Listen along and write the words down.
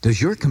Does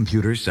your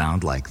computer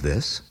sound like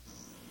this?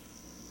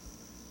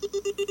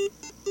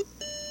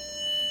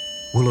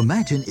 Well,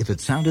 imagine if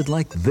it sounded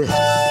like this.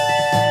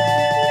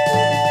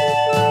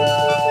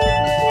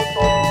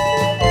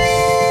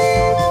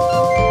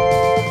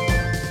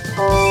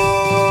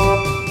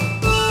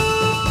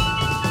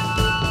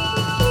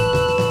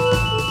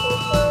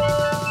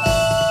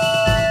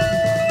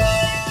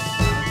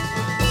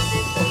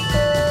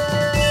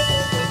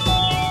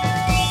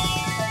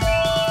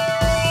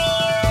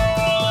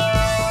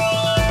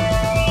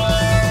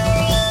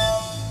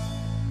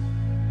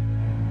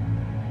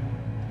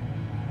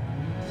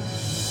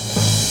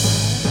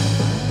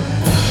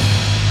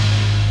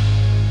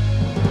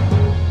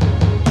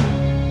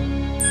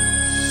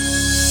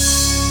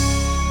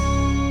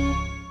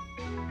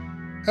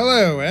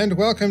 Hello, and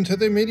welcome to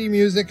the MIDI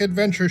Music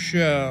Adventure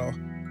Show.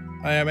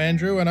 I am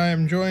Andrew, and I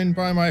am joined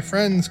by my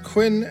friends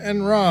Quinn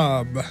and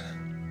Rob.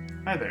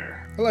 Hi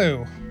there.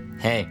 Hello.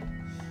 Hey.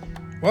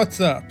 What's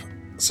up?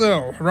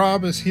 So,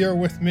 Rob is here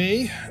with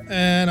me,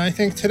 and I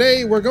think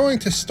today we're going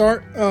to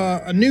start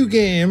a new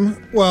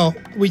game. Well,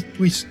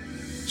 we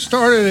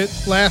started it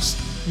last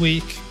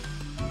week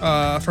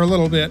for a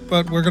little bit,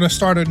 but we're going to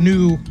start a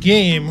new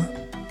game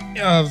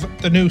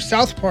of the new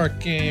South Park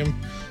game,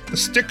 The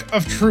Stick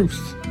of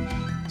Truth.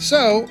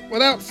 So,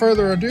 without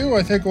further ado,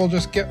 I think we'll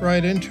just get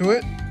right into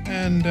it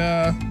and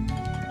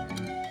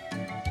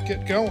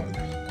get going.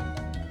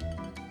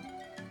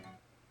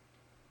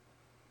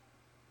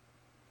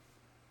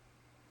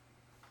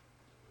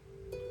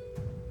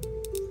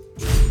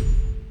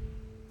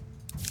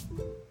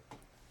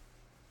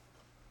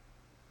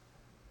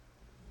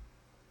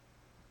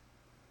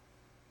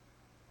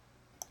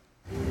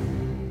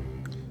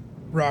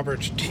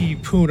 Robert T.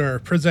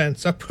 Pooner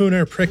presents a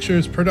Pooner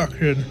Pictures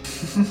production.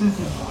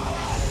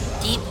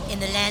 Deep in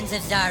the lands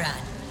of Zaron,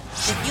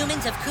 the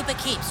humans of Koopa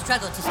Keep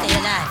struggle to stay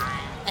alive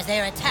as they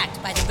are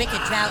attacked by the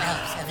wicked drow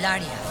elves of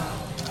Larnia.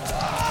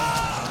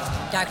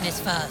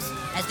 Darkness falls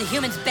as the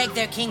humans beg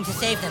their king to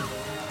save them,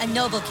 a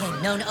noble king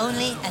known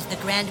only as the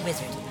Grand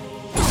Wizard.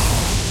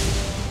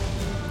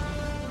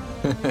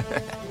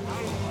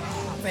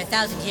 For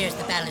 1,000 years,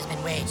 the battle has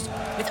been waged,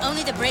 with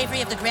only the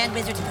bravery of the Grand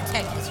Wizard to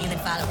protect his human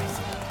followers.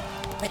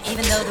 But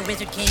even though the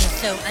Wizard King is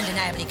so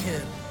undeniably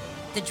cool,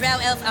 the drow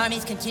elf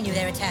armies continue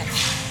their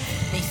attacks.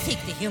 They seek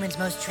the humans'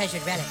 most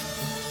treasured relic,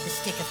 the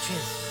Stick of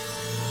Truth.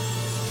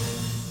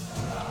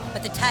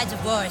 But the tides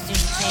of war soon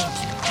change,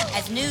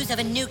 as news of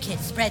a new kid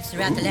spreads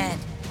throughout the land.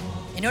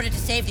 In order to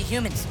save the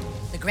humans,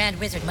 the Grand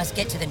Wizard must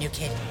get to the new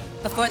kid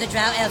before the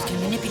drow elves can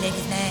manipulate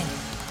his mind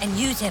and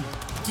use him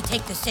to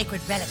take the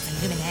sacred relic from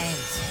human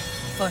hands.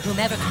 For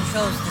whomever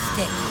controls the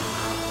stick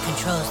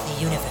controls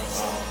the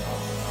universe.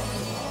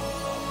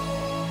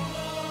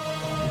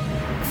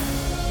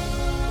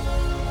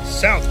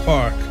 South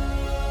Park,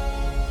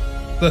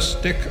 The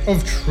Stick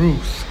of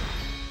Truth.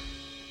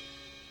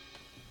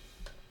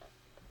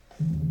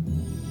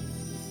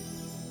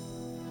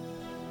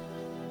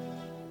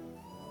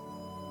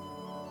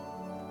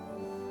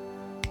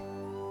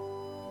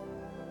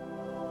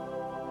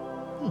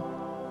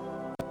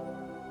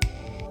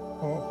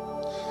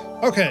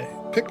 Oh. Okay,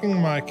 picking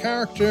my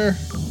character.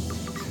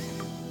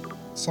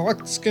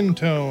 Select skin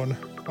tone,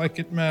 like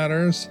it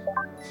matters.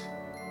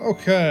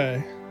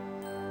 Okay.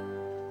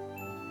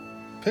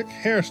 Pick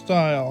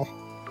hairstyle.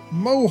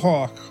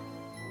 Mohawk.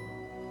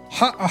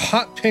 A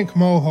hot pink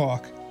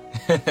mohawk.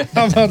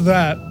 How about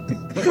that?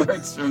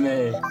 Works for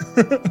me.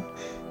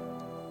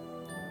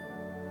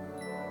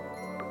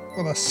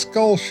 With a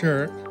skull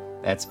shirt.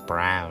 That's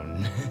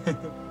brown.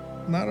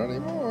 Not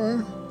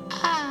anymore.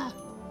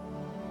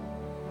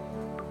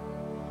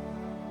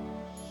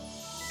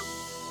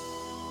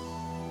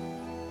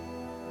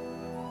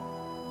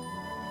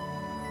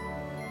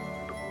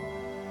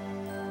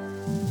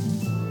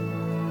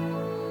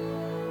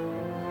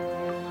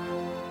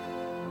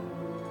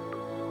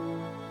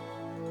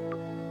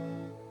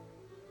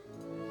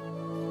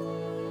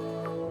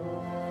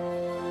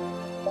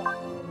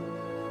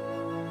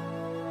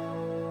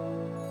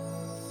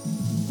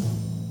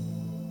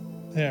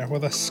 Yeah,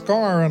 with a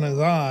scar on his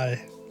eye.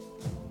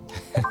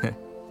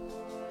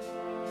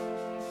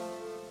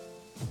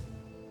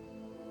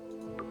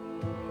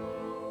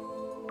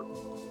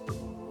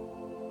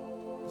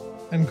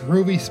 And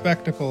groovy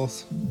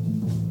spectacles.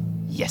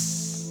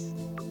 Yes.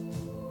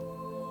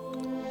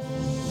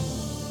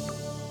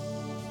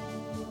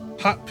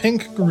 Hot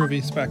pink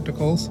groovy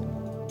spectacles.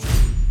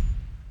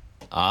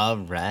 All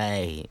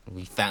right.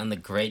 We found the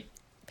great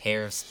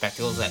pair of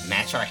spectacles that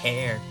match our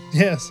hair.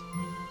 Yes.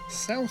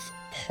 South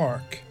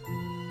Park.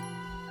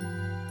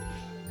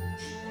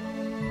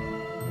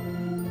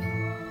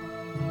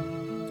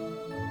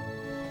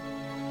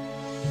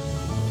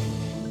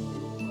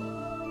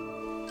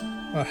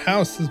 A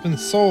house has been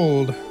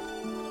sold.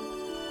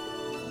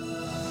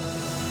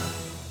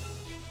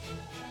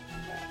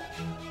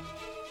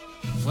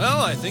 Well,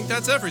 I think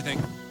that's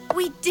everything.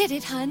 We did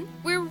it, hun.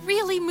 We're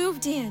really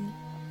moved in.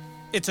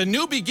 It's a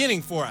new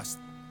beginning for us.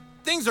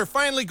 Things are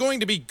finally going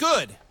to be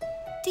good.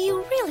 Do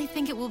you really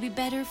think it will be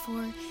better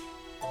for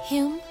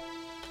him?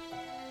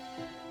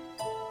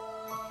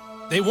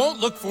 They won't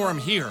look for him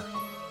here.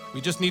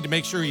 We just need to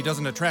make sure he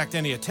doesn't attract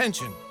any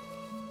attention.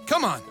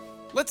 Come on,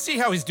 let's see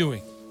how he's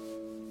doing.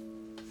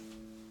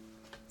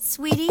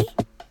 Sweetie?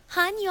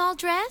 Hun, you all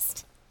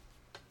dressed?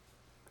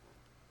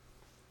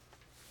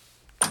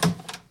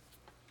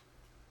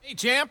 Hey,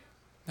 champ.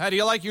 How do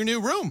you like your new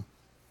room?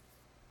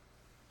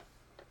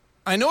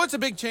 I know it's a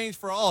big change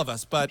for all of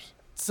us, but,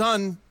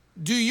 son,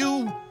 do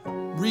you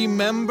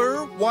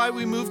remember why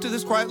we moved to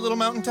this quiet little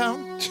mountain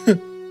town?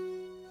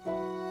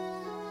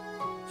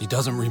 He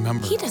doesn't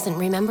remember. He doesn't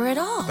remember at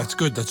all. That's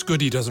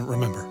good he doesn't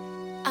remember.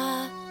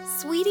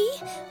 Sweetie,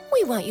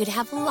 we want you to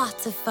have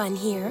lots of fun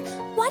here.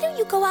 Why don't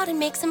you go out and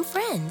make some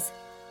friends?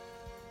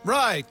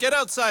 Right, get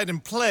outside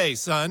and play,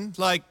 son.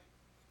 Like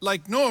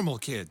normal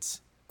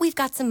kids. We've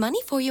got some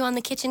money for you on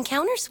the kitchen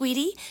counter,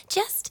 sweetie.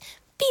 Just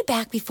be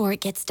back before it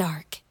gets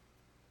dark.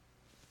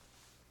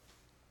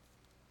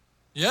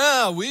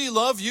 Yeah, we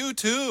love you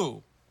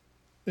too.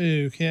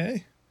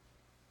 Okay.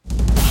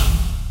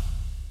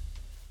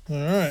 All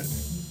right.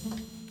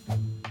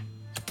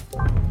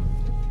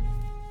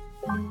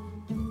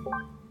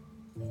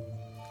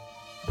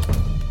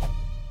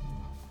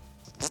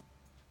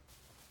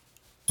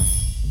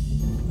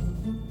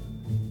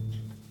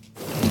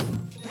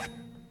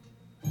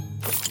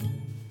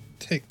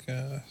 Take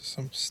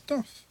some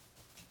stuff.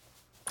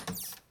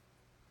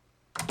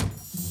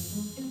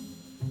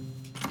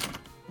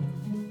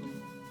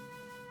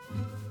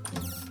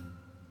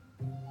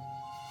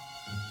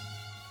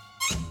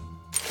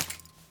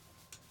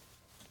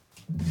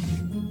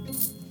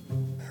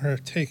 Her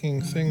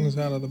taking things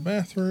out of the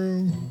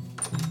bathroom.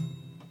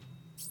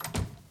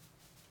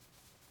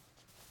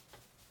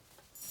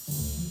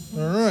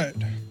 All right.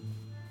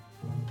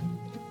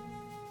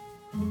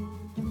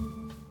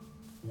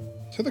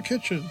 To the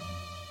kitchen.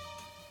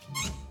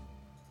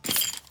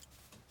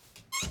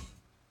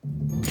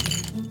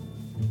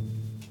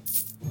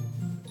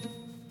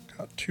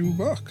 Got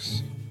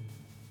 $2.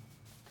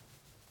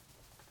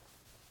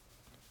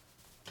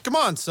 Come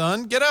on,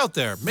 son, get out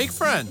there. Make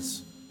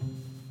friends.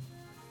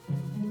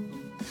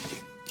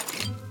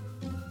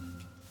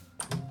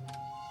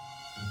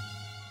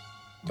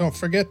 Don't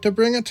forget to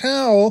bring a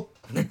towel.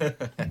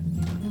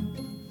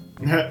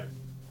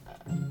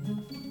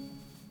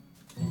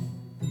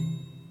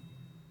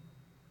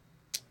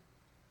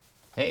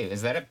 Hey,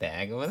 is that a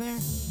bag over there?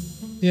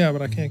 Yeah,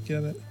 but I can't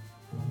get it.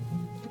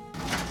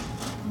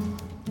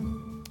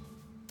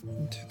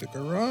 Into the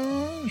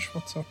garage.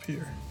 What's up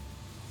here?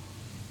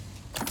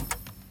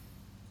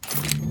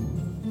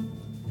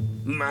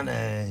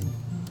 Money.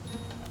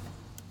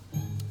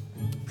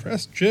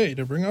 Press J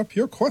to bring up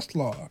your quest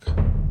log.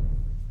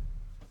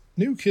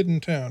 New kid in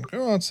town.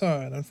 Go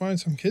outside and find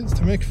some kids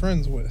to make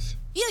friends with.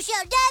 You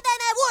shall die by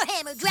my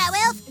warhammer, Drow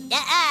Elf.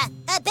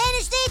 I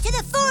banish thee to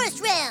the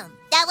forest realm.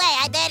 That way,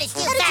 I banish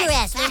you. How did your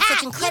ass learn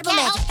such incredible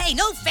magic? Hey,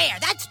 no fair.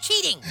 That's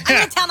cheating. I'm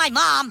gonna tell my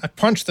mom. I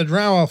punched the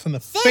drow elf in the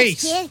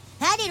Thanks, face. kid.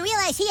 I didn't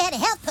realize he had a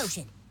health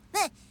potion.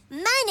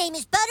 My name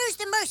is Butters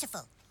the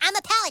Merciful. I'm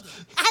a paladin.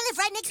 I live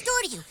right next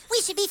door to you.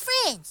 We should be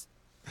friends.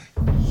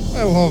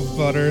 I love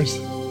Butters.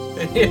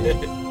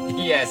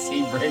 Yes,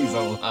 he brings a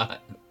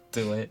lot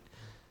to it.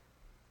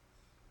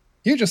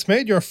 You just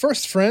made your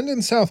first friend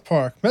in South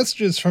Park.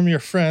 Messages from your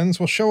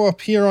friends will show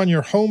up here on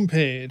your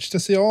homepage. To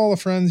see all the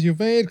friends you've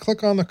made,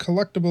 click on the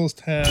Collectibles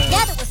tab.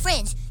 Now that we're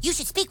friends, you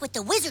should speak with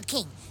the Wizard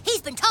King.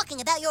 He's been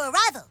talking about your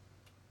arrival.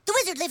 The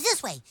wizard lives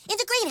this way, in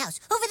the greenhouse,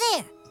 over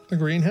there. The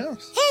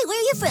greenhouse? Hey, where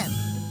are you from?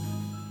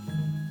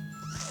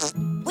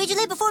 Where'd you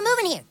live before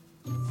moving here?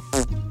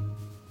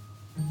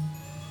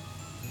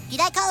 You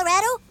like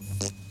Colorado?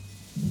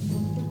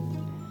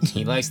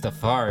 He likes to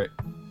fart.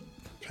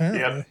 Apparently.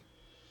 Yep.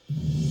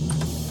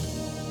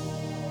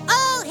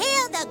 All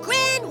hail the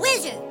Grand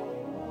Wizard!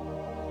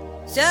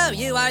 So,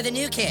 you are the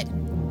new kid.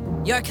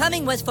 Your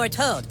coming was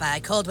foretold by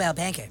Coldwell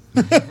Banker.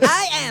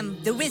 I am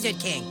the Wizard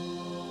King.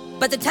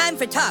 But the time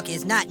for talk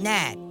is not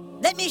now.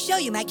 Let me show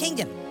you my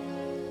kingdom.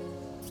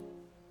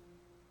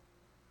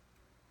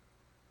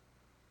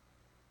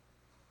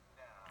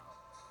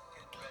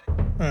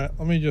 Alright,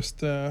 let me just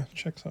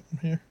check something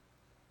here.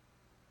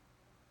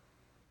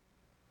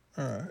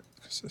 Alright,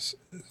 because this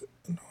is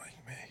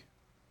annoying me.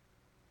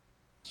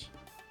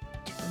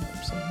 Turn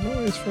up some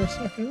noise for a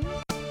second.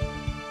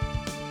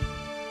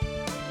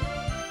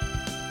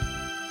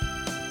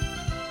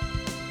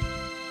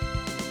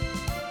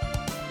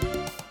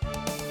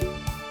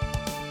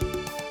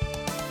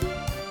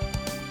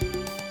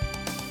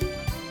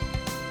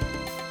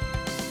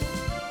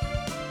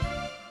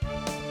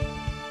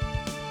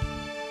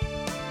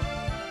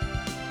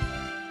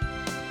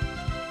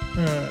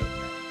 Alright.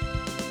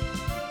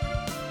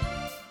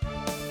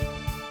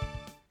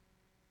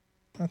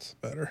 That's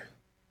better.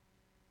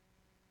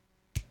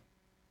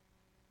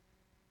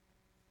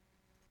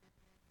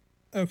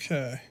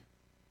 Okay.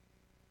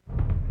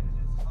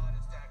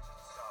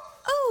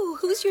 Oh,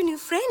 who's your new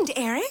friend,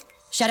 Eric?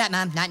 Shut up,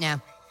 Mom. Not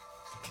now.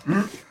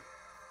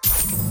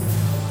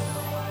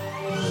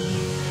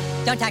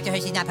 Don't talk to her.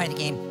 She's not part of the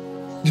game.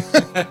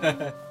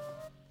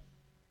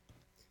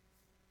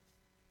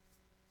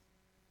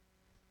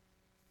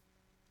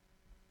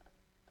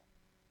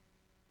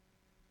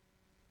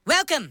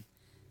 Welcome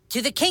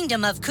to the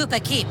kingdom of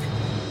Koopa Keep.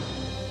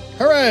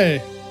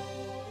 Hooray!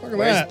 Look at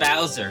Where's that.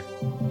 Bowser?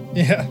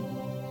 Yeah.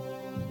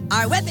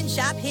 Our weapon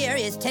shop here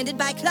is tended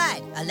by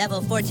Clyde, a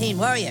level 14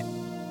 warrior.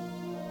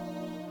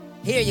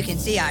 Here you can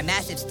see our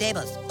massive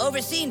stables,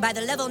 overseen by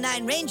the level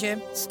 9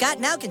 ranger, Scott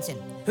Malkinson,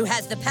 who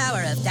has the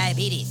power of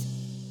diabetes.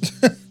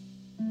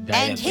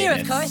 And here,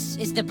 of course,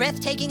 is the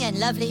breathtaking and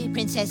lovely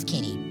Princess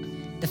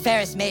Kenny, the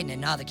fairest maiden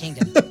in all the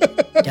kingdom.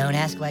 Don't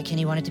ask why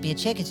Kenny wanted to be a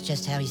chick, it's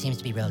just how he seems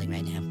to be rolling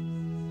right now.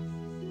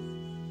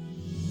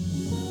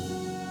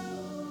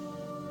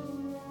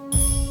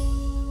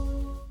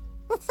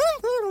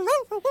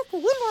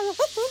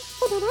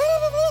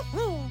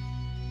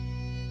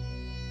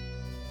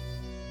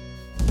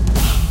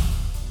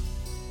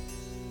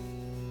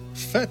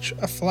 Fetch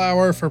a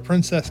flower for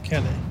Princess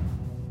Kenny.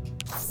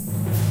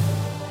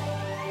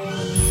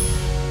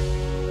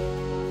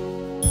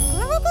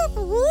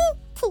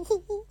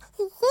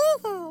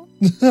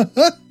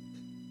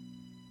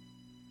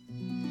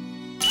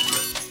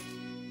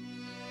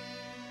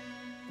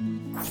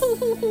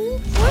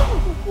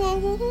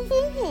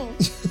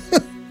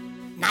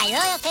 My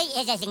loyalty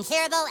is as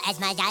incurable as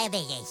my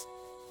diabetes.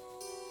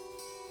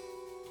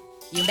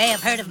 You may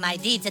have heard of my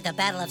deeds at the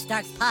Battle of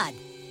Stark's Pod.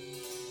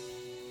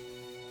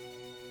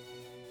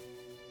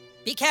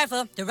 Be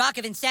careful, the Rock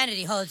of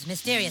Insanity holds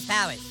mysterious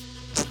powers.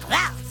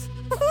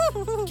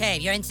 Okay,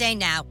 you're insane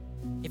now.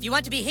 If you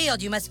want to be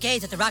healed, you must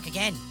gaze at the rock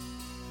again.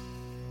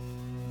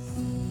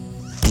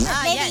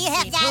 Ah, Maybe yes, you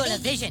have the pool diabetes.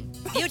 of vision.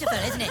 Beautiful,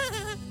 isn't it?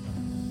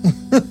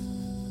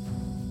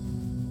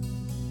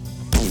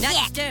 Do not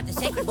disturb the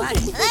sacred water.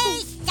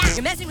 Please stop.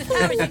 You're messing with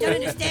powers you don't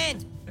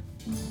understand.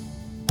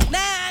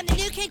 Mom, the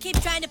new kid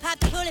keeps trying to pop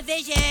the pool of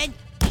vision.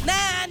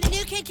 Mom, the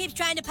new kid keeps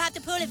trying to pop the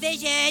pool of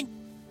vision.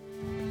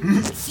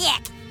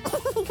 Sick.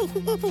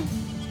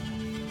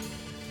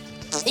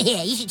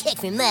 Yeah, you should check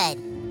for mud.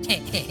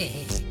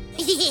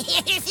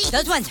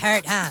 Those ones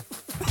hurt, huh?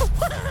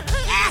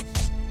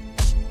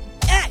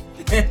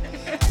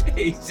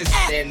 He's just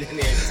standing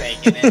there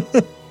taking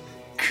it.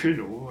 Good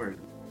lord.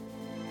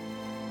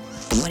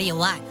 What do you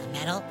want, a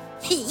medal?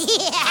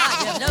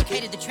 Ah, you have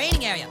located the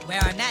training area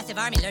where our massive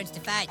army learns to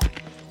fight.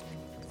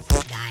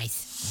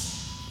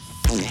 Nice.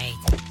 Great.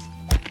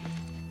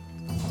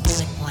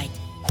 Good point.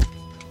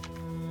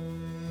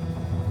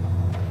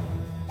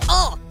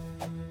 Oh!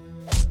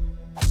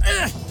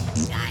 Ugh.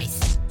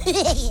 Nice.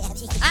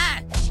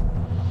 Ah!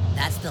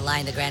 That's the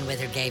line the Grand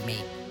Wizard gave me.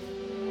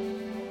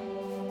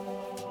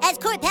 As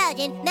court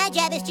paladin, my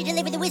job is to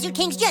deliver the Wizard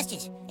King's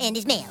justice and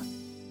his mail.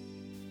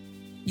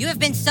 You have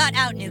been sought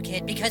out, new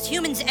kid, because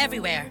humans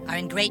everywhere are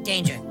in great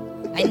danger.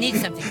 I need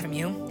something from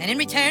you, and in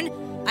return,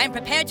 I am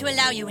prepared to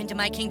allow you into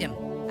my kingdom.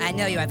 I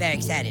know you are very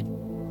excited.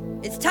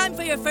 It's time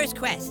for your first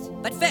quest,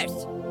 but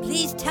first,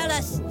 please tell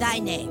us thy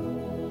name.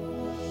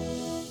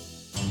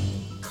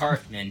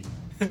 Cartman.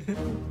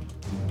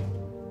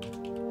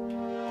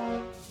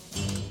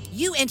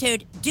 You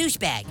entered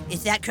douchebag,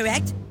 is that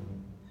correct?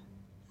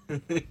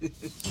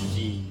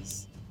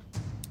 Jeez.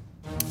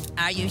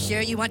 Are you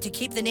sure you want to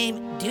keep the name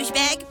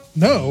douchebag?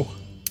 No.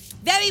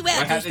 Very well,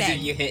 What happens douchebag.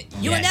 if you hit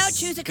You will now yes?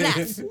 choose a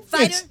class.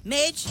 Fighter, It's-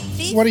 mage,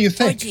 thief, What do you or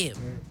think? Jew.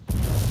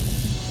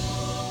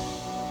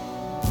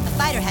 A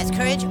fighter has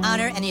courage,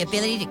 honor, and the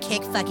ability to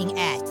kick fucking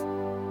ass.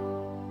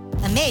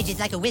 A mage is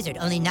like a wizard,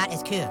 only not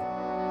as cool.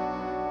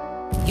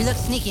 You look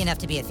sneaky enough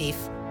to be a thief.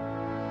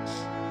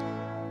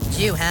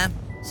 Jew, huh?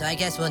 So I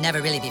guess we'll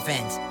never really be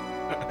friends.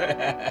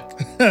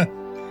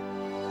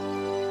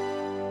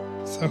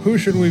 So who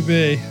should we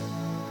be?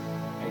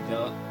 I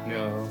don't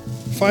know.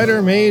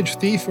 Fighter, mage,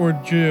 thief, or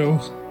Jew?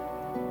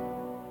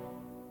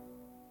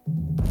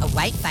 A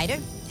white fighter?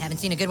 Haven't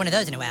seen a good one of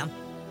those in a while.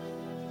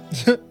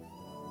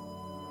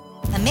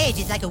 A mage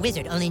is like a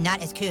wizard, only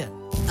not as cool.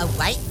 A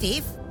white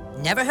thief?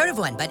 Never heard of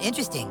one, but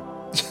interesting.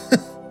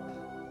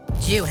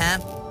 Jew, huh?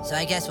 So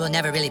I guess we'll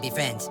never really be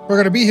friends. We're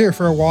going to be here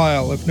for a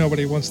while if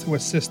nobody wants to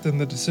assist in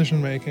the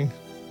decision making.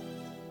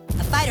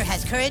 A fighter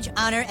has courage,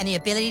 honor, and the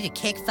ability to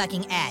kick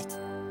fucking ass.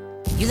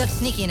 You look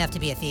sneaky enough to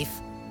be a thief.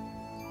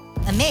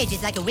 A mage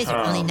is like a wizard,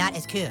 only not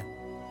as cool.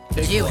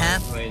 Big Jew, one, huh?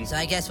 Queen. So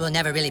I guess we'll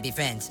never really be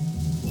friends.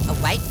 A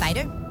white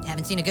fighter?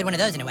 Haven't seen a good one of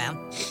those in a while.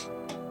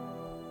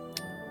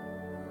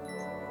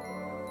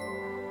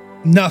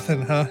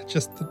 Nothing, huh?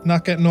 Just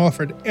not getting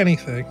offered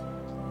anything.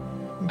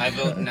 I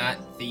vote not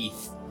thief.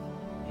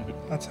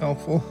 That's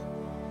helpful.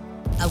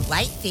 A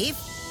white thief?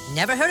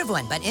 Never heard of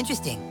one, but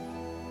interesting.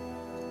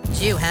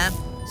 Jew, huh?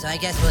 So I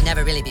guess we'll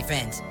never really be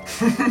friends.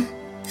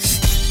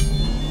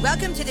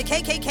 Welcome to the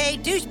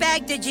KKK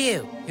douchebag the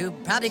Jew, who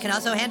probably can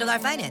also handle our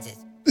finances.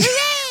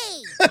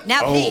 Hooray!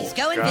 Now Oh, please,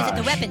 go and visit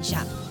the gosh. weapon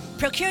shop.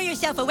 Procure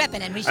yourself a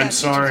weapon and we shall I'm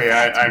teach you sorry. to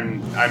fight.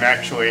 I'm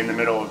actually in the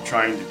middle of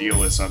trying to deal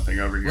with something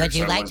over here. Would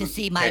you so I like to wasn't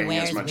see my paying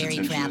wares, as much weary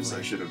attention as I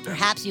traveler? should have done.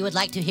 Perhaps you would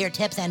like to hear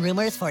tips and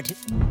rumors for...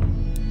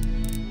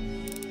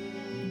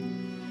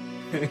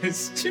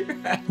 It's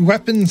true.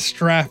 Weapon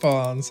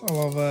strap-ons. I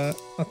love that.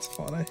 That's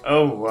funny.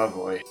 Oh,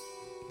 lovely.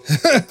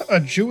 A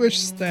Jewish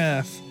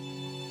staff.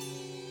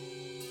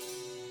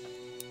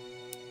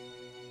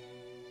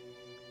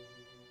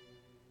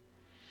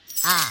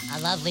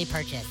 lovely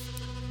purchase.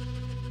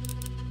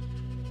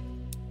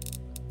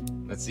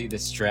 Let's see the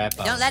strap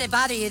on. Don't let it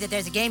bother you that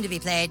there's a game to be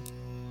played.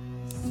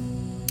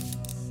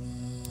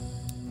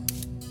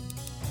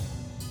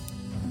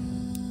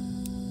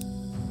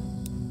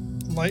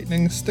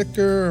 Lightning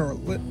sticker or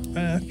lit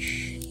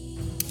match.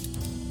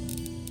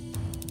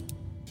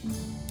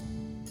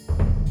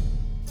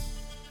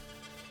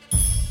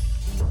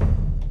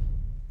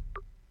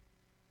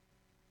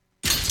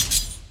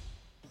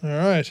 All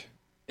right.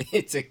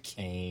 It's a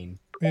cane.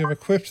 We have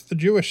equipped the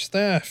Jewish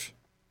staff.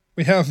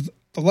 We have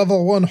the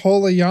level 1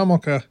 holy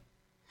yarmulke.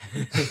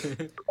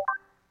 The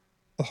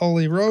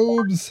holy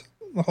robes.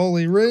 The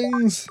holy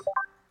rings.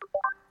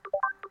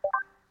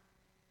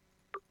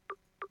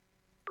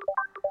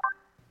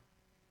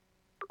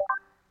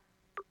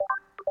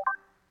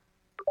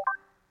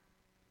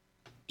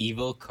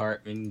 Evil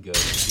Cartman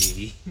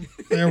goatee.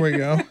 There we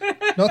go.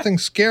 Nothing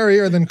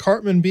scarier than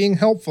Cartman being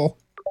helpful.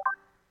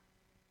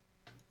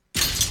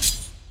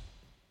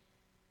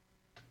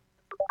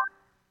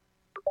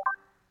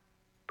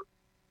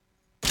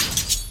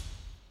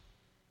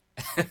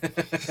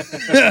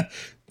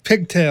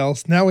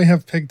 Pigtails. Now we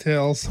have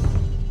pigtails.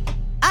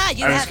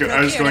 You I have was procured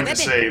going a to weapon.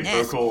 say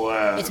Yes. vocal.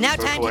 It's now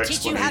time vocal to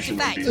teach you how to explanation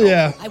would fight. be helpful.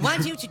 Yeah. I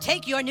want you to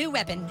take your new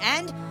weapon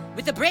and,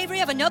 with the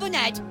bravery of a noble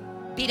knight,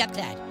 beat up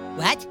Clyde.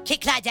 What?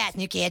 Kick Clyde's ass,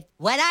 new kid.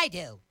 What'd I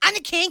do? I'm the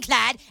king,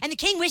 Clyde, and the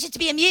king wishes to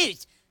be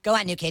amused. Go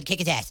on, new kid, kick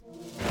his ass.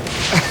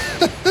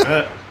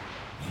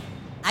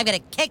 I'm gonna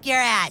kick your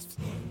ass.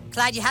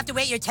 Clyde, you have to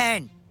wait your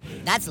turn.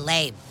 That's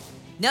lame.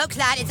 No,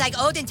 Clyde, it's like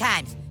olden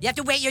times. You have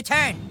to wait your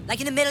turn, like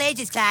in the Middle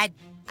Ages, Clyde.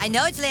 I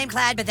know it's lame,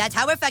 Clyde, but that's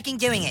how we're fucking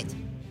doing it.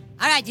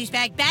 All right,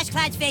 douchebag, bash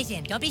Clyde's face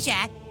in. Don't be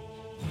shy.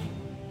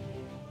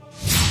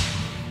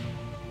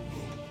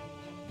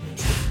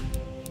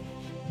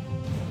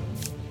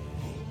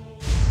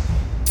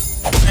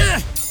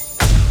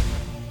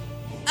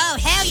 Oh,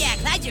 hell yeah,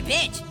 Clyde's your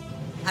bitch.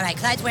 All right,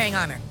 Clyde's wearing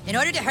armor. In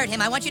order to hurt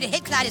him, I want you to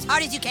hit Clyde as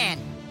hard as you can.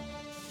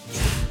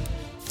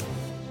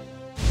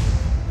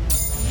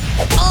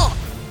 Oh!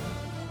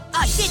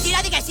 Oh, shit, dude,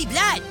 I think I see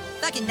blood.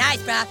 Fucking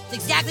nice, bro. It's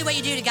exactly what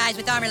you do to guys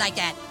with armor like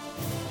that.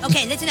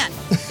 Okay, listen up.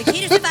 The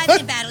key to surviving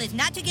in battle is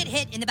not to get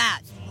hit in the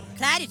bows.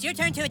 Clyde, it's your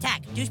turn to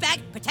attack.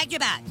 Douchebag, protect your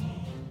bows.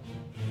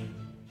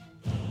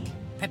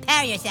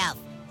 Prepare yourself.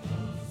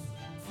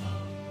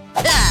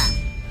 Ah.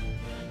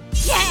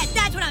 Yes,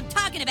 that's what I'm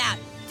talking about.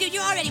 Dude,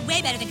 you're already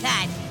way better than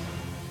Clyde.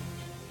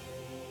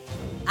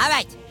 All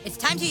right, it's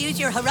time to use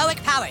your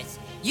heroic powers.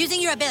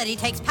 Using your ability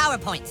takes power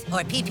points,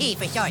 or PP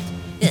for short.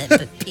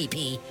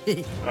 PP.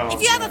 Oh,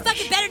 If you have a gosh.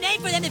 fucking better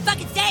name for them, then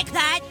fucking say it,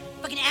 Clyde.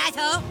 Fucking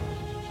asshole.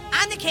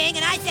 I'm the king,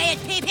 and I say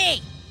it's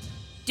PP.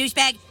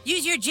 Douchebag,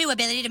 use your Jew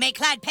ability to make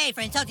Clyde pay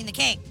for insulting the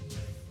king.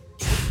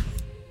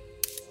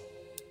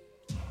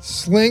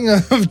 Sling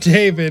of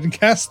David.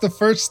 Cast the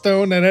first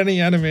stone at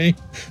any enemy.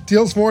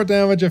 Deals more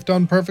damage if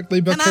done perfectly,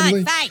 but Come on, can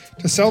lead fight.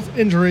 to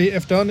self-injury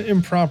if done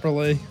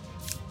improperly.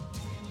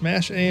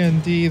 Mash A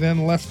and D,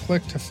 then left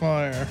click to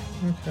fire.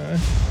 Okay.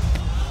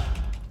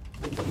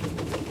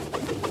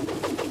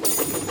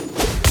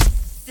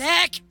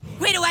 Sick!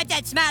 Way to wipe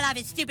that smile off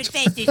his stupid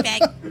face,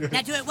 douchebag.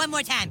 Now do it one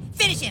more time.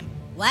 Finish him.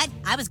 What?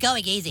 I was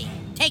going easy.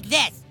 Take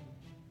this.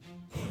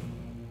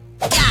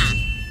 Yeah.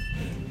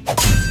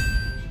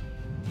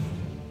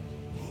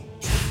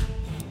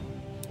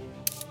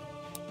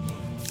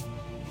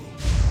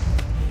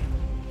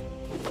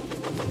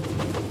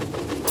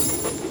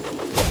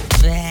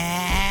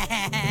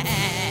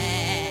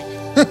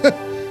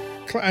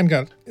 Clyde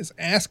got his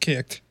ass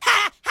kicked.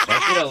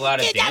 That did a lot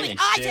of Dude, that damage,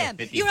 was too. awesome.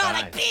 You were all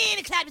like, 55. beam,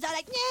 and Clyde was all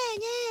like,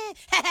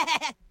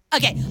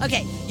 nah.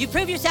 Okay. You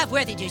prove yourself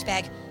worthy,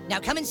 douchebag. Now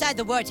come inside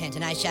the war tent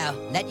and I shall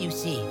let you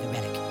see the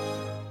relic.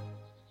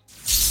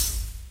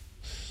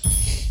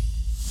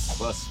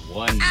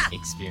 +1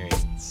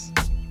 experience.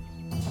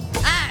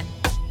 Ah!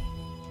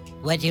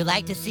 Would you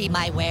like to see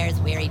my wares,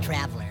 weary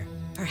traveler?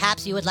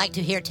 Perhaps you would like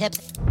to hear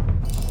tips.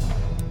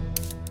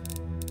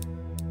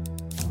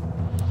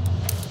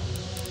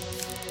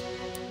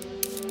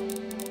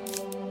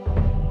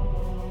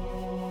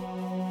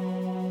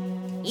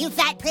 You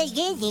fight pretty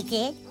good, new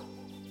kid.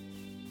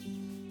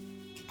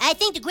 I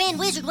think the Grand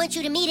Wizard wants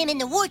you to meet him in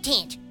the war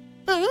tent.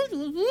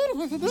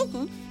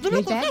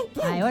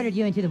 Douchebag, I ordered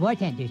you into the war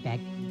tent, douchebag.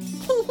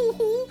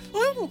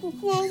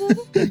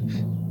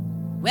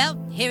 Well,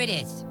 here it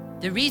is.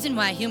 The reason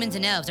why humans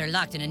and elves are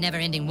locked in a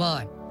never-ending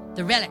war.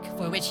 The relic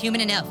for which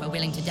human and elf are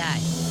willing to die.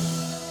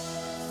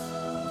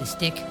 The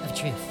Stick of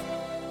Truth.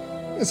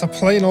 It's a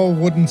plain old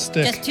wooden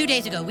stick. Just 2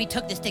 days ago, we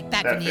took the stick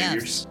back That from the elves.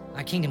 figures.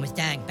 Our kingdom was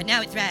dying, but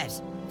now it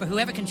thrives. For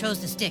whoever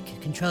controls the stick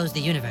controls the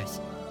universe.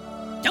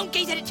 Don't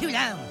gaze at it too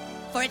long,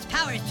 for its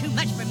power is too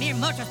much for mere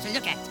mortals to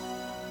look at.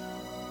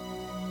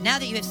 Now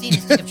that you have seen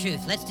the Stick of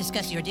Truth, let's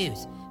discuss your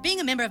dues.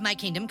 Being a member of my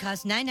kingdom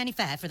costs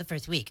 $9.95 for the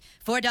first week,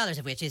 $4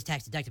 of which is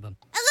tax deductible.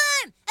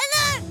 Alarm!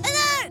 Alarm!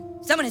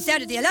 Alarm! Someone has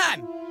sounded the alarm!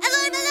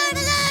 Alarm! Alarm!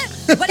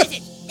 Alarm! What is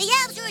it? The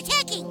elves are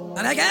attacking! Oh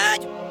my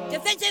god!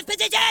 Defensive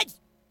positions!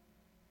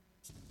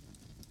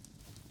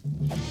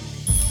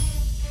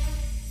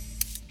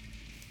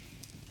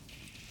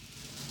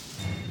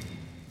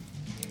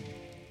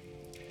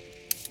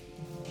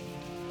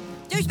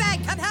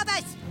 Douchebag, come help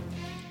us!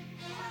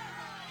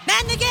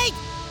 Man the gate!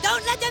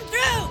 Don't let them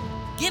through!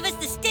 Give us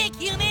the stick,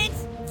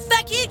 humans!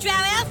 Fuck you, Drow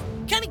Elf!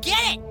 Come and get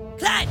it!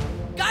 Clyde,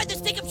 guard the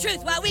stick of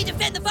truth while we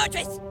defend the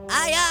fortress!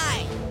 Aye,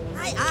 aye!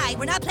 Aye, aye,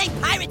 we're not playing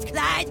pirates,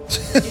 Clyde!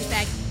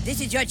 Douchebag,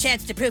 this is your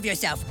chance to prove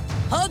yourself.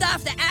 Hold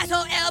off the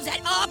asshole elves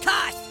at all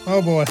costs!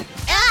 Oh boy.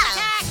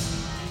 Attack!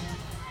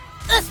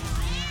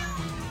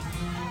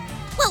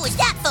 What was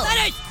that for?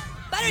 Butters!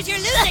 Butters, you're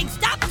losing!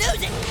 Stop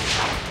losing!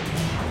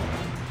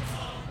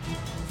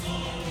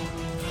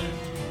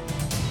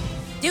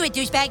 Do it,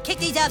 douchebag. Kick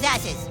these elves'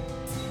 asses.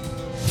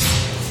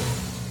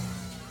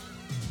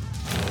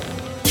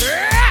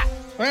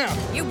 Wow.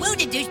 You're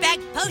wounded,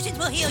 douchebag. Potions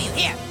will heal you.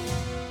 Here.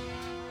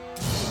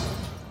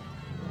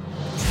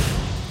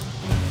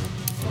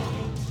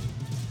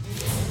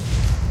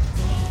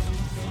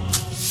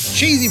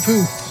 Cheesy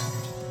poof.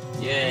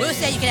 Yeah. Wu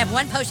said you can have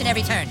one potion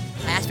every turn.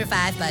 I asked for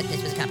 5, but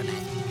this was a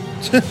compromise.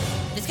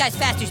 This guy's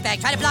fast,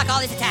 douchebag. Try to block all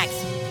his attacks.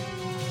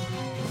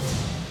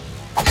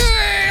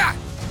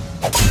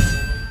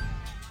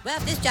 Well,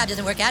 if this job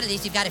doesn't work out, at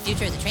least you've got a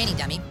future as a training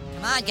dummy.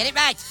 Come on, get it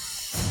right.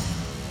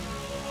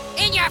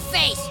 In your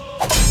face!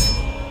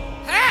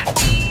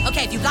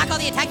 Okay, if you block all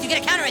the attacks, you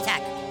get a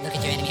counterattack. Look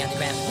at your enemy on the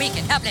ground. Weak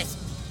and helpless.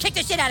 Kick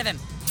the shit out of him.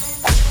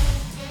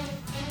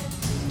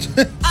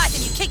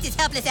 Awesome, you kicked his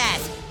helpless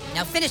ass.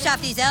 Now finish off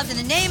these elves in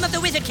the name of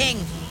the Wizard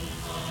King.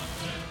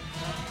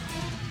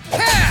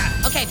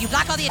 Okay, if you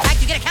block all the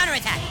attacks, you get a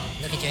counterattack.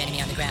 Look at your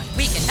enemy on the ground.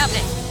 Weak and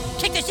helpless.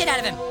 Kick the shit out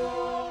of him.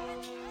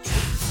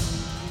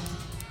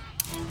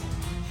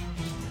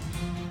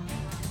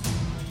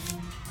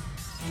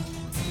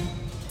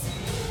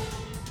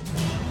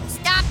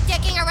 Stop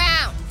dicking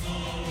around!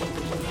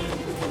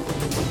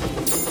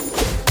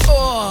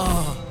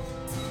 Oh.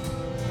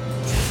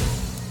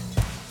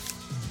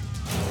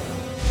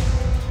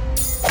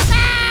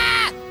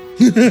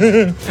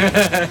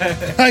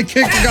 I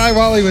kicked the guy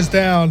while he was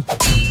down.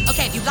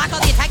 Okay, if you block all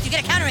the attacks, you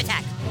get a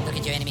counterattack. Look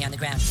at your enemy on the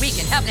ground. Weak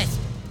and helpless.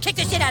 Kick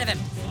the shit out of him.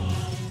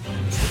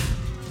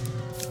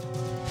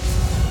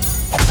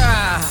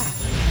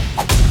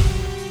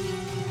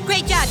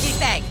 Great job,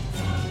 douchebag.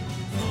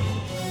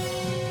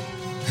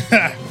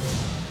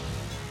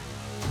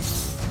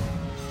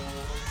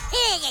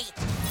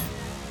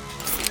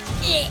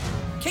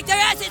 Kick their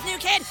asses, new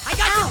kid. I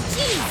got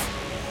you.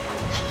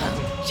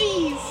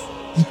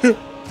 Jeez!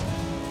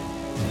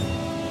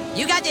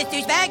 You got this,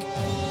 douchebag.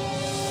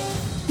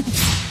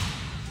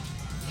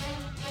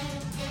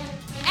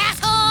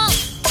 Asshole!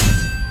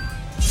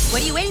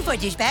 What are you waiting for,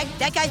 douchebag?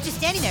 That guy's just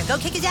standing there. Go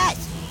kick his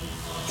ass.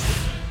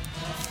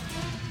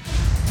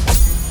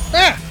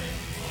 Ah!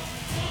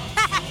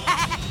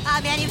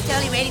 Aw, man, he was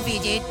totally waiting for you,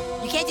 dude.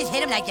 You can't just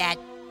hit him like that.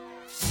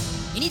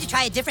 You need to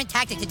try a different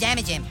tactic to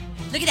damage him.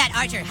 Look at that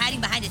archer hiding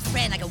behind his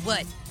friend like a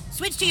wuss.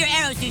 Switch to your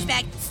arrows,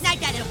 douchebag. Snipe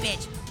that little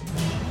bitch.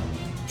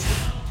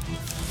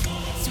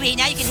 Sweet,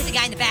 now you can hit the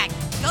guy in the back.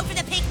 Go for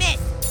the pink mist.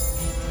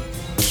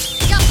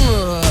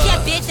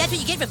 Yeah, bitch, that's what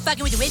you get for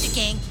fucking with the Wizard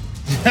King.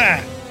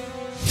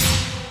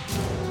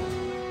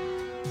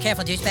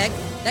 Careful, douchebag.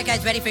 That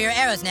guy's ready for your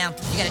arrows now.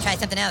 You gotta try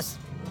something else.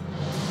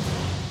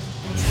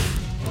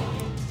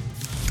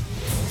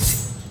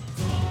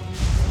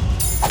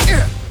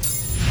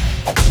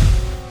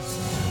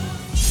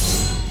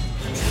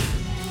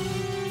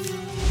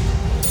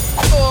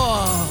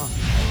 Oh.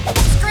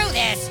 Screw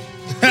this.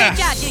 Good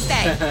job,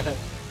 douchebag.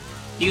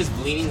 He was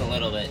bleeding a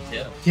little bit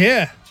too.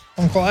 Yeah,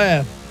 I'm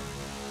glad. Hey,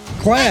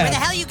 where the Glad.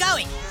 hell are you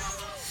going?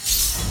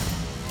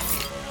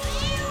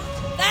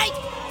 Fight!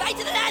 Fight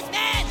to the last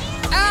man!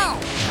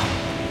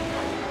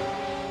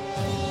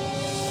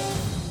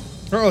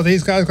 Oh,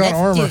 these guys got Let's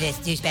armor. do this,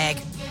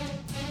 douchebag.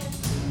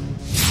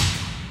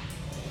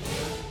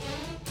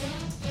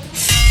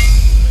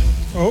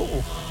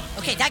 Oh.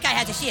 Okay, that guy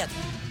has a shield.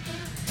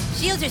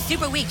 Shields are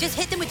super weak. Just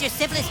hit them with your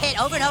simplest hit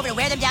over and over to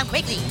wear them down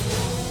quickly.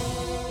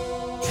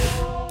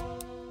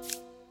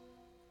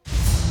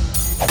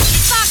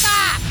 Fuck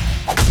off!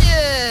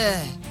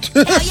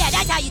 Hell yeah,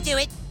 that's how you do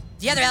it.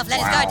 The other elf let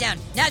his guard down.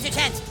 Now's your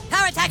chance.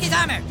 Power attack his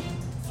armor.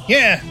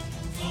 Yeah.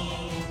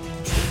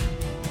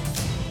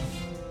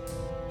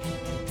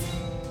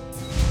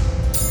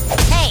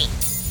 Hey!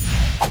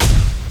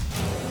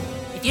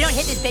 If you don't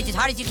hit this bitch as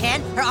hard as you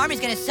can, her armor's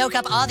gonna soak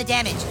up all the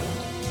damage.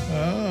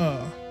 Oh.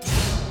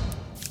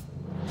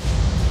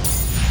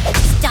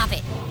 Stop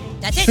it.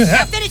 That's it.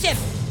 Now finish him.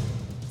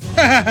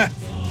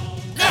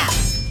 Now.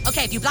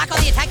 Okay, if you block all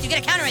the attacks, you get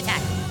a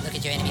counterattack. Look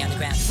at your enemy on the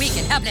ground. Weak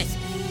and helpless.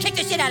 Kick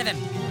the shit out of him.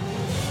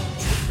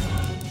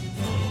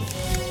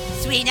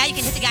 Sweet, now you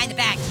can hit the guy in the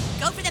back.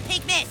 Go for the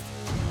pink mist.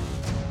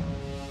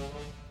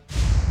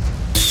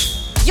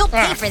 You'll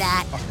pay for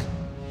that.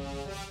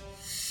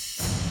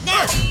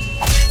 Now.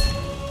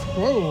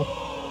 Whoa.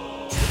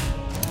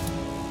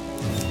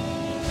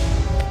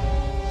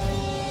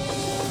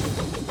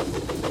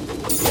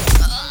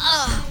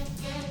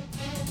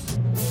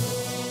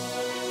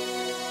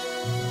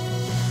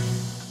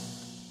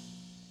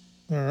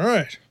 All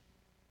right.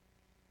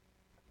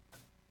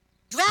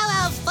 Drow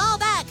elves, fall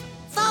back!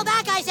 Fall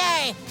back, I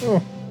say!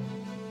 Oh.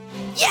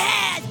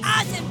 Yes!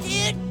 Awesome,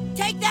 dude!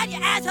 Take that, you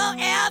asshole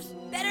elves!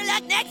 Better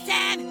luck next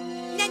time!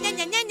 Na na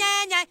na na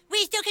na na!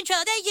 We still control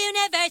the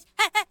universe!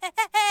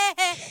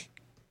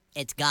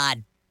 It's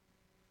God.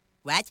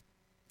 What?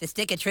 The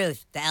stick of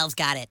truth. The elves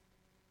got it.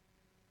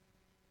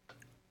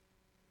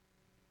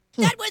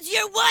 That was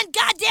your one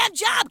goddamn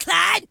job,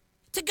 Clyde!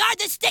 To guard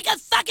the stick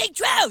of fucking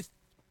truth!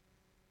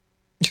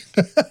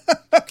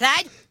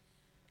 Clyde,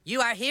 you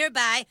are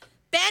hereby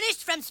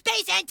banished from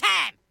space and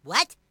time!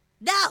 What?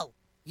 No!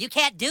 You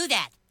can't do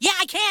that. Yeah,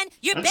 I can!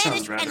 You're That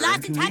banished sounds rather and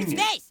lost in time and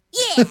inconvenient. space!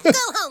 Yeah,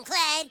 go home,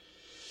 Clyde.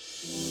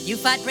 You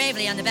fought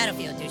bravely on the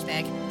battlefield,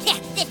 douchebag. Yeah,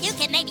 if you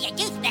can make me a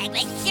douchebag,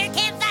 like you sure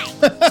can fight.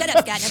 Shut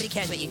up, Scott. Nobody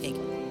cares what you think.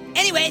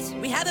 Anyways,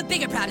 we have a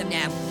bigger problem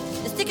now.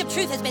 The Stick of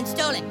Truth has been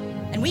stolen,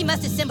 and we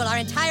must assemble our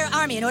entire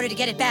army in order to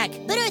get it back.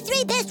 But our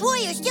 3 best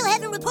warriors still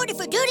haven't reported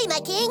for duty, my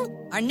king.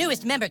 Our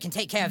newest member can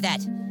take care of that.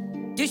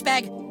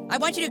 Douchebag, I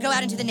want you to go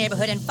out into the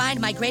neighborhood and find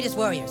my greatest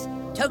warriors,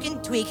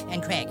 Token, Tweak,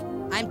 and Craig.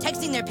 I'm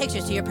texting their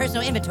pictures to your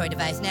personal inventory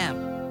device now.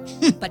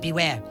 But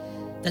beware.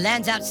 The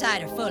lands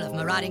outside are full of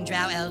marauding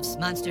drow elves,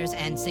 monsters,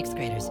 and 6th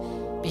graders.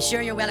 Be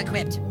sure you're well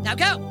equipped. Now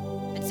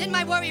go! And send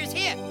my warriors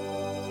here!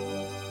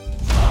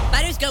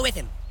 Fighters, go with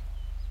him.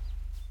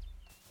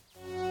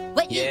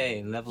 What,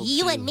 Yay, level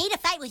you 2. want me to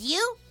fight with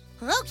you?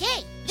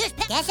 Okay,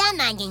 guess I'm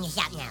minding your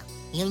shop now.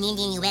 You need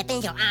any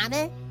weapons or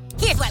armor?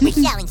 Here's what we're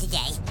selling today.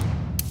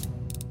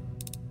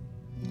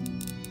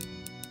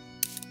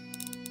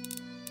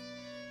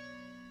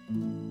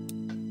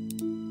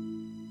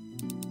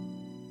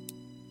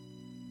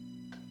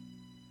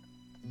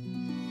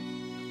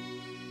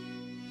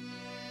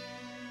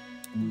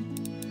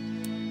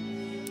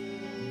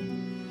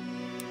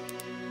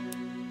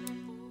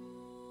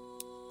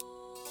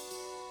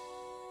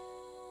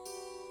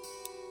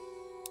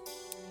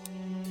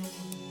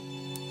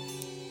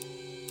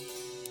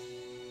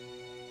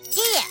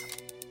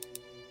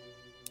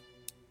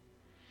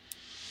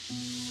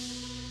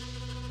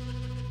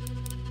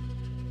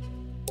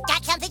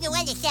 Got something you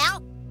want to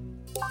sell?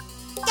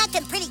 Got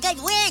some pretty good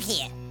wares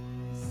here.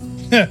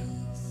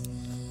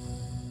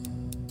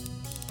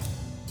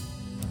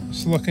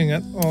 Just looking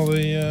at all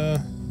the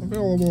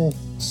available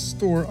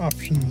store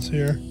options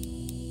here.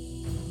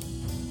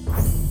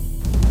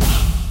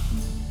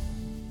 Gross.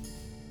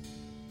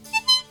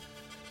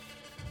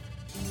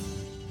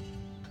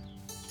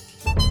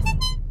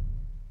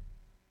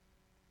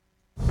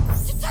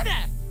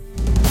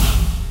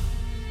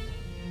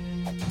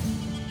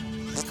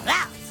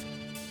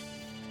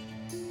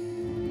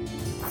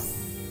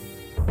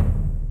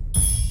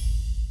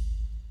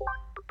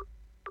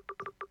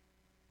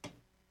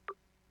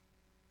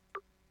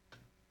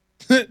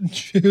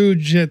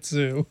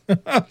 Jiu-jitsu.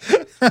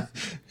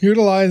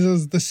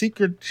 Utilizes the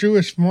secret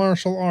Jewish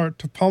martial art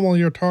to pummel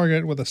your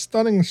target with a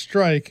stunning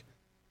strike.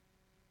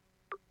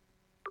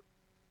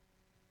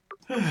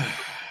 Let's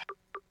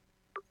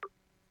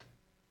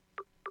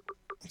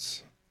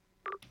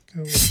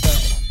go with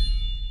that.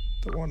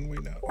 The one we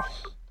know.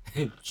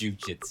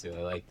 Jiu-jitsu,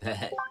 I like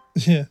that.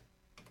 Yeah.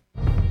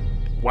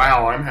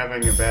 Wow, I'm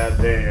having a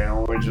bad day. I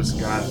only just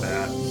got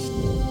that.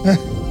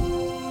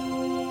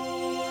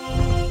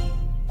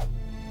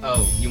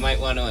 Oh, you might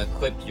want to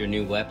equip your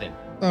new weapon.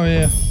 Oh,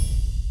 yeah.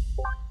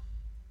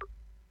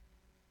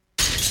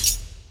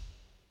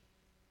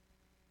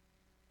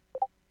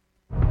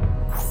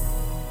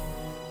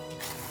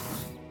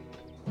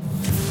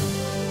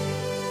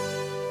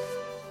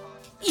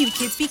 You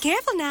kids be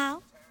careful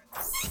now.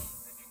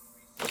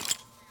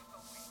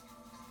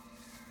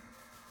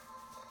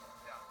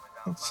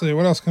 Let's see,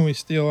 what else can we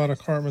steal out of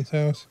Cartman's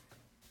house?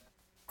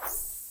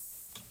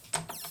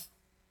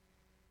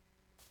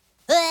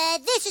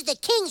 This is the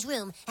king's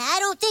room. I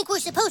don't think we're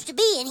supposed to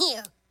be in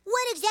here.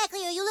 What exactly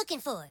are you looking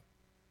for?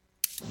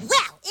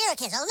 Wow, Eric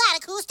has a lot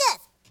of cool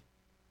stuff.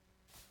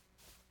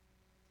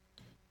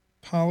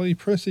 Polly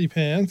Prissy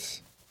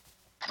Pants.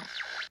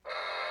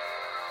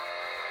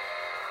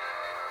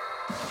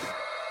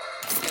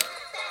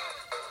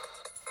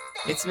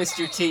 It's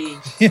Mr. T.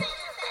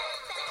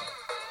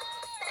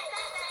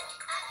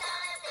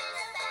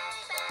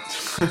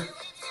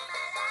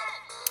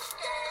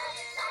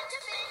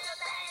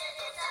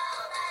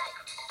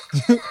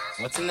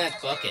 What's in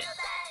that bucket?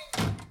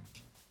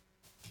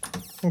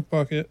 What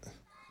bucket?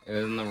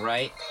 On the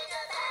right?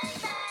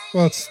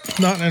 Well, it's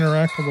not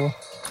interactable.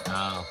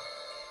 Oh.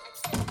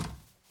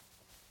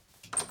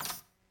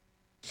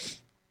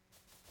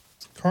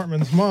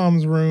 Cartman's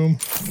mom's room.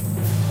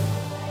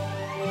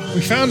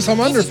 We found some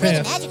This is where the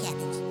underpants. magic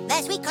happens.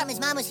 Last week, Cartman's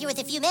mom was here with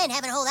a few men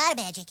having a whole lot of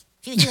magic.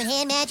 She was doing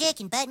hand magic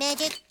and butt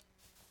magic.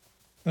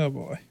 Oh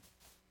boy.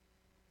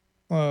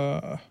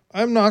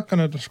 I'm not going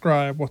to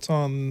describe what's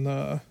on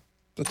the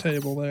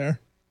table there.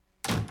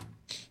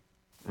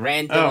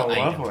 Random Oh,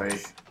 item. lovely.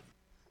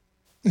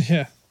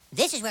 Yeah.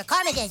 This is where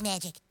Cartman does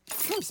magic.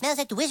 Smells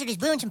like the wizard is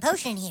brewing some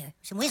potion in here.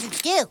 Some wizard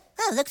stew.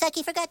 Oh, looks like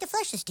he forgot to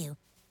flush the stew.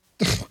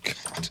 Oh,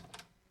 God.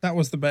 That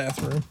was the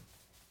bathroom.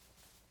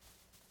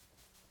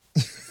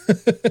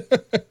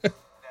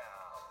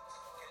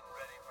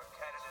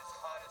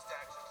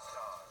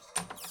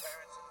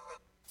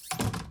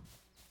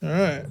 All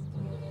right.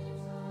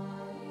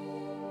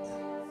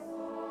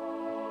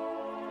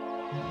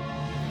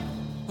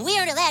 We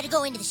aren't allowed to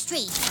go into the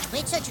street.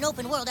 When it's such an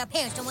open world, our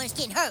parents don't want us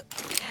getting hurt.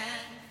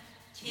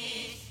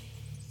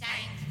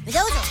 But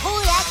those are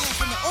holy icons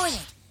from the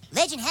Orient.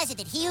 Legend has it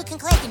that he who can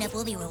collect enough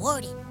will be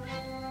rewarded.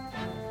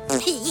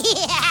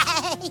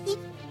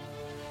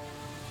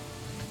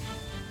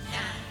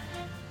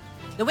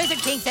 The Wizard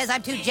King says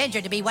I'm too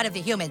ginger to be one of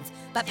the humans,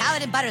 but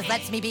Paladin Butters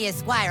lets me be his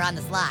squire on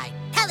the sly.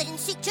 Paladins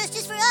seek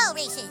justice for all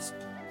races.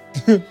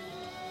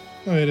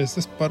 Wait, is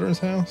this Butters'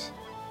 house?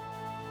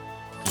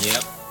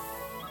 Yep.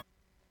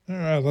 All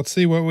right, let's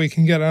see what we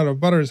can get out of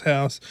Butters'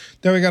 house.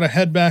 Then we gotta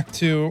head back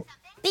to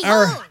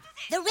Behold,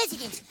 the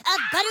residence of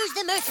Butters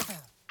the Merciful.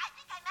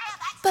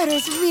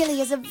 Butters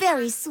really is a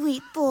very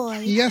sweet boy.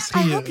 Yes, he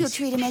I hope is. you'll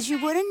treat him as you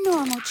would a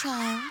normal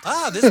child.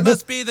 Ah, this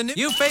must be the new...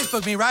 You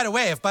Facebook me right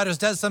away if Butters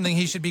does something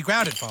he should be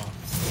grounded for.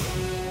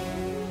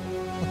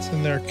 What's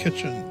in their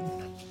kitchen?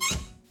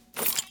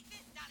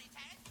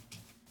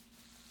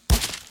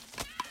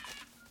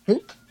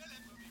 Oop.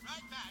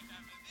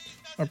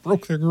 I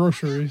broke their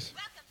groceries.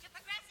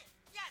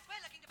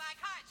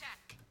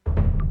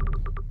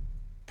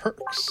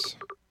 Perks.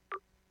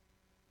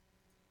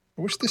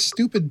 I wish this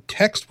stupid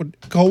text would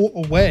go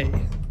away.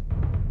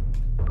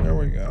 There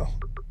we go.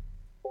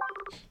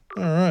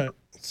 All right,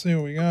 let's see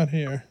what we got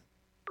here.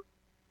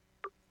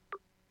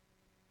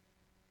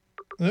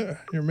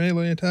 There, your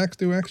melee attacks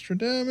do extra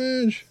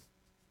damage.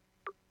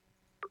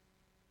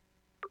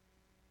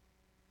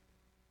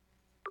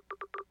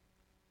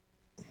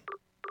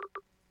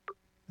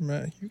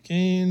 You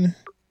gain.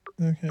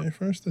 Okay,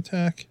 first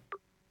attack.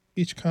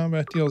 Each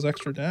combat deals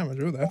extra damage.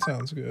 Oh, that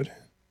sounds good.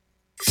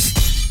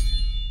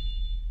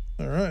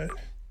 All right.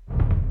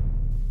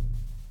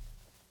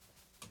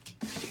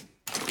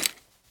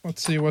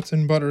 Let's see what's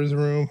in Butters'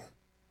 room.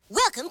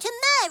 Welcome to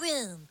my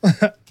room.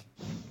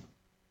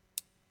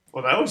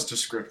 Well, that was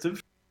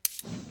descriptive.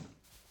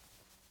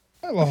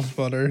 I love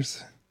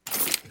Butters.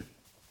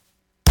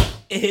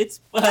 It's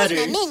Those are my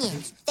Butters.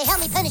 minions. They help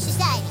me punish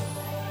society.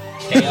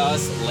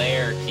 Chaos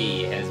Lair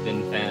key has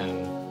been found.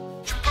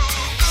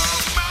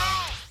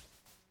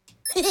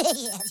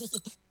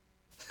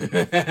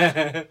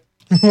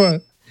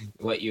 What?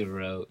 What you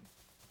wrote.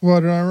 What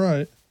did I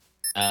write?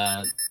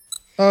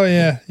 Oh,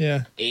 yeah,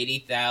 yeah.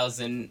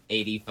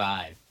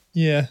 80,085.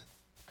 Yeah.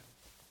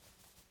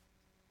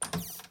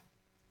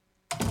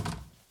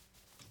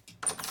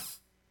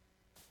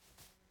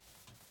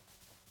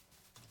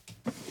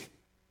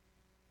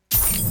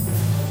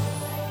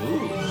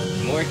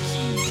 Ooh, more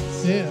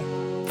keys. Yeah.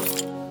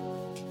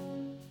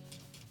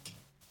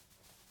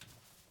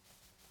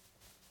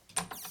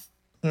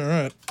 All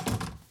right.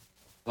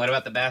 What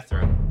about the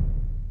bathroom?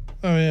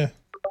 Oh, yeah.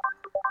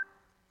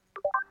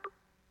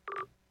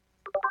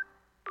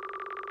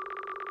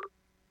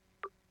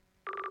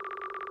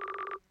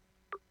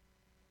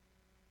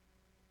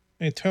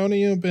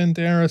 Antonio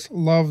Banderas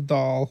love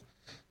doll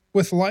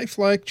with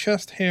lifelike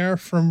chest hair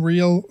from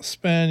real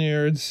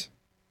Spaniards.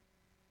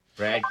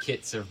 Brad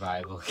Kit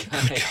survival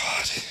guide.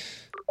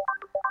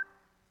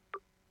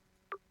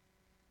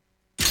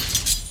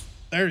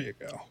 There you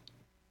go.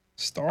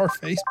 Star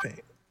face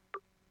paint.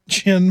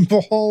 Chin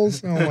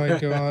balls. Oh my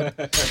god.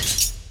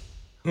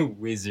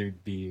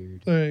 Wizard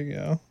beard. There you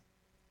go.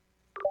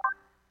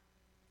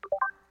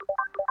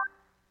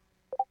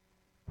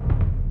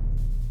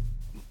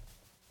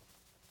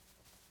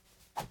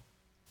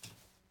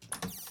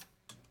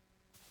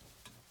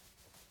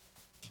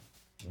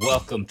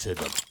 Welcome to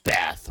the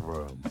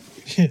bathroom.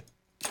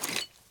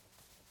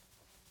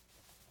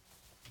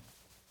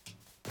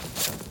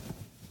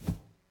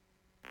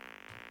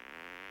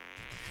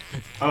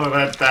 Oh,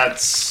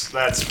 that's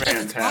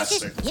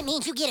fantastic. It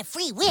means you get a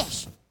free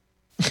wish.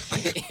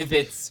 If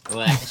it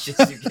splashes,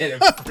 you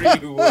get a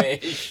free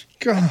wish.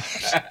 God. You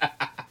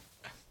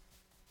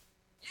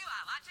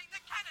are watching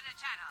the Canada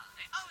Channel,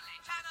 the only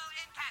channel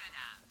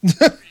in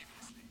Canada.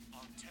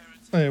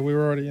 Oh, yeah, we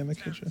were already in the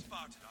kitchen.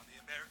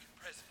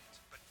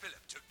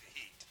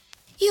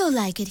 You'll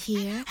like it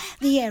here.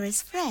 The air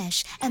is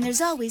fresh, and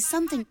there's always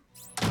something...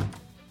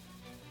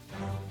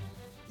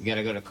 You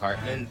gotta go to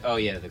Cartman? Oh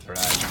yeah, the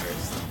garage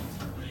first.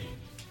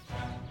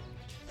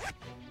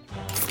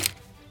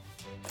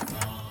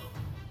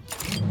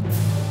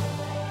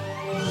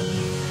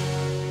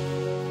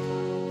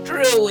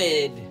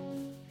 Druid!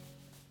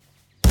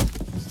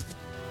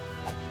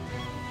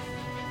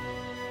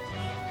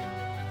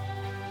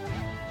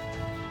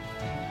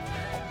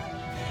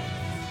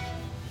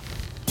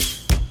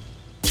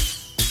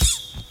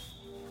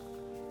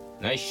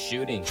 Nice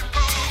shooting.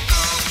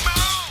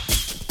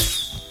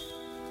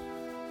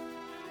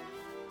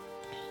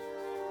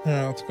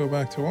 Now let's go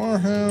back to our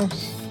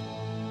house.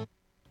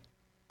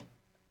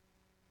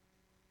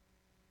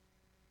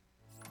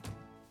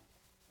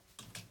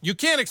 You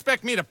can't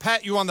expect me to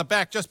pat you on the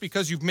back just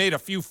because you've made a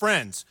few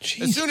friends.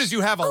 Jesus. As soon as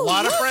you have a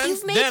lot of look, friends,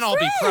 you've made then I'll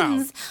be proud.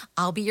 friends.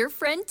 I'll be your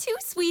friend too,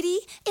 sweetie.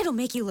 It'll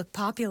make you look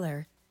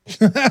popular.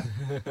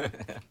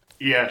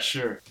 Yeah,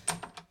 sure.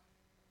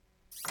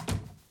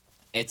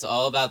 It's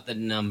all about the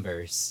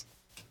numbers.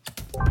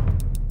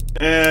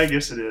 Yeah, I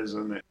guess it is,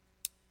 isn't it?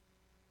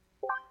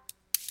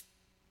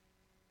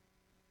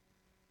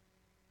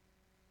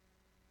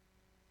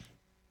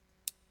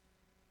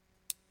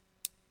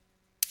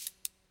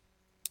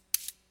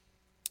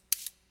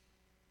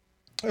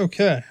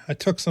 Okay, I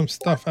took some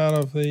stuff out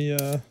of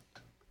the,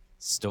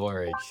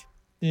 Storage.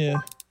 yeah.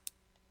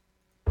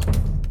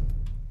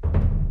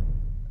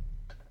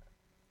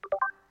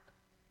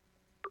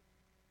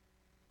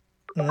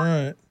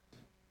 Alright.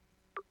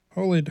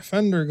 Holy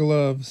Defender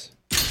gloves.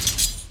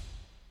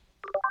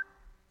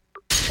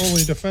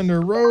 Holy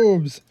Defender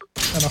robes.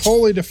 And a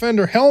Holy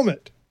Defender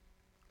helmet.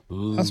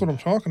 Ooh. That's what I'm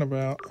talking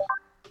about.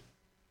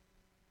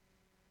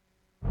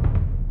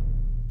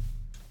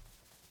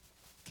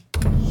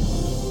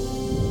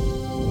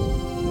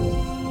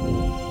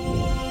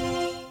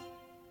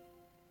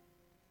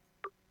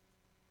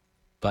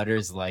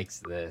 Butters likes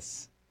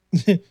this.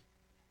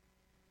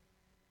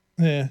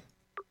 Yeah.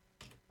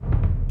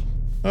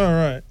 All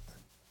right.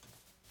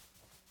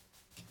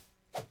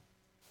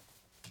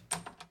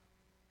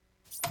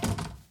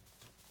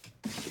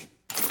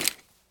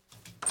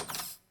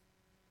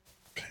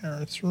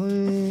 Parents'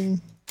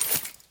 room.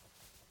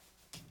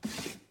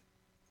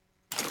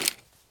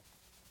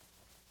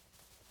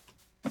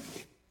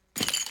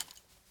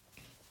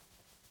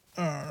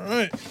 All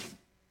right.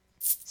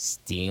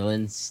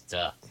 Stealing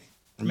stuff.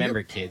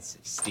 Remember, kids,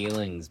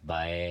 stealing's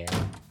bad.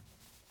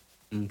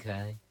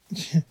 Okay.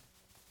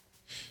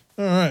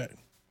 All right.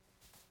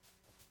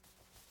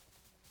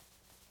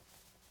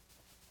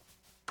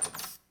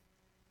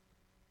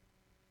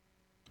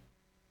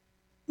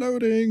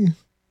 Loading.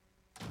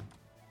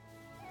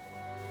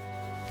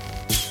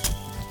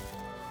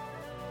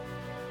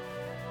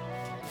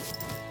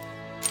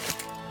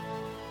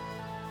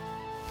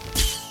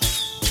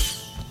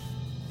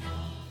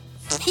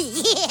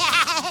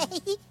 Yeah.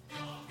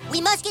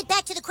 We must get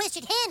back to the quest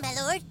at hand,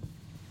 my lord.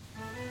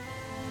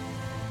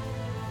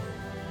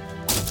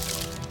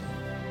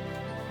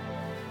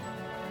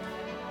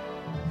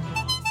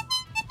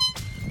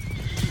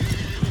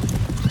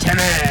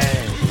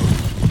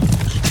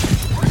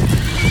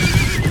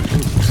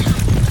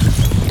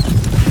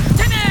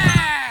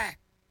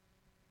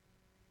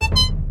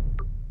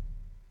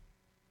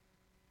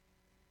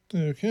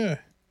 Okay.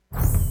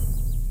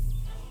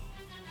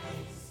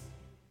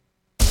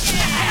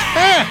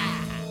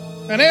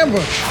 Ah! An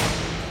ambush.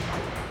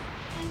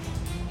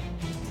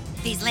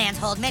 These lands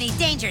hold many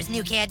dangers,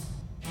 new kid.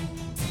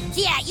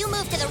 Yeah, you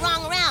moved to the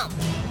wrong realm.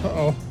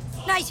 Uh-oh.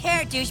 Nice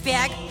hair,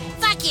 douchebag.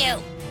 Fuck you.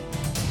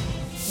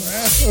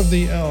 Wrath of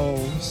the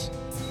Elves.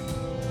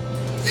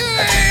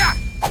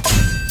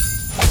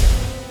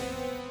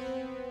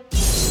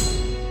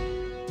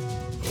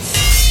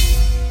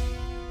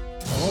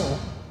 Oh.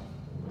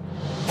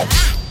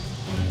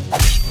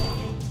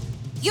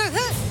 You're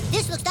hurt.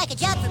 This looks like a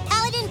job for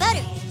Paladin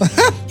Butter.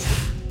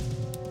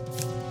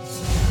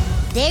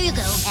 There you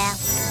go, pal.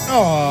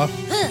 Aw.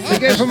 They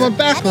gave him a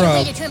back I better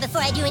rub. wait a turn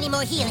before I do any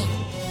more healing.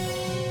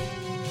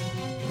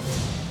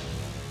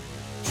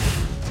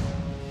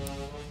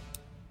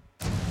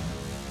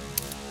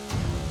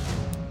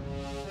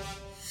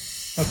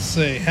 Let's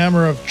see.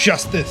 Hammer of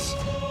Justice. I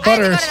have to go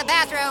Butters to the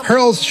bathroom.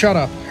 hurls, shut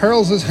up.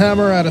 Hurls his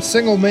hammer at a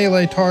single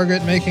melee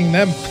target, making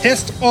them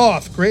pissed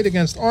off. Great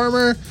against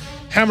armor.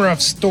 Hammer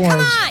of Storms.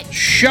 Come on!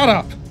 Shut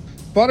up.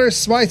 Butters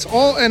smites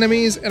all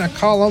enemies in a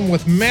column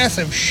with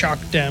massive shock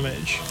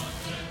damage.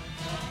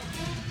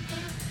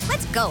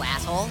 Let's go,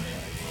 asshole.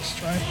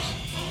 Strikes.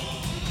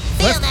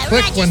 Feel Left my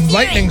click righteous when fury.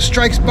 lightning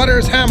strikes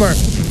Butters' hammer.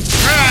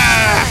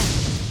 Ah!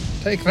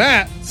 Take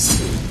that.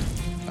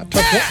 I took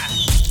that.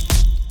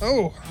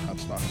 Oh,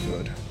 that's not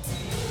good.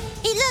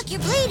 Hey, look, you're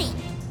bleeding.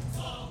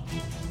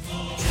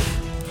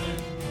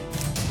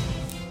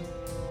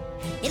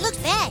 It looks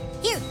bad.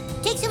 Here,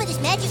 take some of this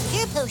magic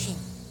cure potion.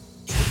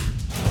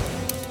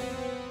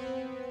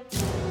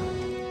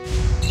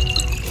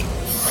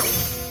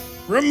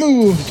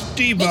 Removed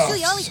Make debuff. sure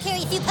you always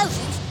carry a few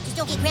potions. Just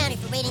don't get grounded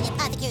for raiding the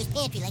apothecary's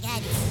pantry like I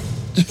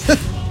do.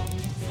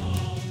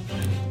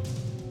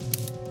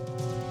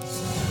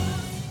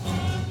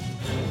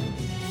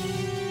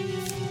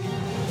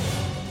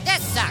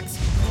 This sucks.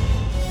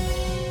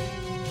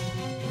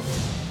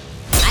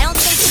 I don't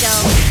think so.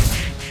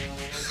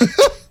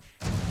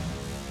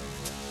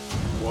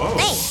 Whoa.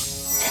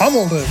 Hey,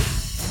 Pummeled him.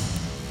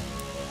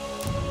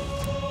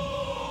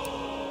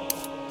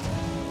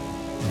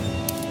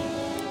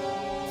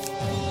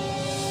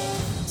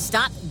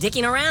 Stop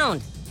dicking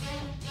around.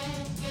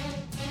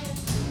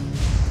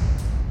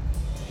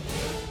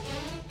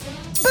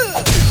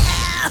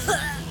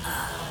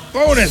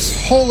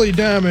 Bonus holy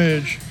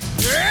damage.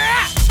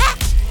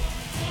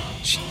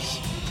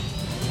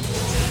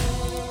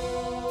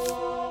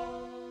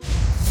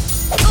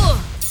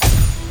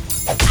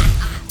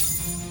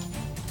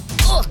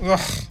 Ugh,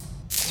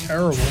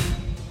 terrible.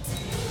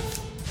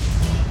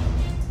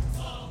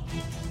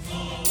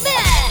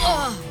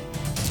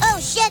 oh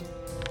shit.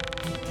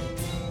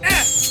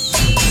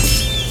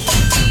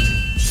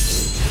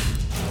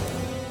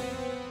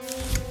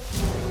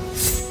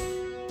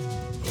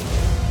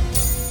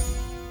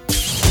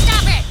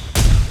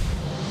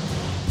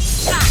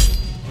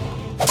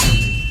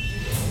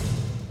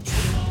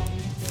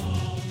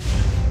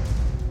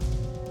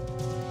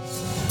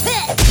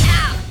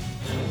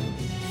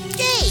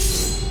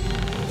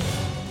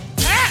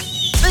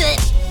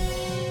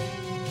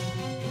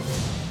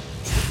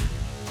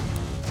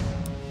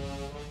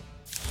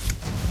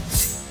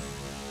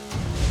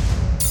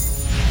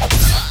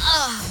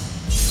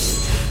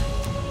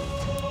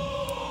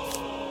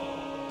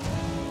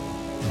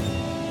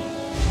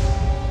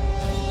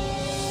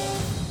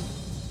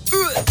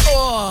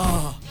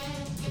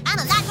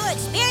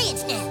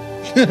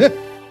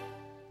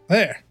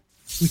 There.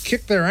 We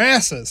kicked their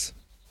asses.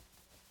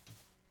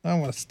 I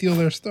want to steal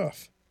their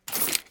stuff.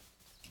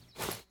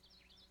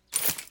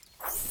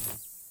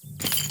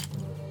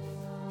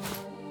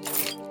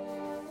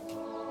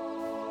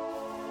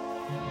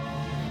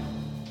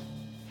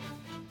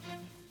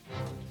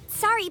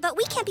 Sorry, but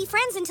we can't be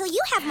friends until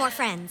you have more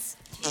friends.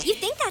 You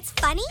think that's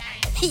funny?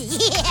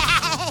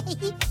 Yeah.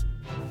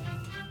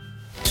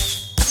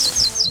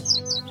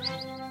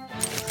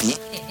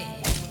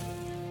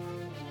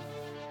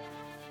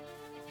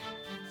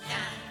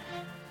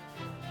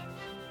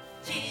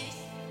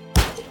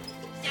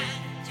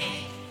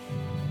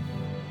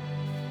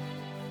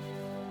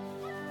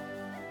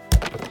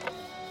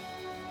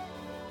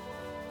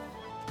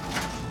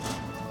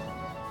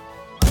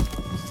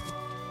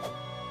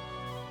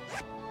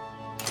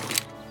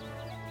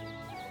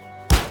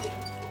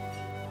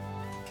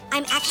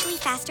 I'm actually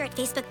faster at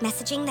Facebook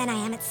messaging than I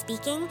am at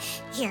speaking.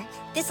 Here,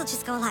 this'll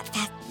just go a lot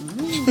faster.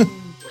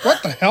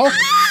 What the hell?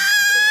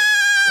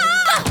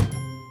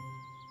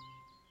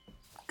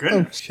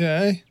 Goodness.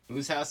 Okay.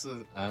 Whose house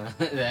was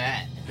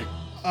that?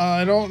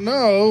 I don't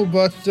know,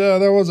 but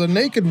there was a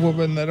naked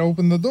woman that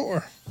opened the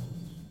door.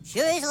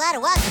 Sure is a lot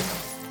of walking.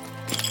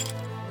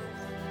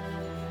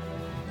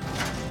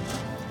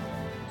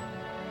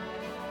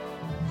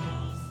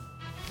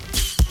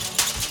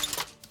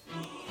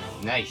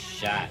 Nice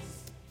shot.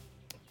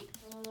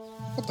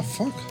 What the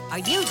fuck? Are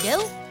you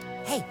new?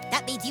 Hey,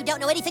 that means you don't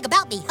know anything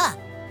about me, huh?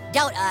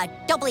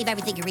 Don't believe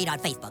everything you read on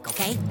Facebook,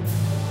 okay?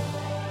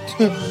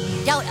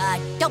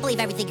 Don't believe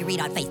everything you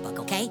read on Facebook,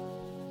 okay?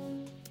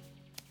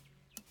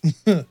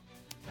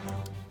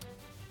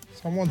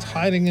 Someone's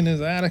hiding in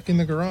his attic in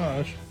the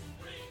garage.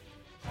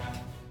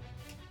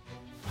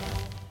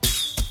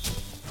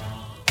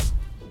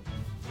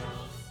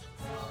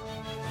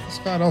 This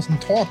guy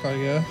doesn't talk, I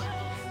guess.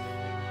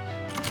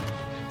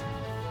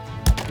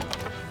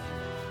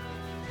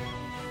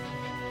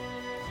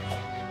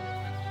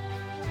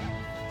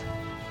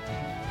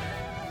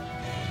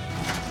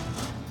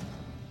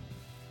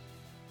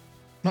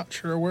 Not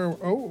sure where.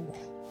 Oh.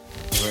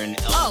 We're in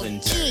Elven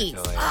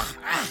territory.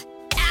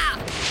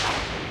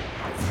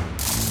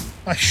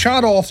 I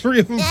shot all three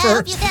of them Now, I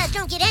hope first. you guys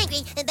don't get angry,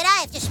 but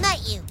I have to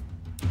smite you.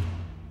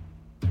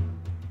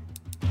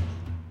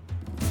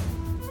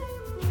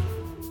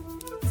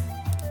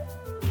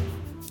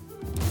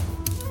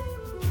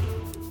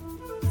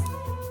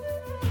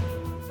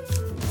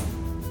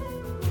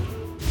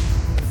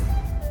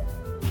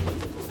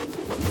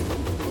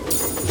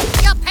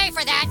 You'll pay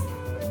for that.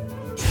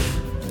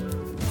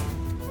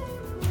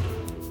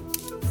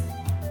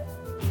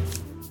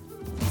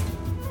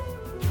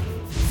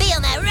 Feel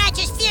my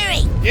righteous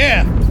fury.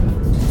 Yeah.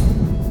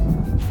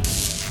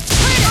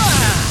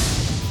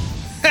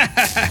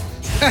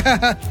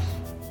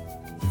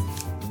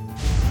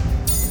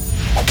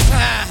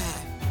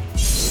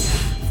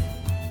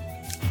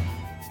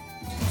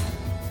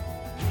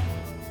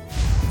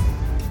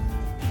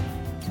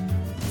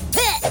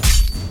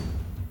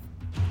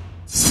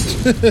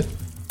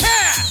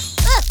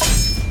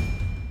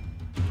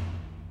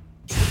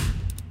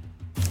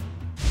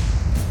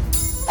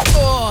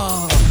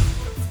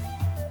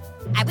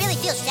 I really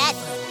feel sad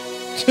for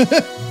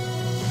him.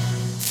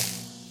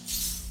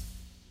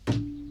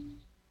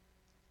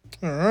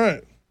 All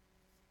right.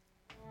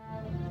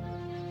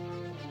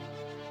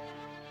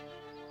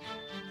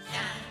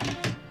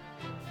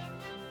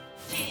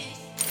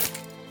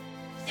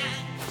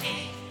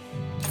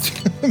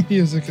 The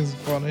music is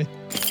funny.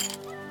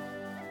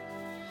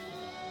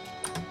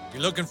 You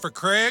looking for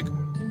Craig?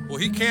 Well,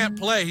 he can't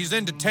play. He's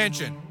in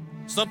detention.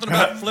 Something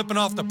about flipping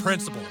off the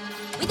principal.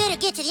 We better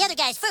get to the other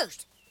guys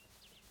first.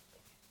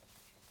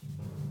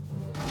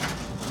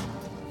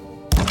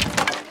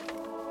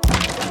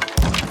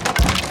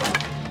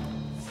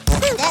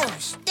 That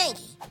was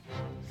stinky.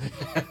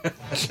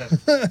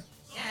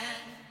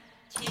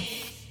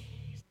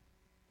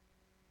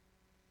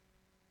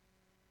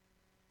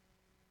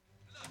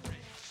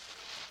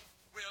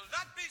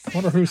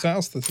 Wonder whose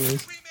house this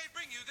is.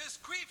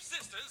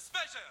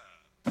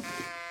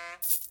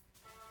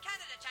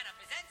 Canada Channel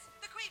presents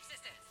the Creep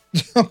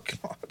Sisters. Oh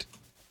God.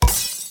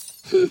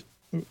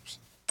 Oops.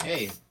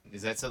 Hey,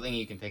 is that something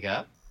you can pick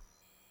up?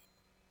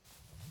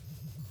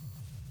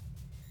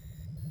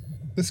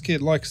 This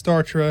kid likes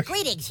Star Trek.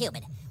 Greetings,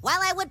 human. While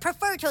I would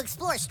prefer to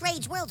explore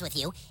strange worlds with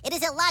you, it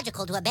is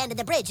illogical to abandon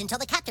the bridge until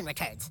the captain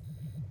returns.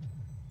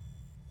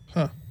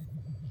 Huh.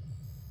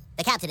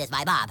 The captain is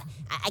my mom.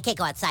 I can't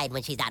go outside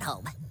when she's not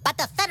home. But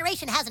the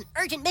Federation has an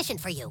urgent mission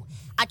for you.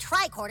 A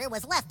tricorder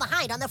was left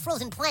behind on the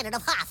frozen planet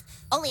of Hoth.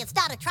 Only it's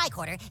not a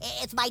tricorder,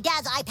 it's my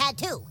dad's iPad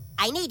 2.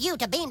 I need you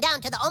to beam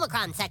down to the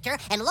Omicron sector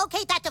and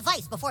locate that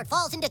device before it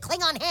falls into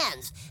Klingon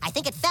hands. I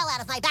think it fell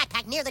out of my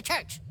backpack near the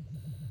church.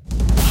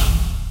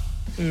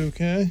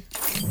 Okay.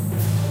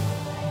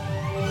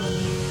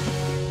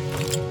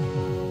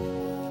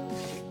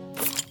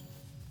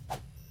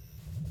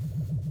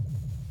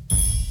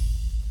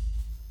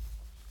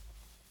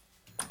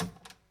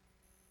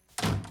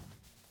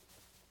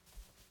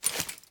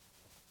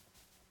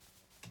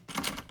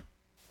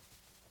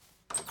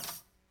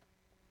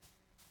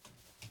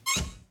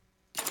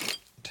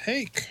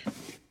 take.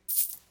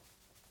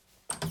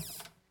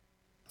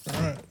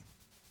 Alright.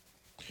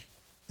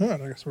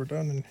 Alright, I guess we're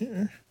done in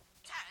here.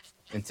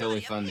 Until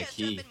we find the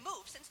key.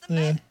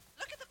 Yeah.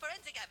 Look at the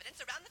forensic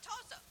evidence around the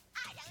torso.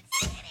 I don't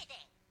see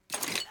anything.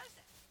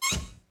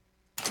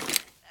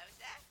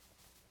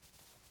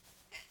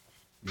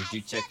 Did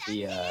you check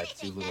the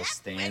two little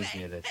stands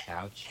near the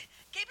couch?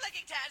 Keep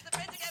looking, Taz. The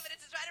forensic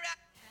evidence is right around.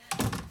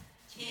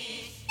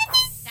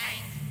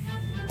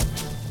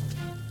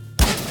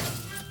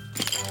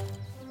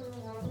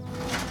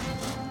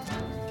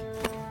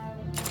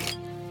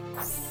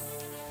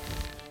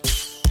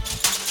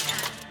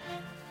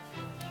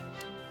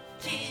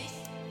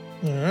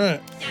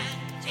 Alright.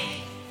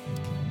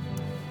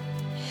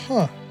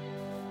 Huh.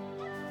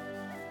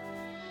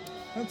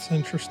 That's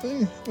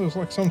interesting. There's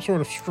like some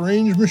sort of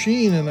strange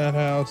machine in that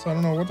house. I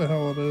don't know what the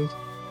hell it is.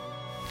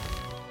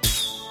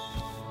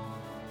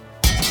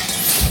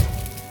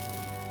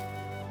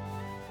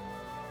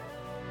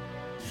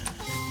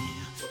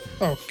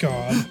 Oh,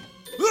 God.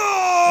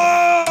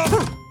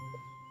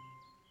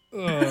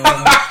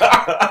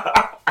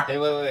 Hey,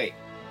 wait.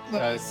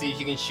 See if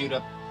you can shoot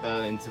up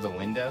into the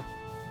window.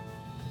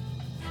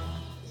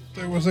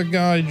 There was a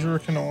guy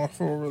jerking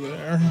off over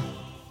there.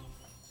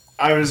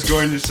 I was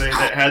going to say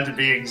that had to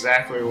be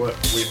exactly what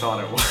we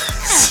thought it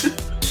was.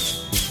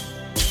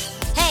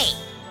 Hey!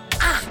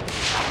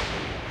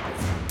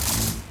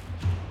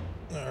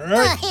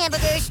 Alright.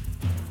 Hamburgers!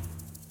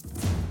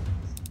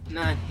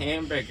 Not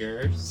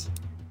hamburgers.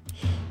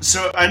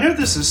 So, I know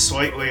this is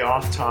slightly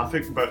off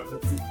topic, but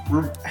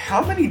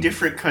how many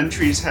different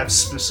countries have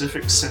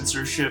specific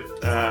censorship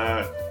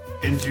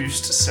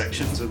induced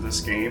sections of this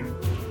game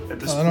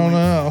at this point? I don't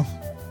know.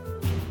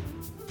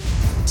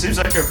 Seems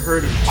like I've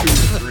heard of 2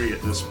 or 3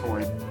 at this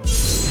point.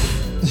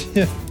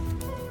 Yeah.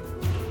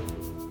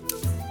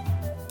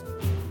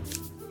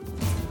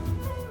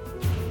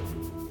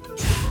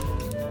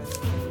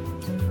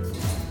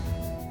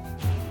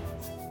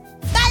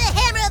 By the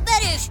hammer of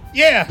butters!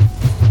 Yeah!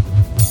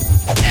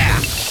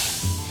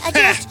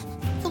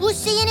 We're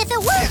seeing if it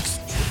works.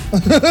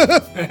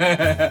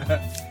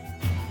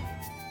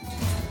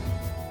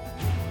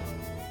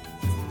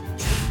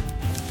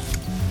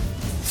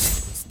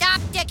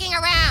 Stop dicking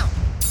around.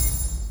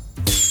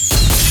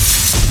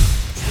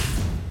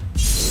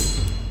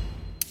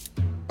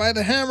 By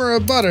the hammer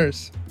of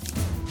butters.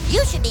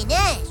 You should be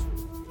nice.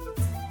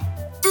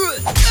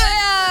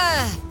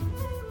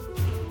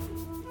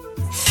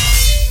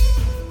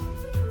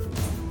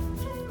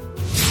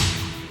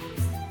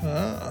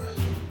 Ah.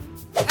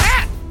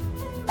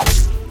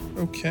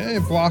 Okay,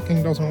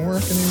 blocking doesn't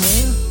work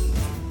anymore.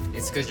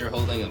 It's because you're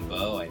holding a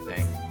bow, I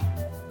think.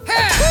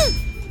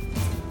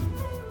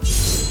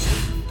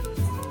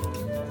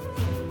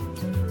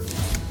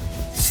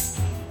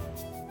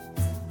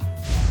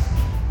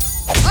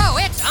 Oh,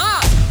 it's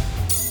on!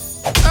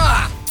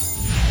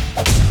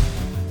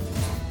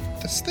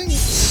 This thing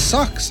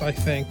sucks, I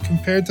think,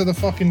 compared to the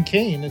fucking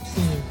cane, it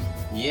seems.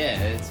 Yeah,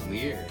 it's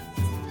weird.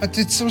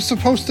 It's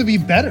supposed to be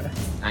better.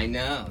 I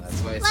know,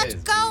 that's why it Let's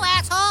says. go,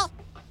 asshole!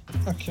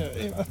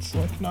 Okay, that's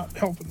like not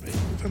helping me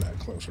moving that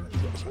closer and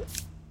closer.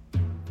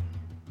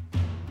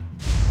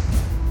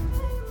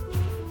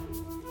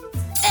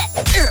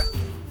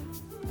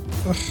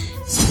 Ugh.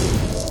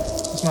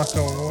 It's not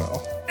going well.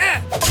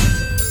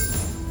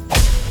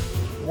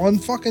 1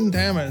 fucking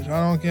damage,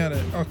 I don't get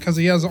it. Oh, because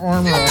he has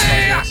armor on, I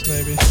guess,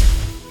 maybe.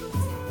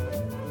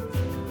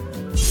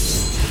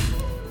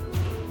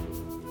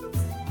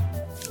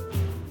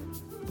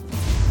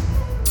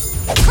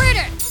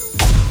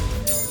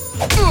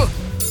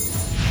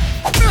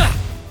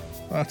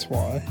 That's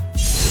why.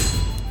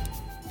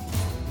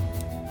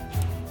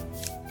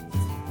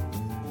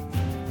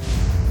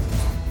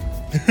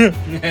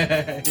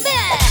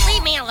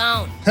 Leave me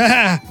alone.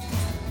 That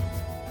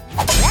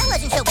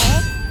wasn't so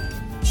bad.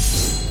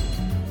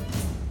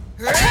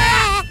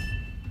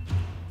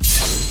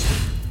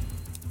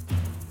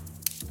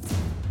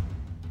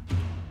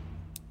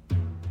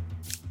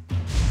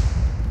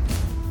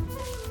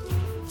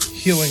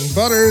 Healing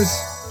butters.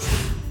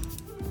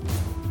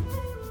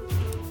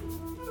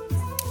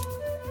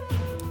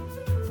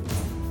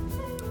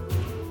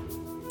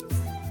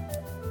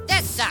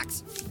 That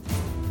sucks.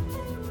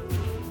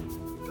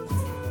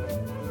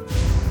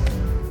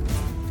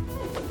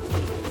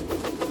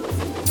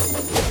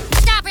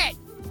 Stop it!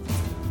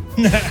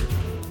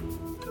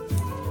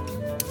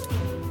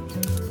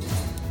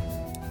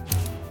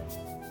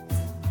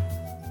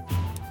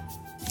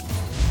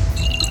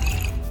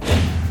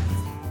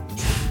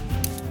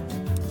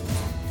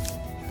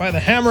 By the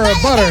hammer of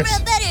butters. Hammer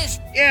of butters.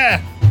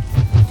 Yeah.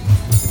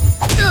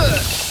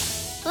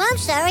 Well, I'm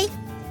sorry.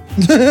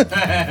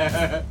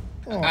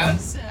 I'm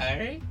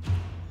sorry.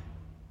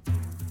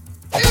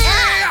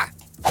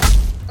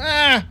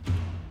 Ah.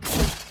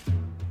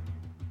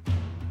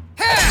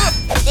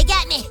 They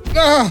got me.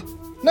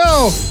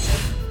 No.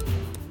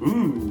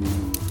 Ooh.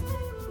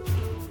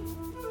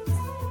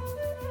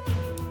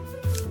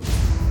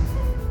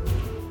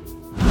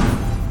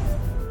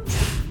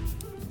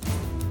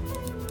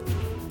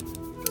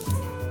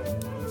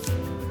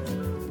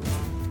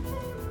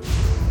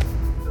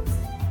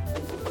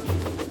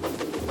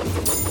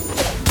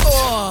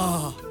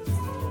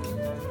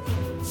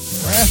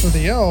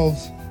 the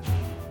elves.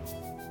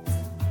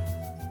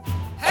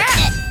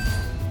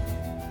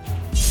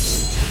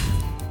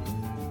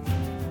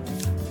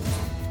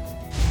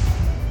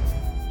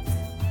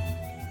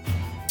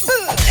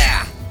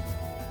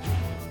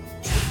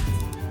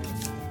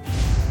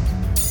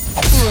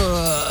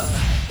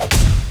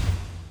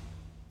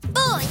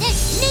 Boy,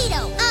 that's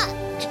neato, huh?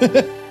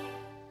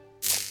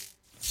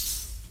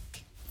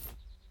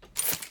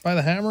 By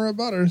the hammer of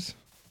Butters.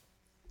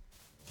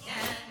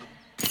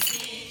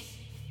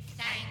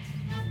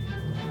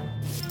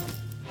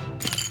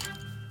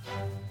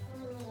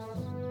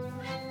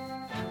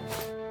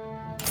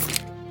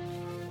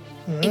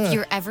 If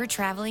you're ever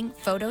traveling,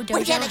 Photo One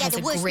Dojo time I got has the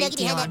a worst great nugget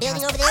deal behind that on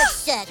building over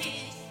past- there. It sucked.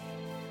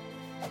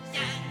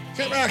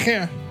 Get back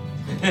here.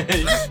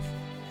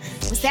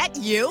 Was that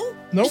you?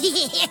 Nope.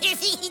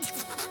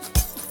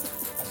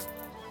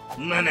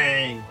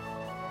 Money.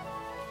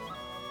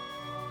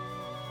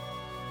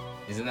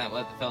 Isn't that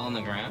what fell on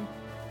the ground?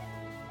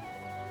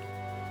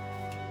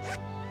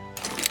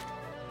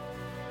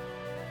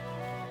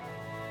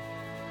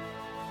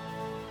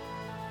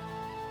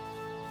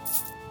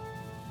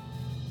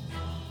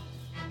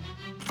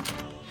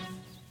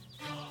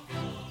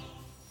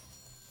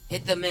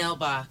 Hit the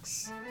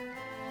mailbox.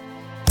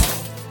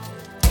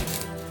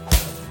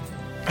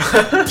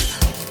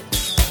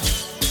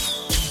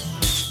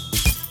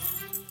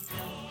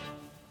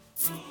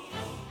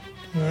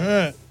 All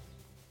right.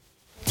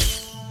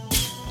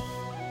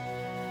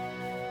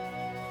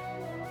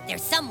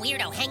 There's some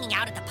weirdo hanging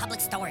out at the public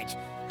storage.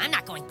 I'm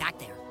not going back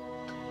there.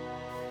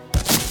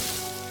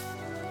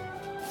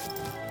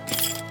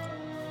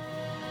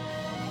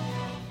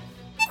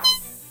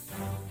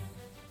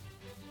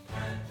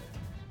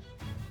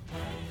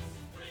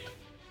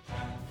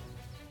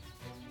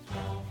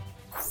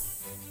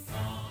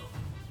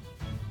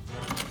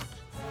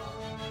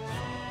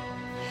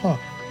 Huh.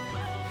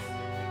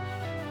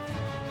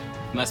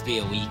 Must be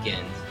a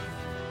weekend.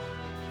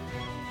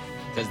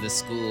 Because the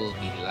school will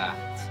be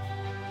locked.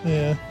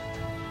 Yeah.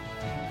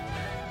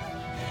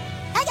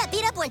 I got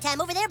beat up one time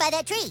over there by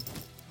that tree.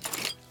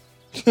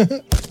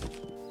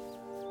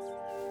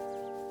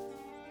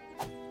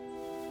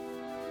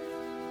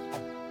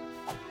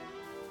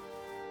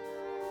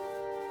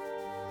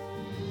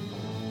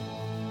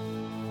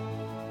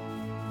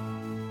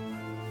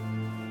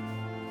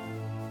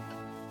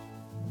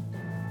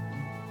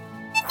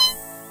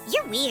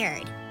 You're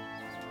weird.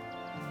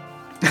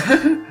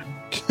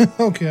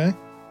 Okay.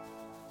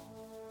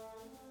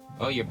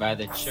 Oh, you're by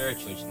the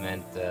church, which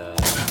meant,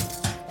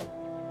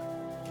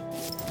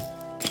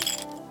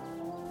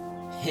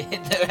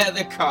 hit the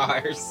other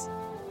cars.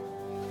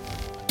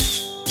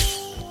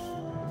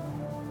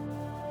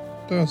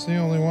 That's the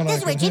only one This I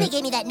is where can Ginny hit.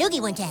 gave me that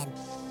noogie one time.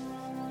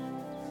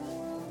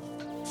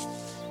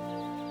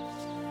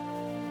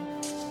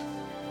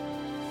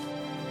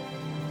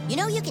 You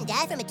know you can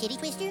die from a titty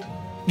twister?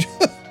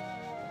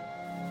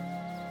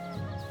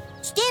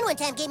 Stan one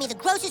time gave me the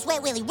grossest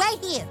wet willy right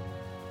here.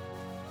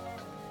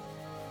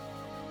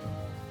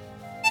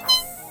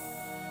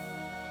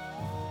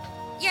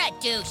 You're a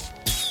douche.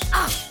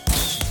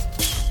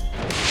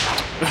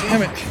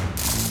 Damn it.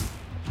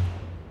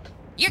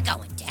 You're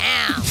going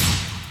down.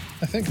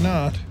 I think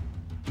not.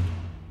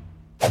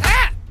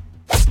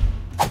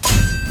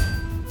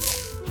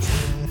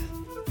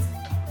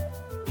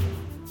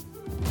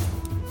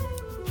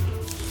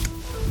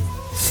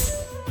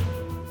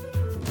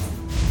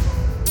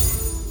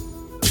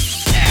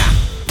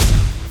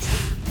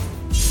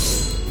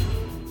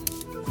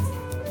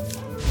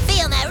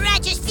 Feel my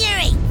righteous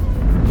fury.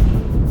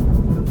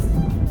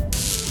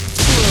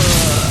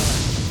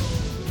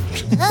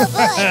 Oh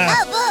boy,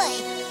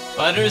 oh boy.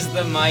 Butters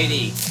the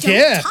Mighty. Don't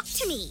Yeah. talk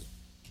to me.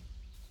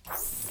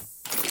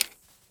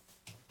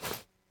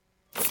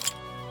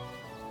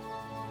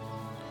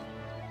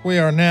 We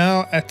are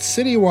now at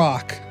City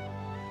Walk.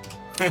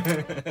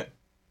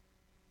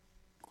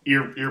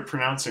 You're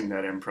pronouncing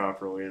that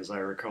improperly, as I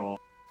recall.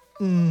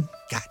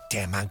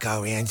 Goddamn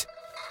Mongolians.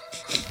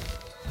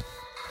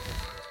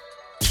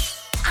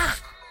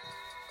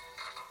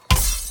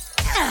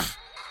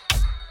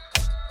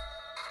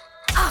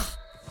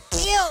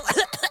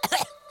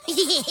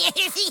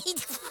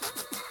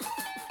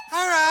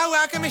 All right,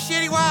 welcome to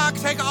Shitty Walk.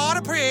 Take an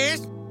order,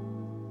 please.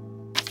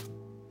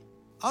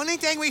 Only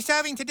thing we're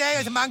serving today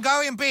is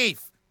Mongolian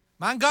beef.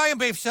 Mongolian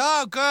beef,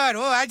 so good.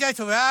 Oh, I just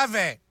love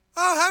it.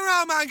 Oh,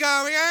 hello,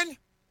 Mongolian.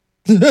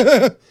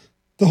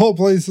 The whole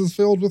place is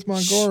filled with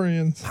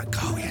Mongolians.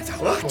 Mongolians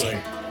are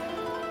watching.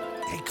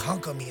 They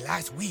conquered me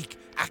last week.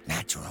 Act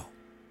natural.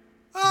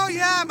 Oh,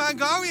 yeah,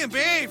 Mongolian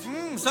beef.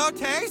 So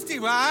tasty,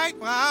 right?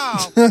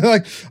 Wow.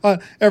 Like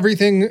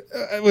everything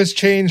was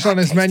changed on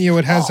his menu.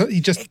 It has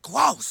he just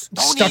Gross.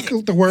 Don't stuck eat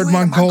it. the word You eat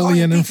a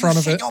Mongolian in beef, front you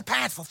of shit it. your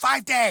pants for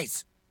 5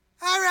 days.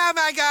 All right,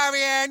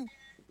 Mongolian.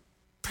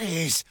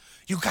 Please,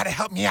 you gotta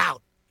help me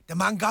out. The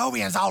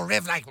Mongolians all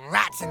live like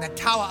rats in the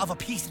tower of a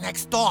piece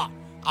next door.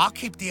 I'll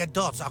keep the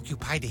adults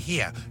occupied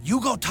here. You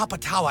go top a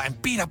tower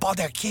and beat up all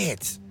their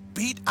kids.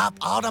 beat up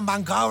all the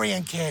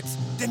Mongolian kids.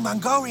 Then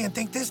Mongolian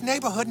think this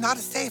neighborhood not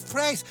a safe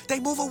place. They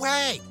move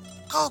away.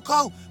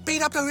 Go,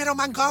 beat up the little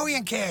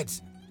Mongolian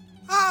kids.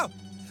 Oh,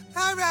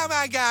 hello,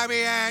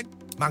 Mongolian.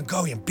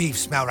 Mongolian beef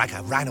smell like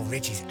a Rhino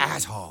Richie's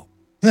asshole.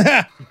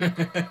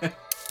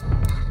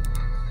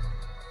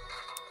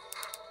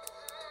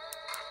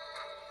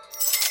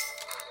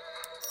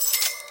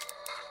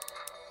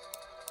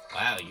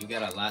 Wow, you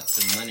got a lots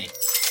of money.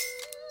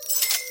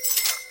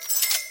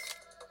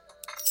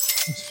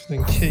 Just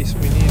in case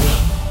we need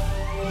it.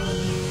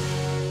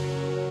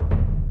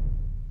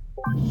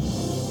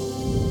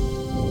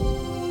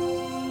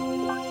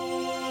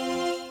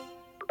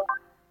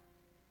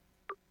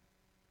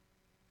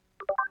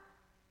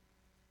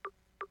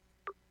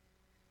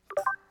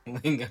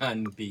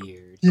 Klingon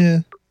beard. Yeah.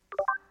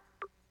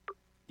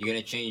 You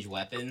gonna change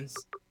weapons?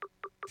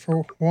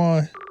 For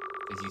why?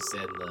 Because you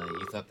said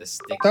you thought the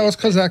stick. That was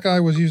because that guy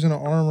was using an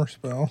armor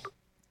spell.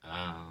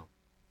 Oh.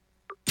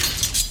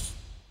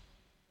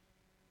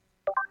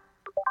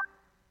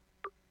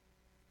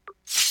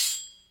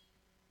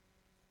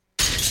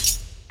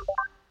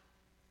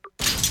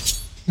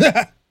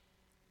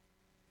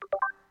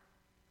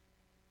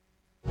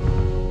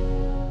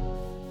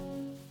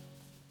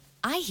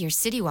 I hear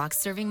City Walk's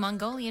serving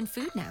Mongolian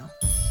food now.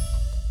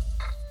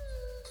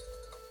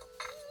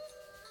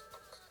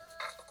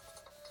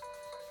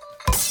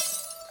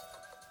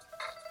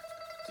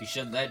 You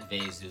should let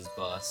Vase who's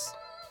boss.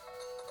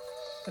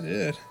 I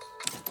did.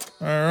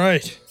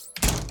 Alright.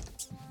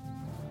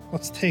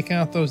 Let's take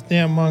out those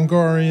damn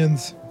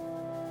Mongolians.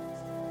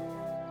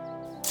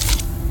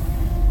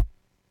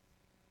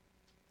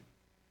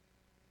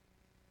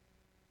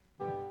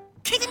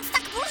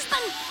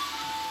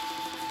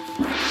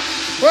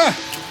 Ah!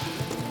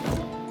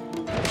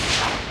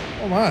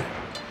 Oh my.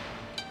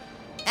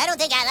 I don't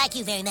think I like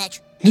you very much.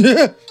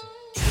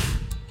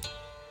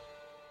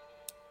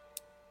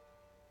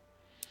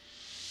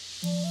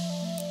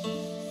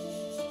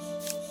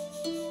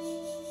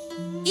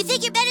 You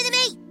think you're better than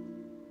me?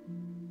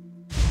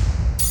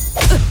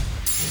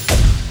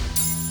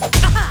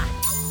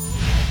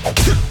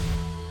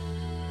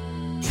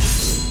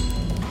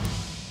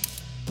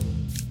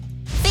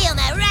 Feel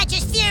my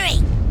righteous fury!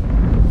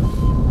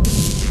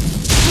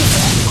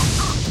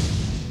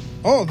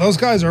 Oh, those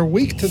guys are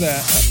weak to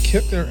that. That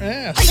kicked their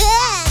ass.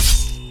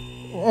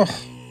 Oh,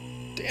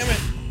 damn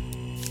it.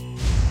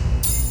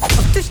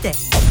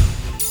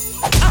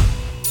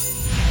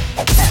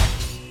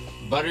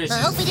 Butters I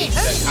hope we just didn't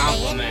hurt takes the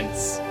you, man.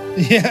 compliments.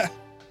 Yeah.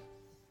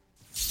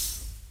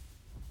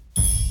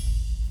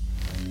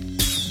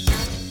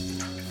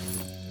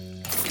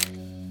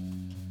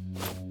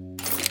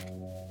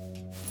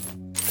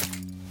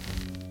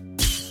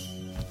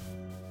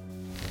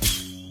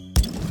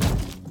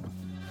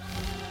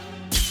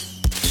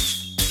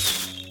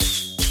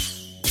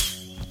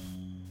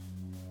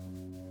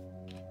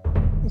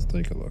 Let's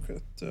take a look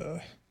at, oh,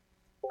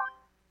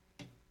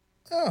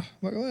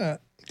 look at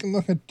that. You can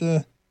look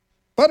at,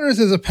 Butters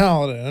is a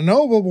paladin, a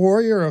noble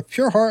warrior of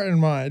pure heart and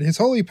mind. His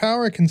holy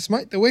power can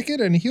smite the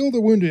wicked and heal the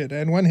wounded,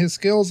 and when his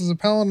skills as a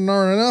paladin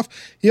aren't enough,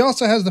 he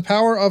also has the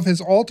power of his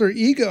alter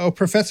ego,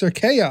 Professor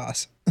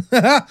Chaos.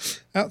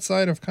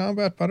 Outside of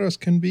combat, Butters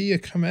can be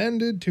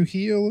commanded to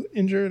heal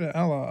injured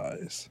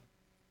allies.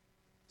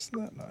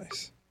 Isn't that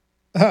nice?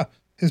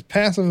 His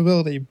passive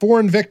ability,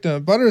 Born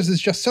Victim. Butters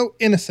is just so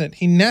innocent.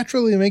 He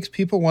naturally makes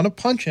people want to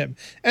punch him.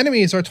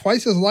 Enemies are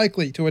twice as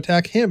likely to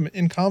attack him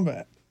in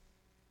combat.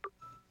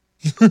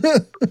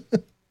 That's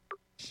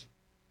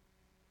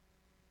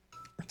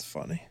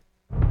funny.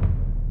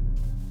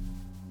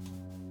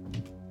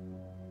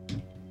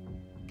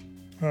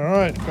 All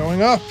right,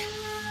 going up.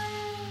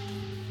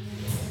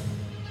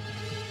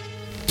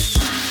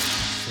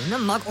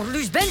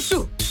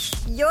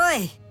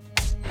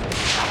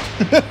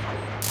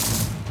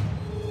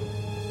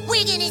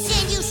 We're gonna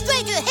send you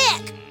straight to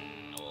heck!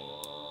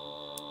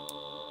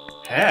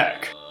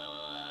 Heck.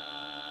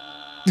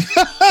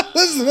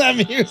 Listen to that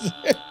music.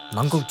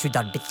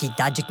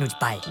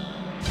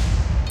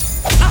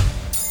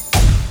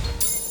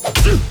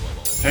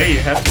 Hey, you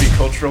have to be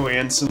culturally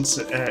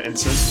insensitive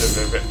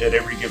at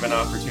every given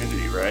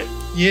opportunity, right?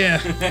 Yeah.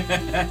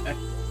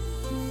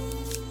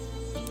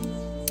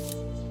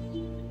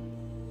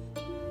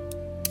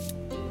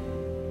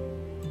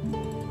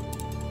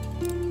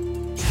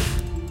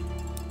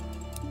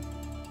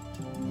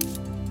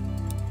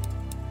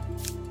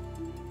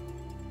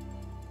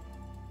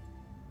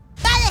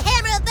 By the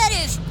hammer of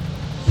Butters!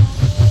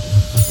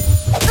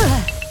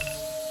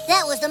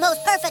 That was the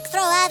most perfect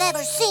throw I've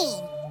ever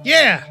seen.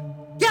 Yeah.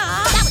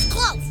 That was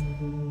close.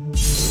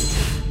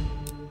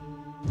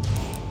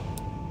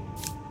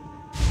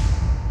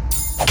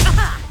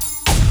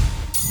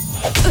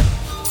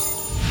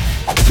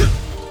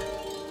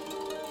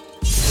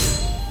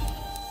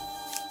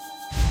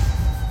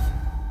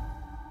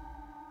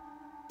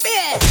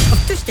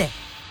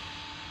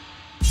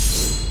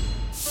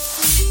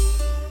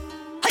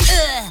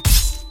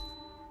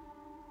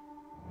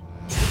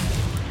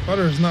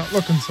 Butter's not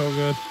looking so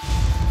good.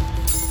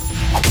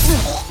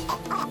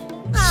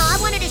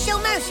 show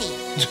mercy.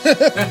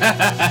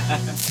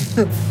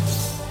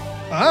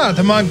 Ah,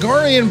 the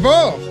Mongolian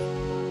bow.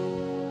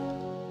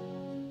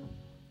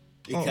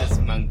 Because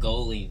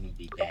Mongolian would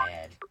be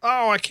bad.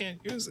 Oh, I can't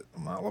use it.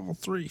 I'm not level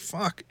 3.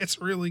 Fuck, it's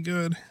really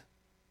good.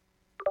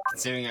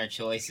 Considering our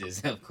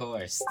choices, of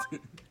course.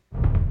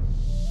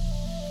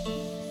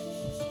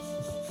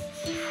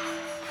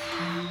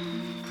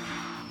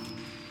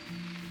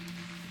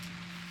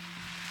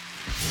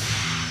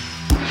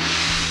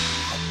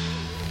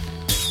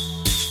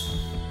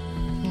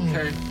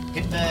 Kurt,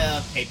 hit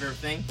the paper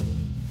thing.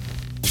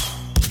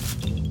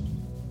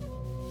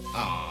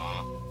 Aww.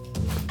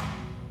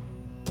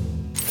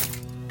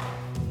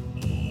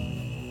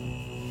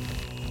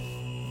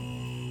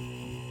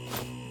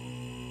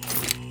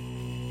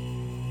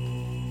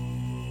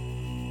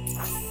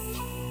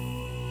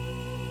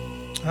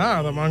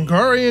 Ah, the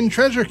Mongolian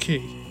treasure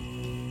key.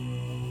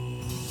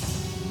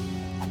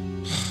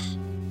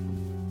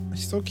 I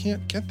still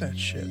can't get that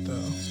shit,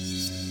 though.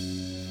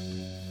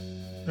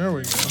 There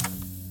we go.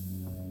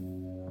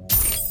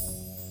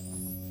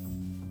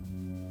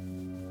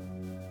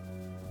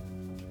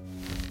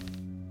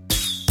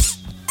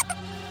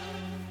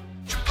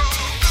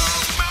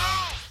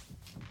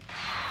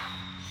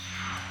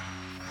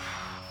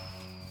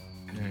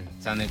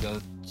 Time to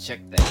go check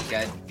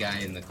that guy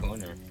in the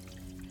corner.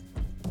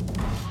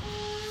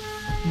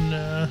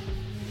 Nah.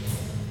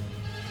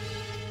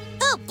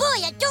 Oh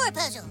boy, a door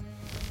puzzle.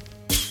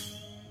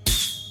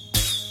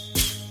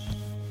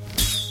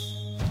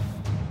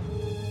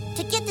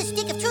 To get the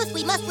stick of truth,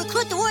 we must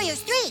recruit the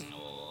Warriors 3.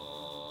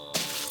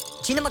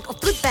 Chinamak of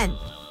Fruitban.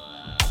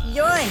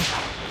 Yoy.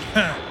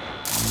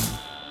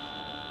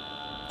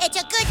 It's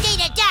a good day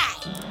to die.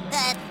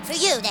 For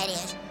you, that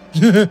is.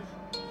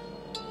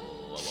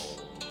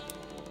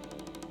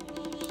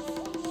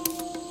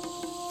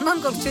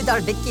 Mongol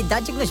Chudar Bitki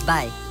Dajignush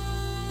Bai.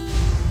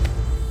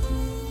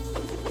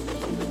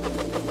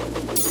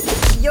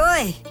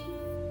 Yoy.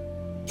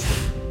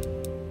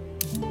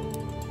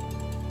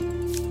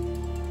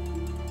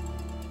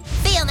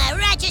 Feel my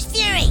righteous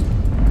fury.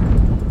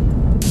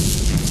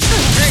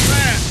 Take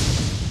that.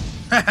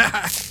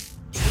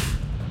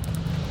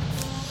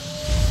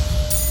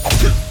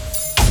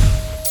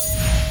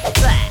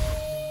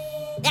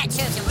 That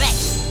serves him right.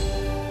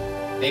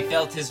 They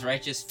felt his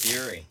righteous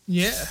fury.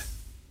 Yeah.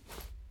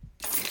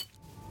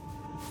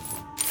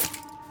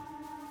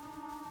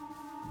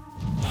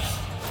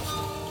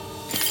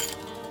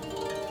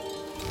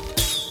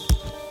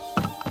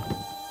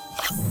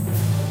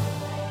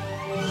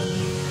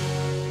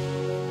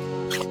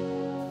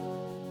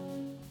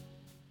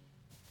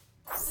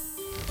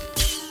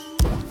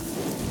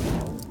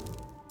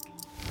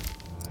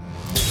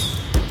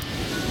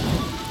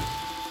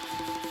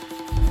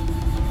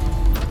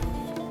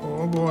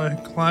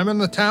 Climbing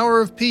the Tower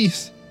of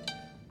Peace.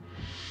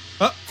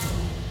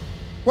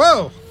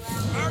 Whoa!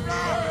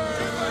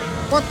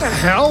 What the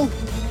hell?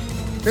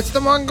 It's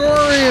the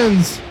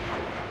Mongolians!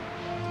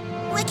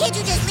 Why can't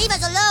you just leave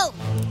us alone?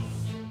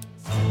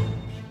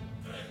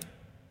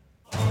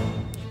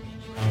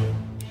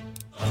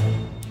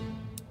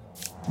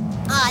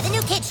 Ah, the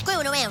new kid's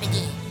screwing around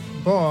again.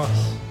 Boss.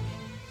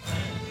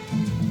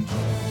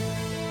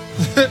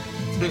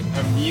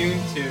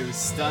 Immune to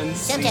stun.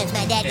 Sometimes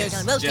my dad goes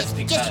on road trips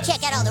just to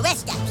check out all the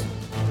rest stops.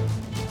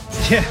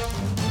 Yeah.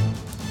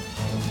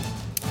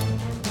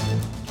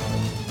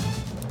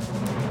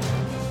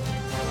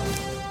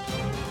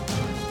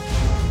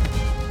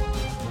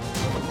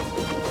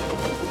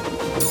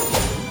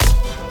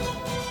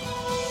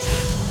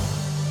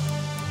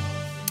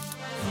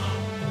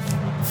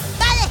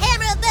 By the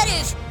hammer of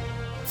butters!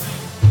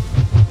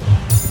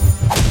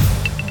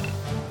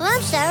 Oh,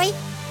 I'm sorry.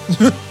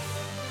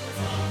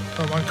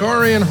 The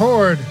Mongolian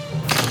horde.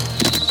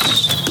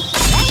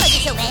 That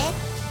wasn't so bad.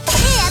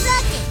 Hey, I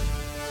blocked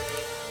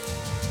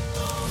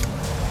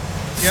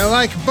it. You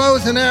like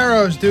bows and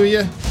arrows, do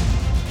you?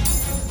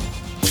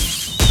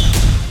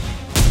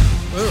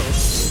 Ooh.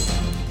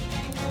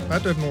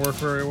 That didn't work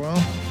very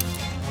well.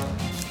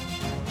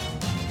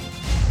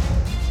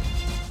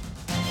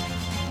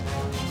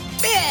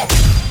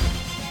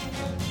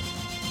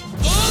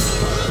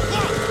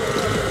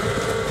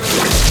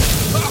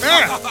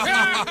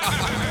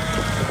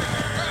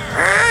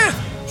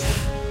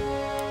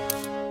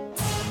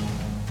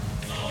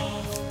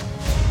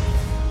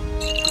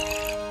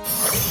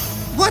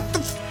 What the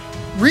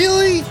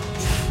really?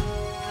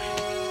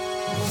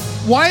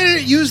 Why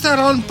did it use that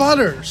on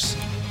Butters?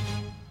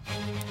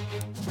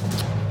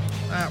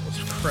 That was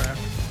crap.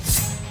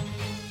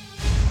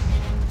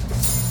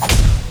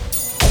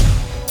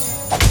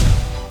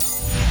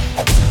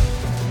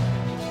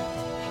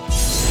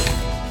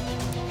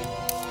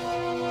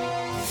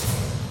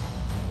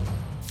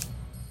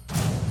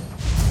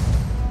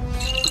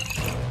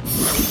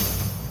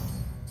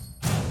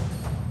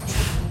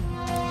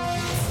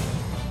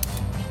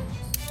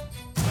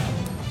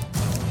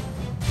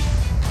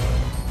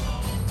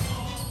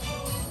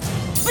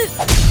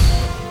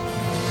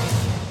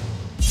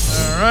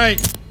 All right,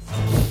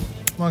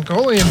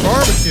 Mongolian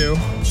barbecue.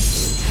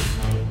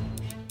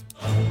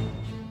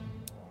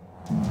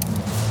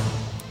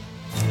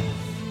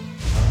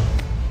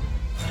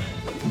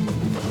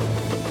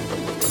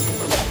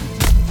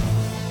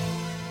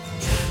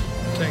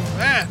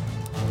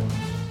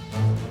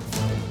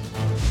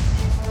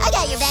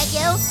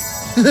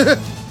 I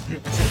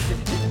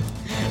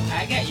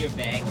got your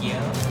back, yo.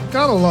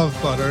 Gotta love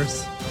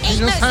Butters. You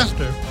just have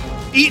to.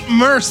 Eat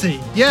mercy.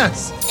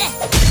 Yes.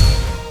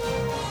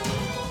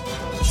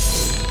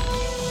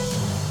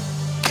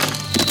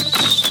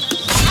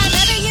 I'm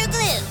under your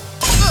glue.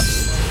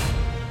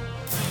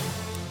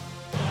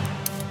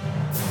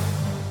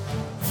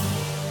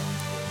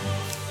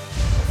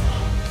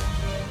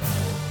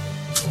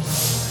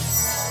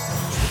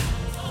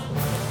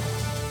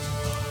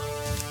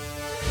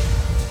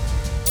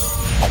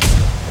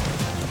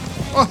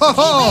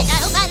 Oh, I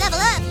hope I level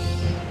up.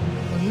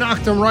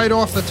 knocked him right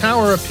off the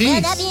tower of Well,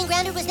 peace. that being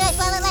grounded was nice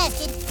while it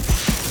lasted.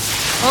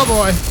 Oh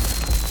boy.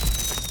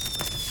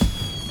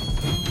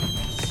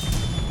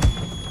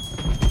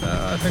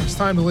 I think it's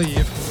time to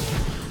leave.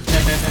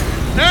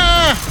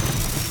 Ah!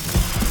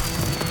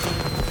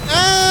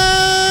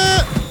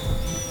 Ah!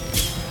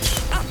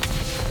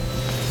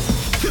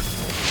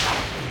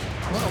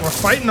 Well, we're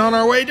fighting on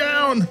our way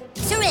down.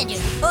 Surrender,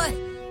 or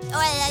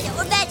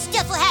bad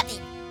stuff will happen.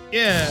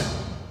 Yeah.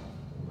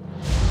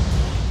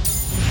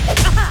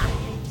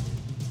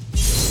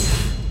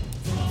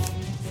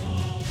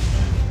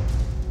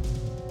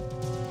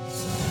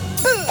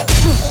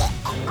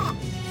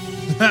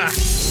 Ha!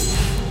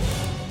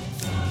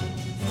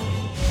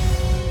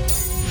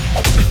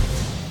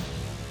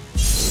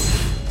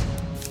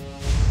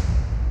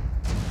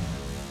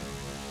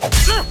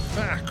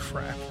 Ah,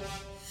 crap.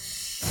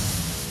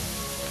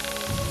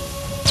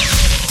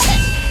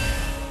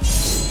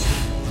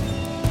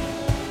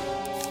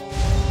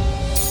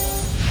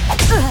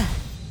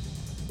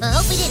 I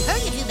hope we didn't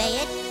hurt you too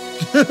bad.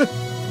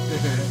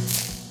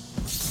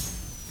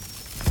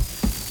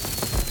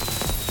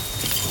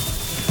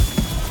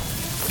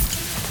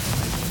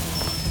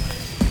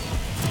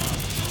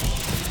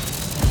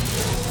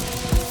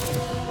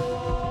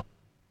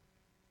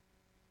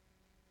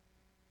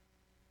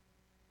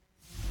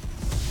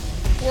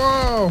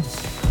 Whoa!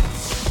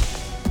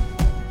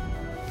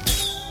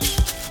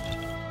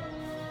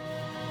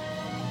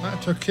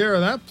 That took care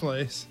of that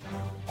place.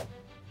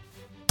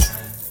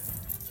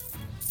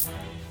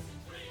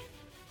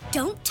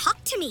 Don't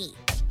talk to me.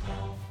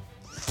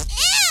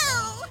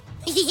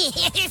 Ew!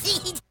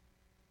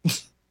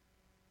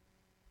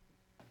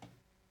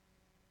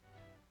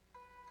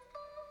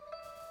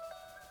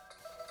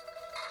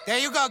 There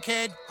you go,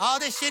 kid. All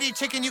the shitty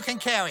chicken you can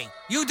carry.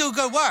 You do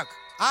good work.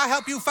 I'll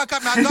help you fuck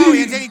up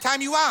Mongolians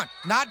anytime you want.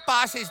 Not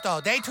bosses,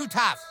 though. They too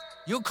tough.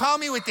 You call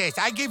me with this.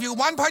 I give you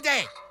one per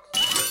day.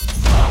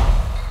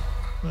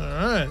 All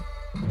right.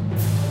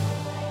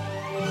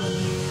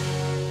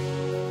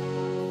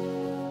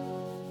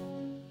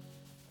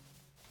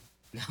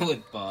 Not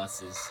with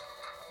bosses.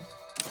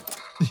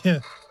 Yeah.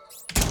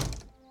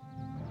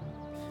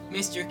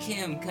 Mr.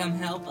 Kim, come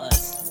help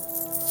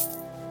us.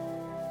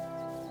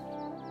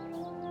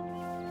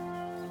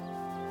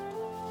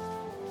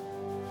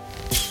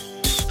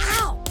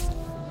 Ow!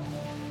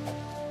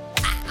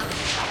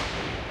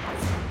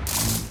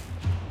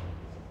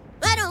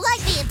 I don't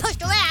like being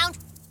pushed around.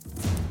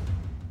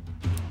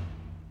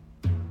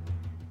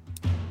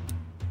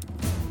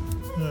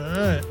 All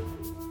right.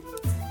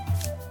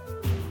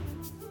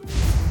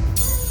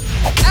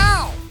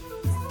 Ow!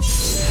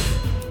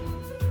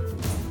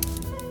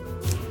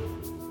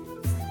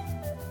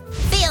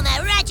 Feel my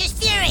righteous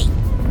fury.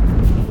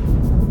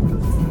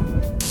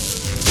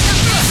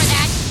 Don't go for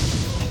that.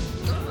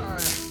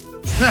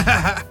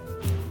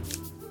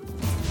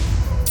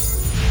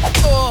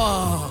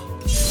 Oh.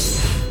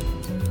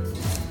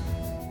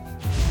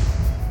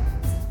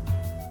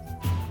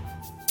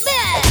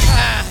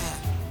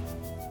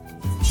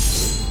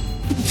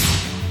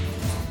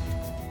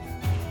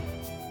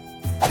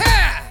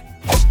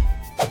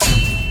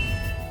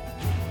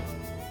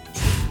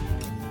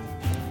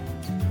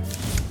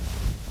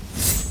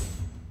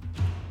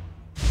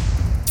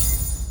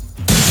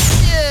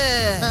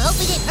 I hope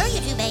we didn't hurt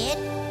you too bad.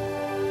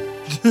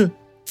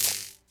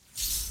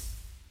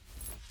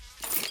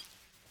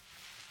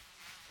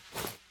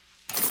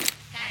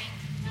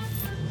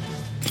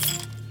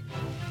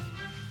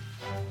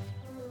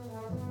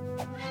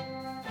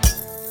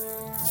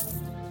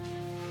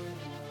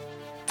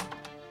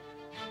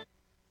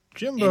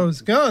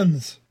 Jimbo's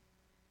guns.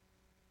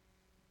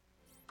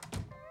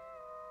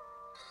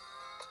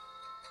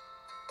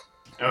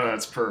 Oh,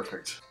 that's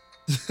perfect.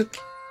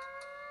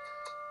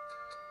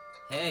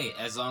 Hey,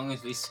 as long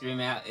as we scream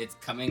out, it's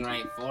coming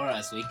right for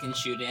us, we can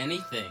shoot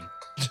anything.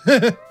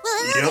 Well,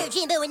 hello there,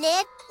 Jimbo and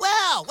Ned.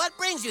 Well, what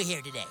brings you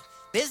here today?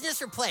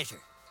 Business or pleasure?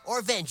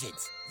 Or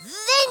vengeance?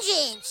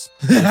 Vengeance!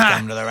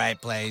 Come to the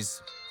right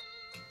place.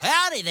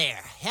 Howdy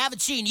there.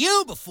 Haven't seen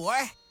you before.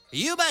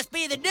 You must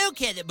be the new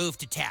kid that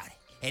moved to town.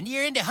 And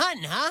you're into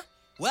hunting, huh?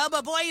 Well,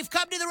 my boy, you've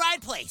come to the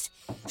right place.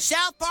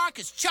 South Park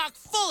is chock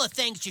full of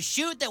things to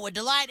shoot that would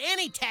delight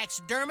any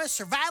taxidermist,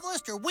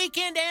 survivalist, or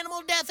weekend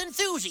animal death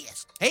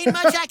enthusiast. Ain't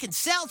much I can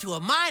sell to a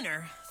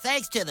minor,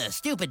 thanks to the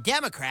stupid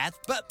Democrats,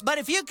 but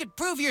if you could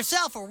prove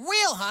yourself a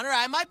real hunter,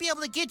 I might be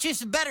able to get you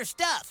some better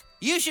stuff.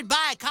 You should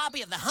buy a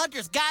copy of The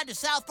Hunter's Guide to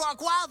South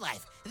Park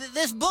Wildlife,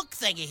 this book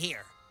thingy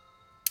here.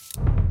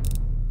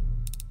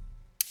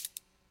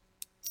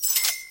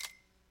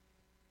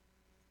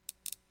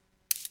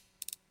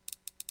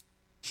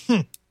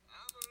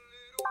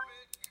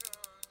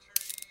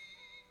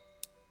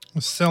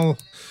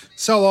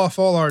 Sell off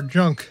all our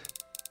junk.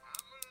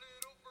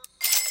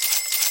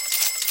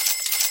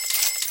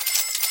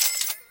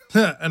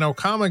 An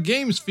Okama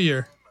Game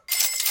Sphere.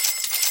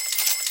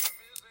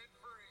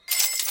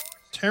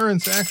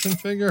 Terrence action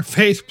figure.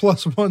 Faith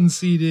plus 1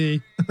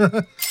 CD.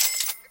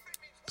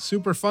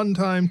 Super Fun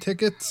Time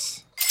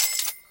tickets.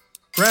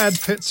 Brad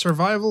Pitt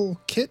survival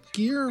kit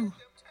gear.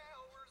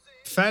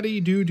 Fatty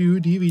Doo Doo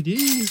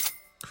DVD.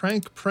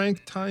 Crank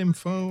Prank Time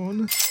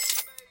phone.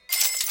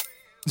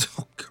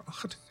 Oh,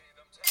 God.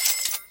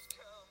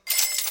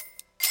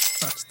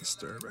 That's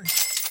disturbing.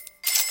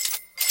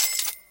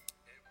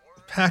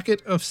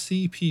 Packet of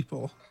sea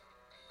people.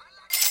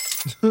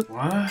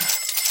 What?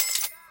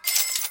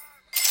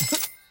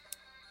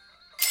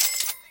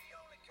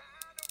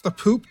 The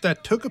poop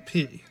that took a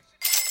pee.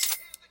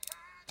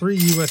 3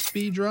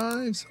 USB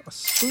drives. A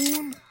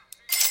spoon.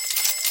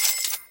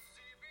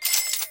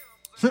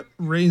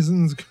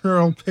 Raisins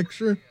girl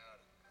picture.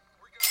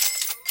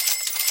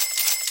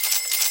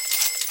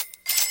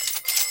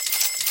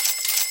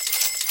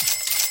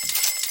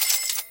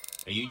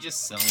 Are you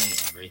just selling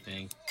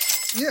everything?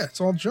 Yeah,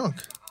 it's all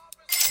junk.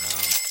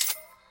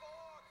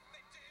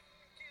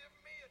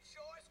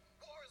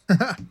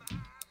 Wow.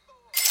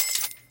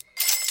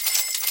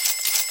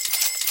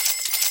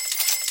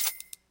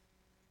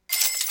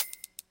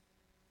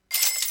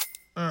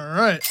 All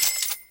right.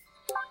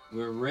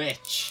 We're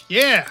rich.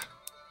 Yeah.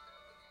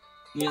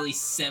 Nearly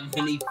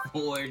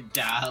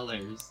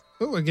 $74.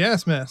 Oh, a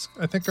gas mask.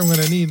 I think I'm going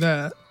to need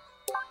that.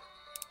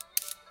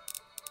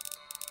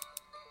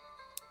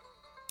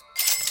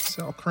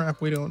 Sell crap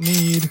we don't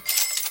need.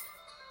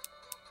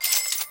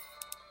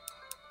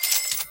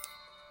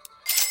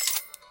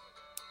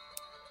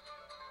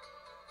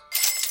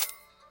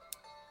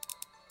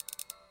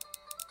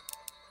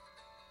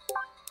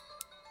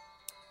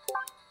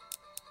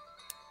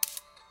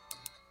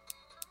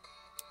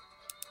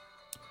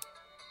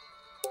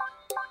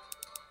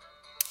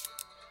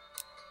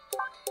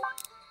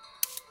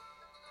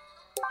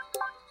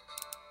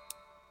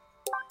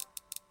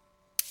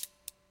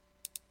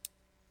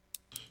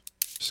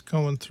 Just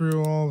going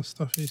through all the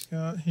stuff he's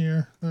got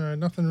here. All right,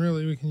 nothing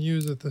really we can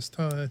use at this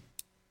time.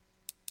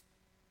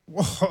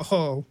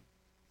 Whoa.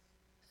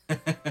 You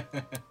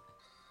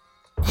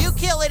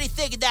kill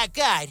anything in that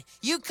guide,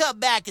 you come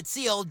back and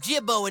see old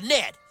Jimbo and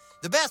Ned.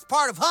 The best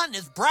part of hunting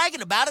is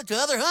bragging about it to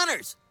other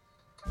hunters.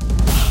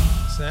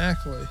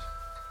 Exactly.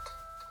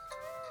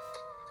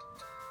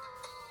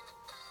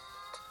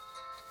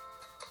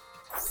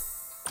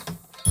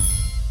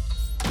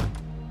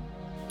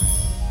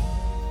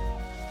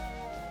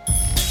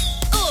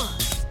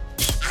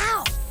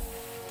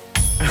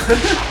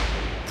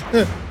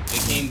 We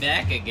came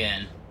back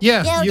again.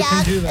 Yeah, Yo, you Doc,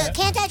 can do that.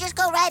 can't I just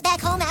go right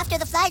back home after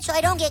the flight so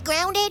I don't get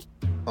grounded?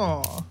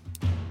 Aw.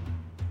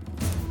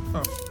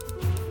 Oh.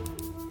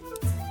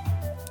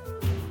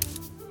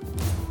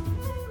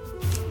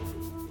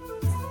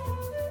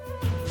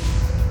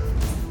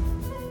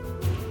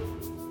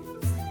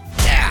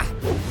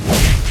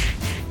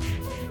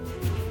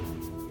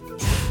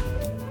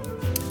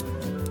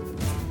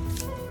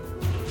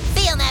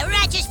 Feel my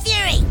righteous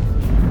fury!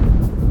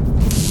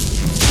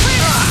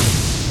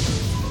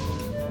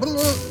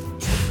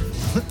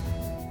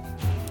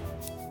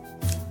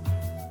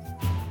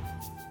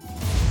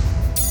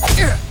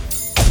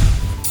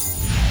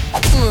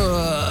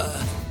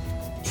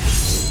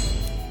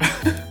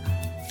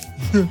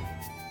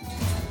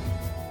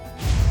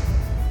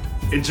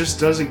 It just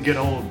doesn't get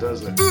old,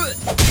 does it? Nope.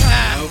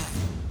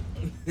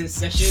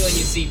 Especially when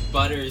you see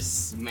Butters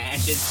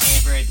smash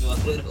his hammer into a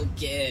little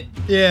kid.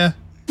 Yeah.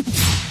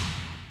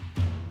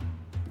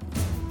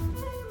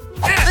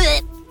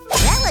 That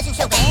wasn't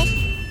so bad.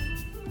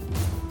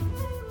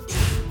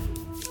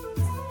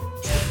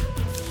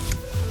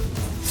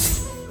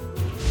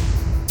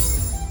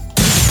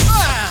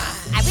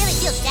 I really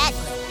feel sad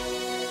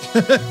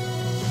for him.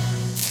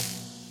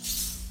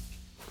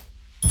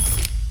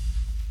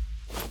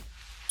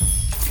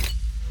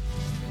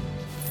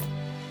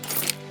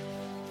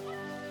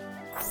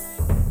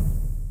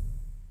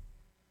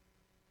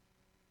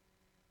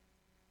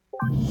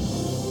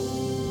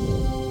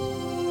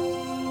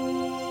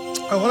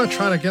 I want to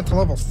try to get to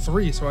level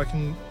 3 so I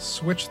can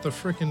switch the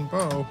freaking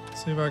bow.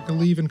 See if I can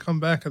leave and come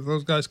back if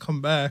those guys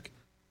come back.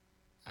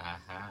 I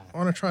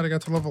want to try to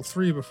get to level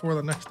 3 before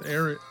the next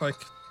area, like...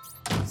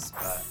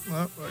 Spot.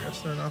 Oh, I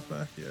guess they're not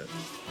back yet.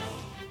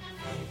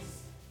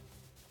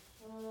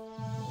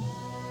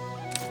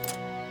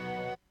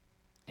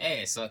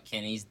 Hey, I saw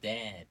Kenny's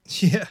dad.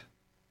 Yeah.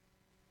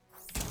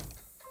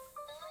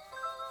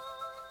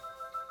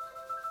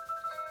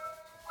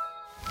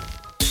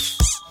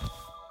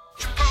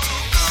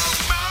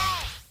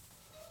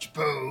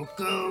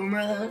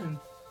 Pokemon!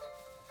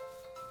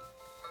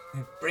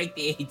 Break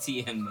the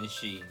ATM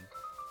machine.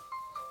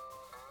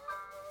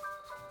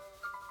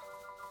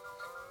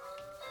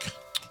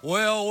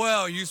 Well,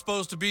 well, you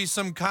supposed to be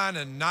some kind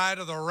of knight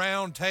of the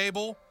round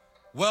table?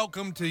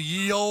 Welcome to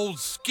ye old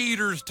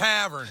Skeeter's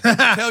Tavern.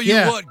 Tell you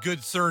Yeah. what,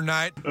 good Sir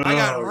Knight, I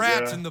got Oh,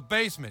 rats yeah. in the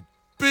basement.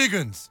 Big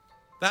uns.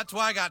 That's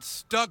why I got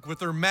stuck with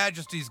Her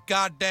Majesty's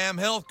goddamn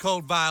health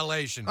code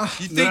violation.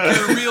 You think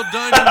you're a real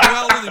dungeon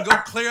dweller? Then go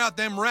clear out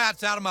them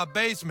rats out of my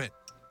basement.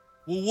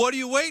 Well, what are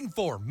you waiting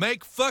for?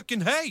 Make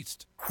fucking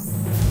haste. All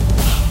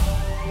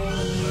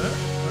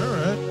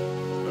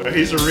right.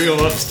 He's a real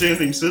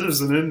upstanding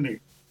citizen, isn't he?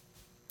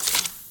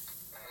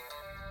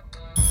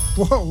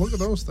 Whoa, look at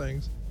those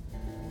things.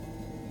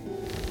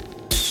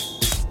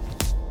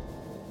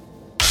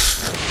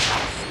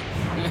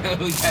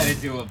 We gotta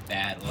do a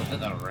battle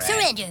with a rat.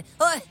 Surrender,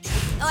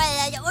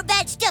 or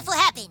bad stuff will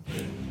happen.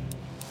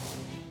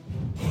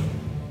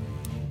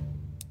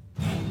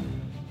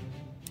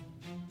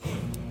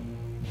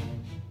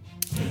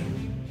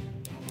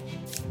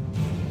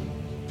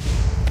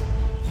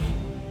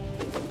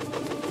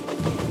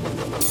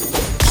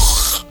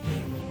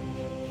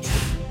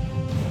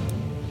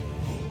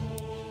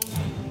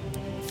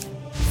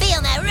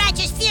 Feel my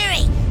righteous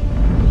fury!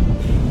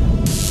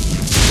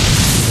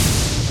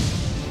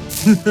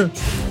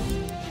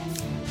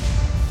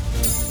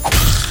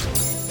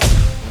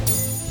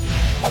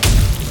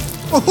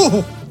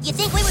 Oh, You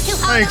think we were too I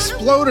hard on him?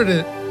 exploded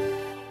it.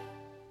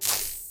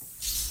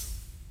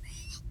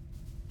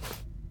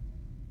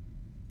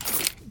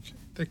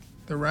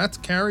 The rats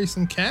carry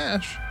some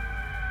cash.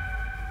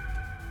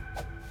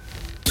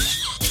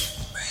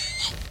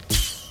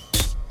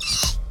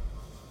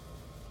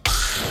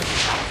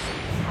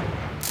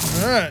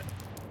 All right.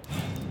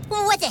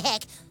 Well, what the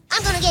heck?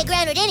 I'm gonna get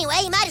grounded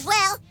anyway, might as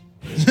well.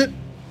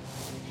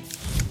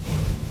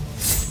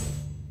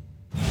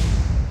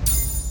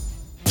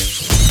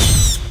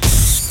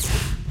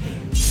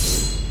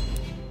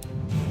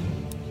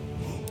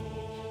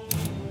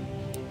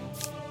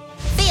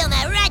 Feel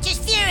my righteous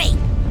fury!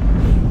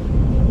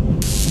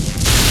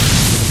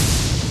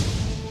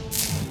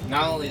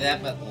 Not only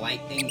that, but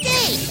lightning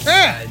Hey!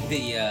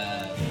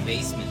 the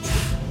basement.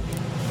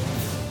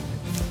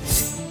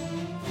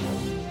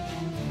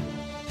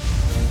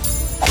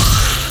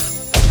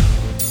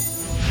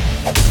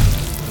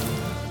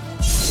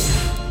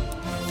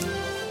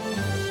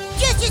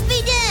 Justice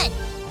be done!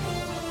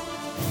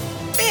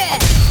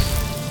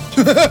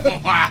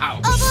 Wow!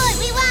 Oh boy,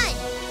 we won!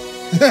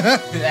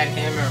 That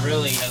hammer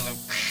really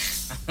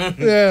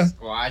Yeah.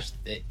 squashed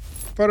it.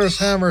 Butter's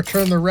hammer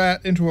turned the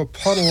rat into a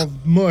puddle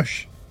of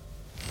mush.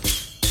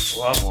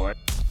 Well, boy.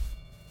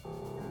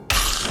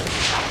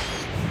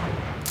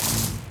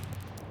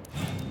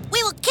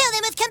 We will kill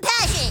them with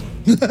compassion!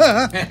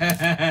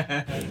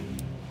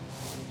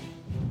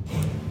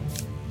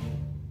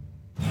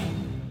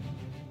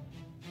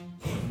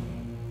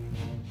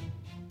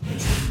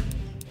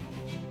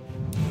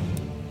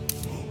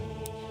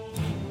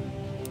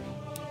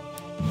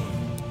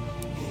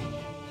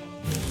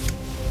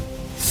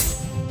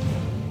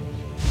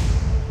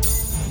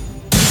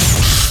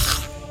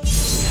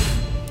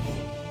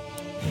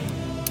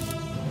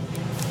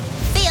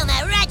 Feel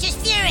my righteous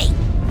fury!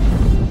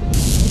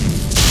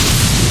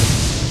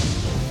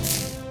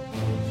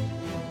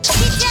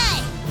 Good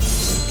day!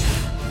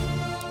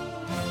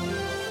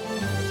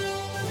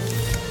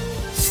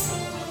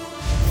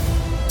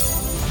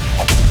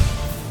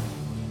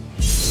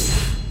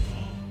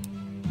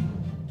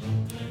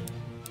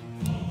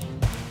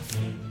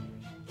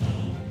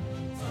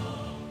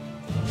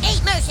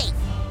 Ain't mercy!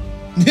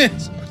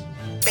 Yes.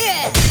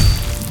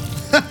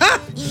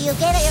 You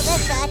gave it your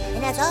best shot,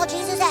 and that's all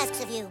Jesus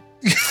asks of you.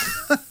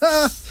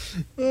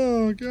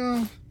 Oh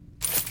god.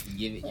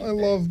 Give it I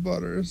love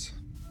Butters.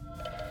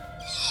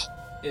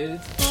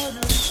 It's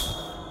butter.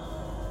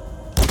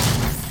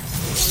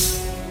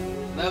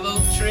 Level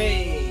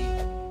 3.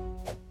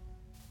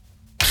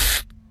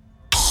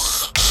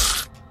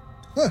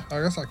 Huh,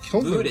 I guess I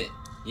killed Loot him. it.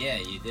 Yeah,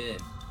 you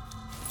did.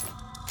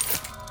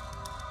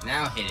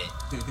 Now hit it.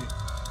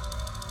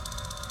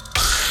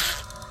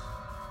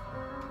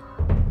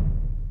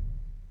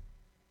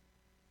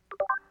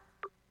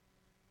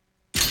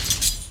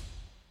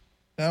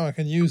 Now I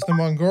can use the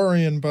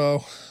Mongolian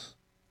bow.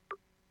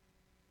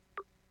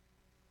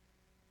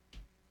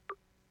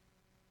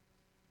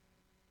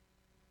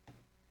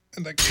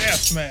 And the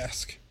gas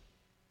mask.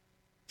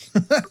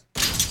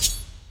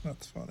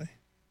 That's funny. I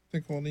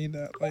think we'll need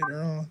that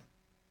later on.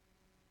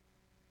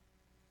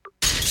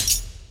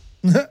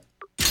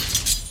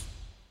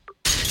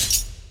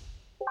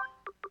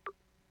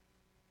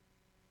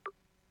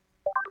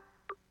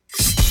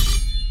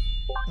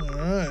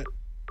 Alright.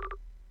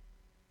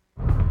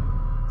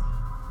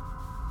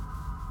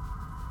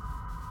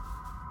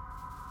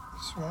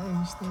 So why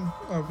is this thing?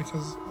 Oh,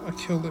 because I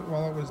killed it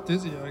while it was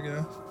dizzy, I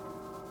guess.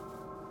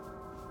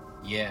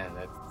 Yeah,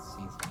 that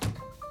seems.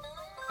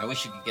 I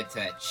wish you could get to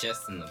that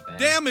chest in the back.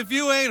 Damn if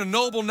you ain't a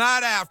noble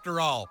knight after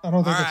all. I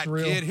don't think all it's right,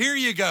 real. kid, here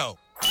you go.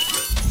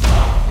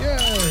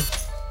 Yay!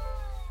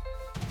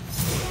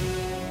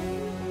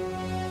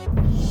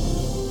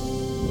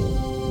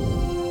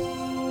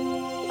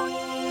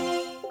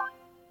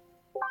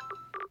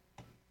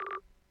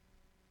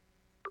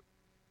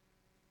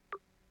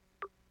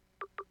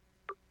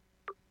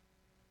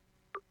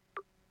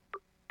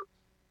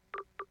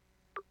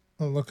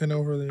 I'm looking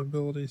over the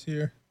abilities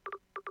here.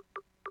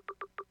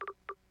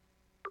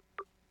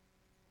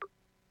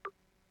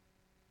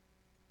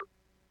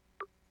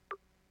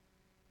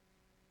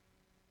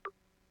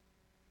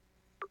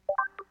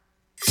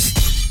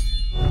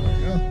 There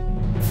we go.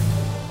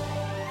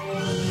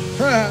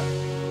 Ha!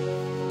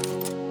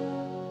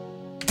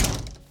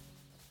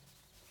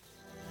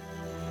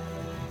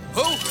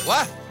 Who?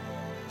 What?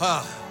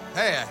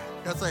 Hey, I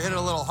guess I hit it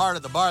a little hard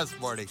at the bar this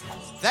morning.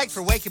 Thanks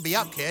for waking me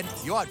up, kid.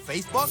 You on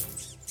Facebook?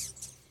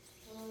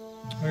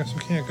 I guess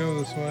we can't go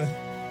this way.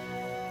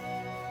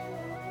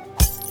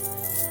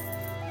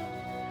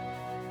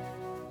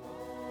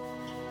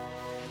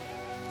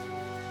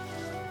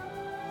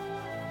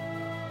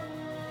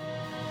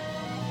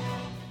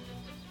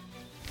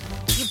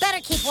 You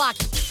better keep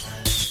walking.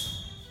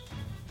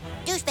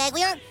 Douchebag,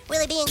 we aren't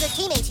really being good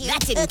teammates here. That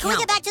didn't Can we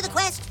count. get back to the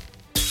quest?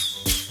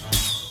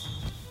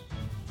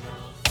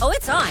 Oh,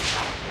 it's on.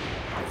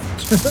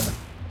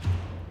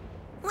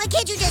 Why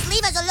can't you just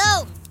leave us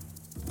alone?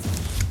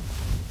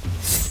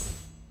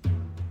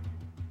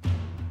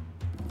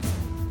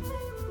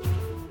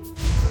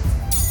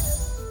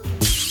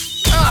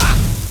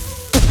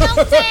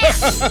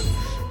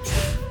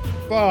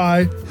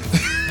 Bye.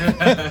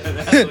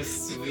 That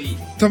was sweet.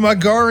 The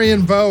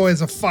Mongolian bow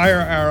is a fire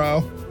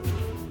arrow.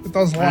 It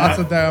does lots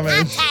of I'm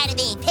damage. tired of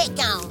being picked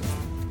on.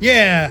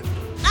 Yeah.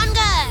 I'm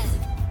good.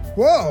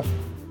 Whoa.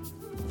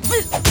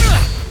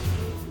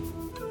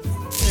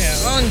 Yeah,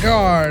 on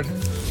guard.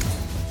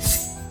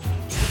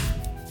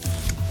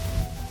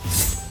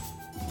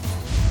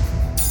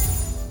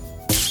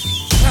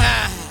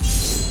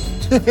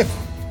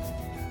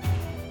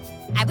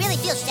 I really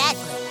feel sad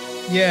for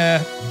him.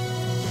 Yeah.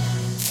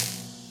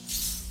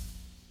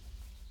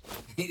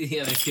 The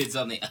other kid's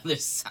on the other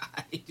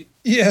side.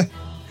 Yeah.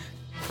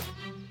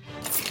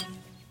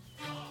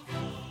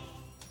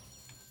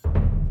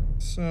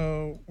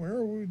 So, where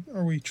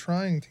are we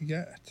trying to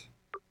get?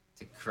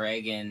 To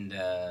Craig and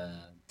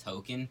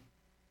Token.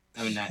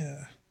 I mean, not.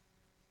 Yeah.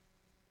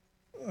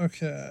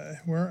 Okay,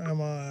 where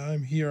am I?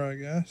 I'm here, I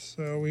guess.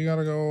 So we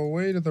gotta go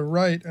away to the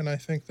right, and I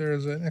think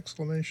there's an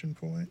exclamation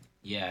point.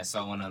 Yeah, I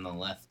saw one on the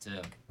left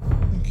too.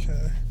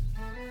 Okay.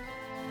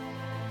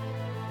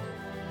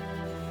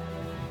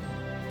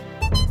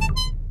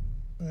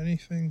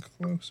 Anything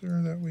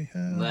closer that we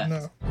have? Left.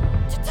 No.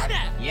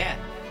 Yeah.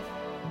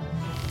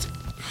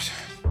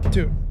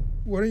 Dude,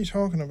 what are you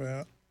talking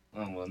about?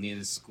 Oh well, near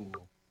the school.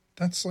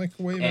 That's like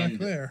way And- back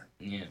there.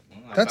 Yeah. Well,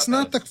 I That's thought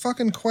not that the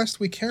fucking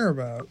quest we care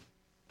about.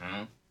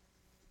 Huh?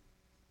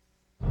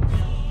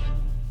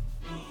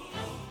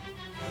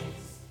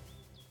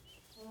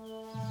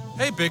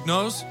 Hey, Big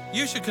Nose,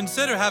 you should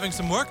consider having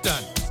some work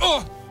done.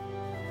 Oh!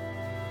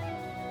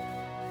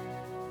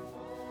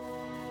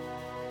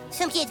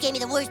 Some kids gave me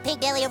the worst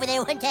pink belly over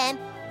there one time.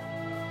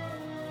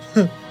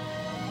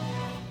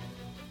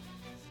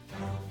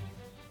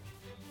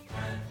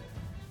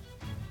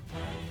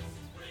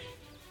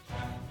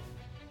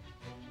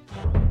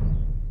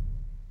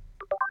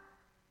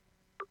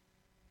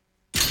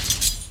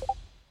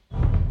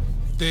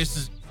 This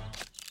is...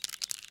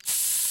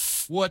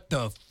 What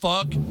the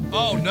fuck?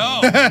 Oh,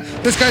 no!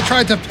 This guy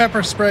tried to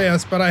pepper spray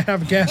us, but I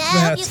have gas I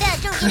hope you mats.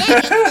 guys don't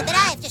get angry, but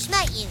I have to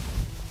smite you.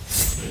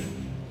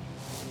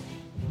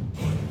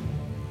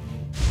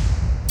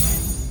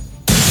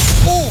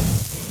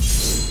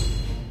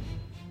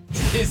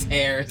 His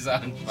hair is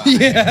on fire.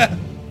 Yeah.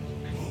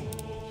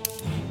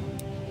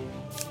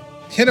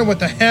 Hit him with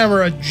the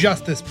hammer of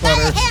justice,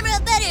 Butters. Hammer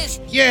of Butters.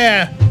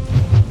 Yeah.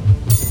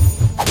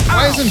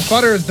 Why isn't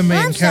Butters the main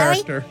I'm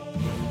sorry. character?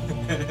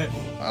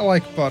 I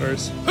like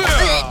Butters. You're good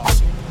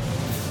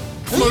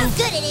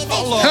at it.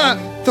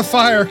 Ha! The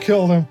fire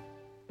killed him.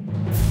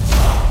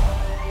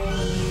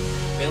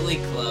 Billy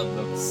Club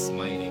of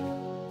smiting.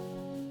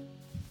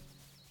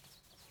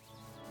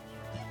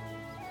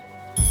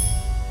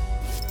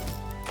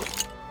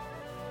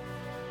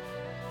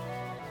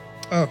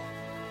 Oh.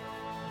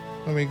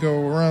 Let me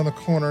go around the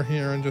corner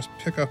here and just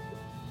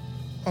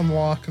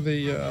unlock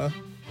the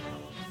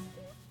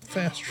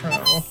fast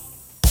travel.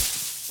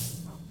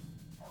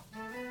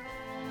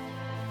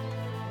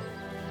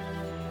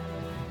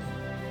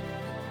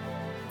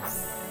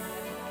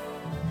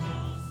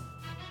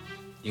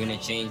 You're gonna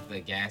change the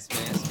gas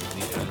mask or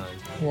leave it on?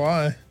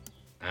 Why?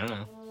 I don't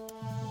know.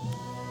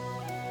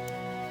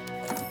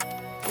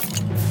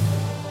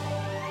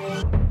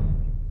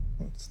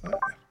 What's that?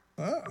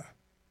 Ah.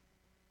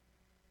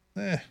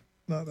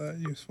 Not that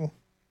useful.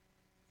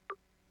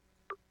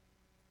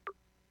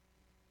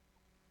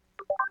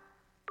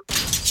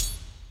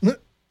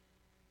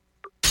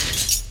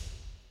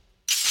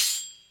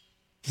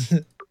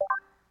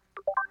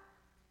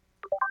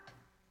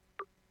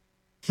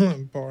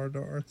 Bar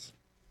darts.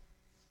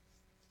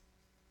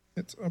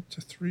 It's up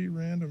to 3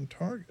 random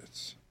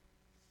targets.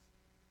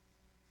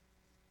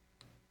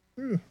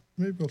 Ooh,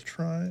 maybe we'll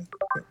try it,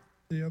 but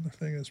the other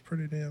thing is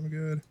pretty damn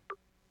good.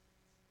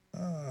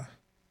 Ah.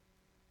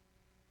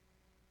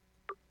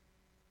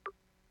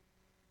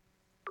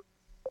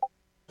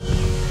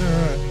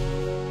 Alright.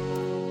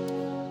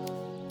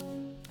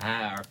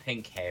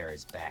 pink hair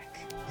is back.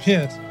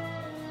 Yes.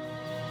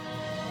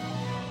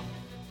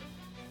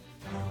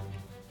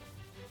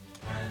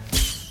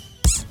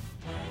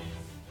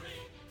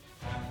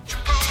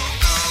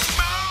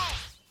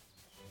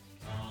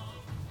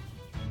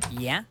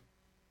 Yeah?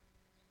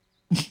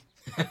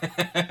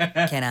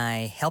 Can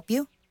I help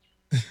you?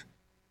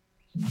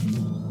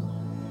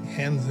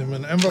 Hands him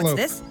an envelope. What's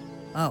this?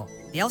 Oh,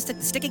 the elves took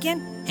the stick again?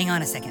 Hang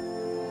on a second.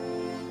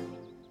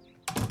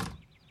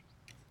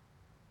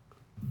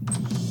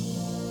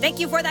 Thank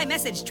you for thy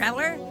message,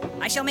 traveler.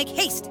 I shall make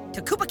haste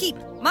to Koopa Keep.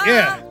 Mom,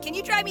 can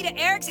you drive me to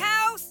Eric's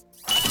house?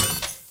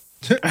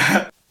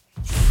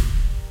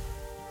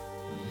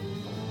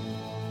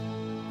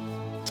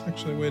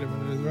 Actually, wait a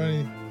minute. Is there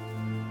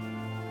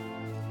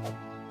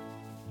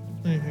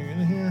anything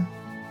in here?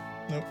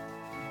 Nope.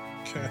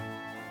 Okay.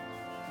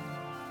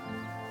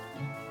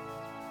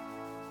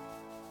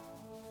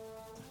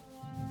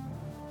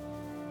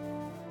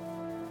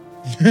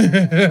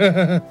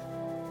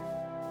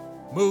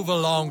 Move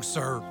along,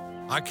 sir.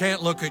 I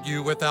can't look at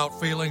you without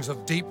feelings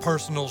of deep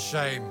personal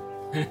shame.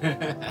 Let's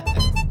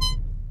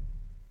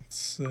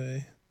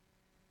see.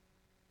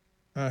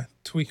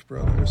 Tweak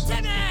Brothers.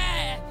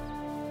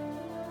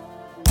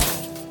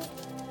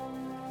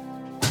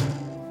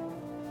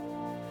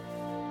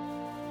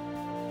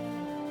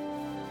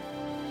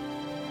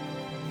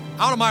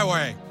 Out of my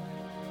way.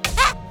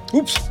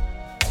 Oops.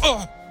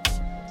 Oh.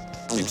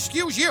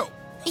 Excuse you.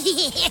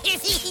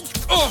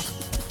 Oh.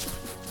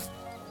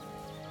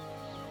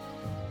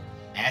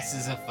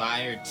 Asses of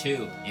Fire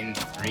 2 in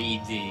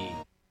 3D.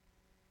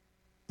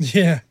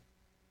 Yeah.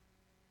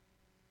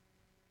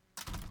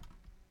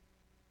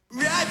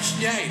 Rob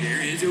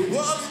Schneider is a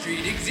Wall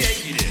Street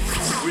executive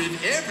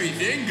with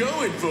everything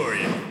going for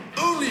him.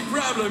 Only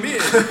problem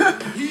is,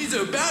 he's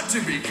about to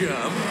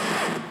become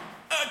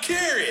a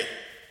carrot.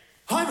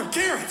 I'm a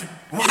carrot.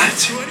 What?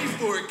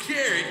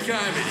 24-karat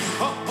comedy.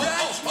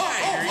 Rob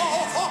Schneider is a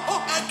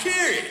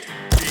carrot.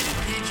 Rated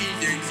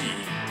PG-13.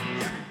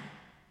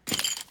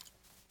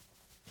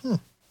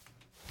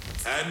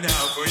 And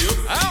now for your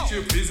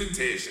feature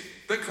presentation.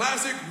 The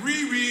classic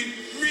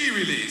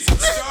re-release of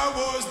Star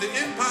Wars The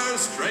Empire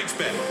Strikes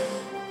Back.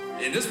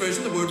 In this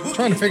version, the word Wookiee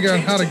Trying to figure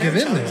out how to get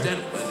in there. and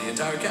the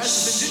entire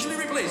cast has been digitally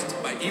replaced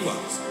by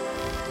Ewoks.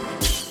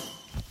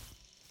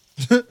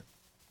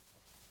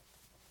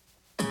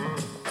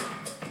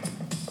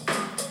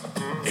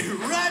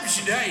 Rob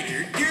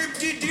Schneider,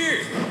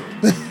 derp-de-derp.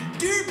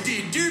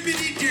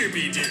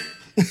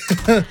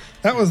 Derp-de-derpity-derpy-derp.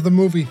 That was the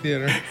movie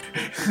theater.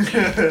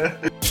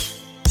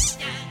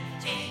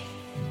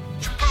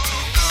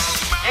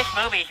 This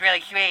movie's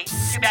really sweet.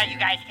 Too bad you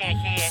guys can't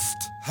see it.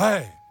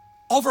 Hey,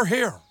 over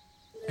here.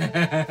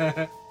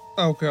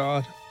 Oh,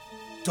 God.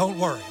 Don't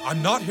worry,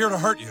 I'm not here to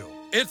hurt you.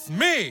 It's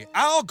me,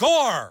 Al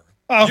Gore.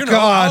 Oh, you know,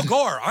 God. Al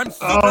Gore. I'm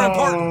super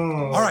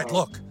important. All right,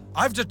 look.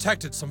 I've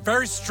detected some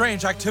very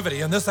strange activity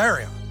in this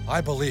area.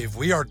 I believe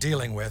we are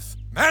dealing with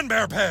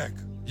Man-Bear Pig.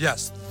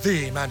 Yes,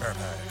 the Man-Bear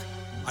Pig.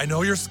 I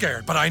know you're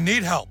scared, but I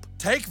need help.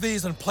 Take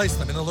these and place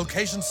them in the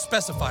location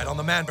specified on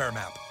the Man-Bear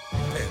map.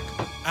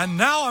 Pig. And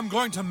now I'm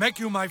going to make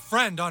you my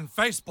friend on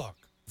Facebook.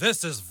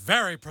 This is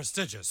very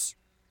prestigious.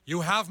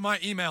 You have my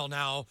email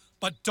now,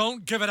 but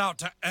don't give it out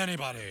to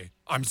anybody.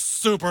 I'm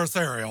super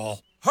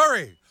serial.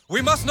 Hurry!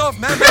 We must know if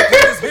Man-Bear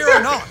Pig is here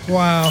or not.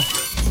 Wow.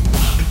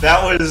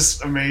 That was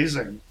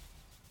amazing.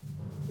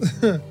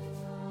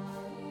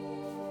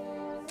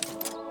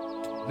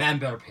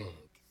 Man-Bear Pig.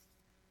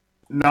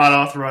 Not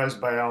authorized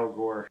by Al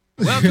Gore.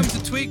 Welcome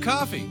to Tweak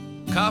Coffee.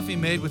 Coffee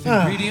made with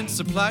ingredients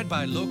supplied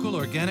by local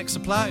organic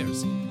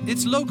suppliers.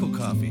 It's local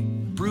coffee,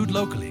 brewed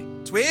locally.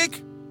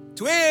 Tweak?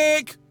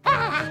 Tweak!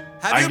 Have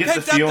I you get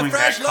picked the up feeling the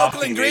fresh that local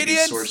coffee may be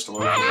ingredients? sourced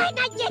locally.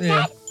 Not yet, Yeah.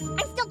 Dad. I'm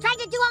still trying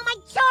to do all my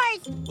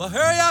chores. Well,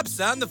 hurry up,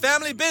 son. The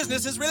family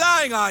business is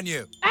relying on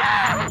you.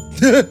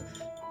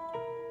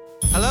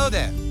 Hello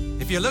there.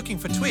 If you're looking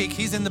for Tweak,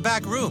 he's in the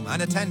back room,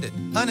 unattended.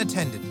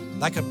 Unattended.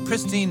 Like a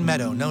pristine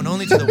meadow known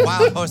only to the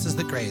wild horses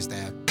that graze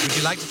there. Would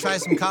you like to try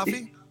some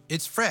coffee?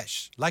 It's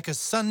fresh, like a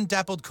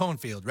sun-dappled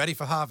cornfield, ready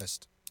for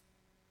harvest.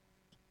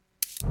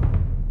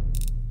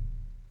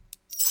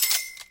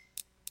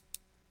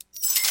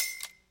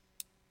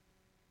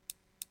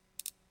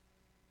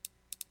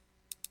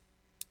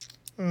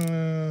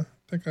 I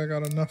think I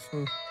got enough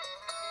of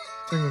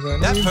things I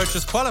That need.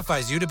 purchase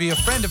qualifies you to be a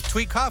friend of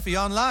Tweak Coffee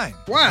online.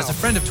 Wow. As a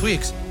friend of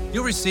Tweak's,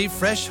 you'll receive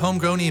fresh,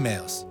 homegrown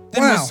emails.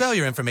 Then Wow. we'll sell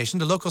your information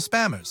to local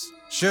spammers.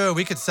 Sure,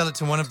 we could sell it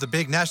to one of the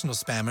big national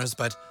spammers,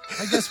 but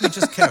I guess we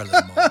just care a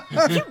little more.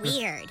 You're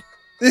weird.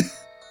 You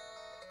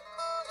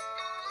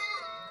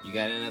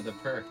got another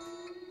perk.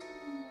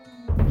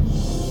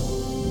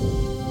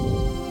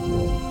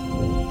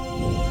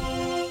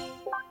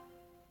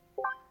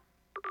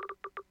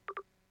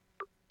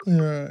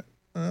 Alright.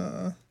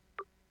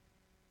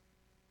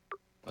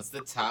 What's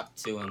the top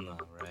two on the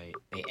right?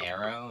 The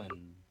arrow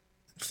and...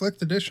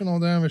 Inflict additional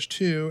damage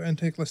to and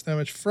take less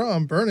damage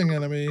from burning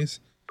enemies.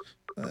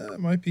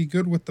 Might be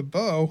good with the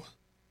bow.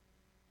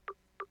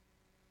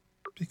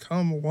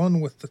 become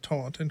one with the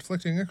taunt,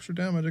 inflicting extra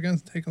damage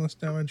against taking less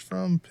damage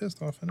from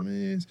pissed off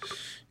enemies.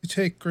 You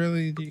take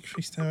greatly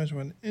decreased damage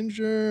when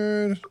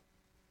injured.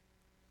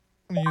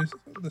 I'm gonna use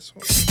this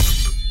one.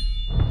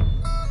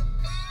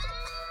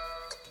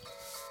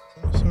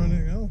 Is there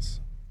anything else?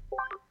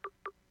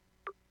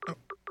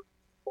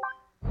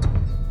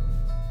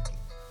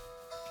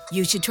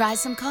 You should try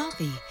some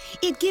coffee.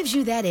 It gives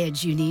you that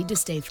edge you need to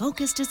stay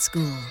focused at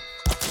school.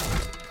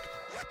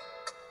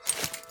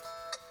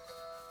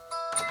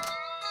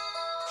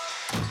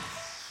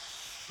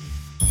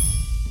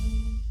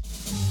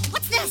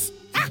 What's this?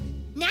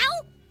 Now?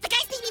 The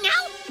guys need me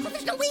now? Well,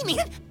 there's no way,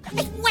 man.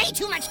 It's way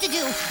too much to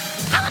do.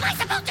 How am I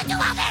supposed to do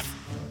all this?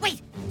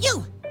 Wait,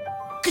 you!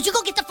 Could you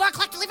go get the 4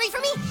 o'clock delivery for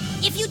me?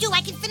 If you do,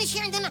 I can finish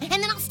here and then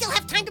I'll still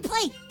have time to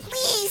play.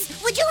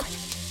 Please, would you?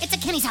 It's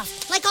at Kenny's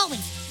house, like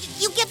always.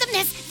 You give them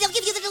this, they'll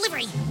give you the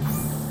delivery.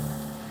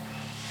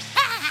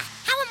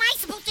 How am I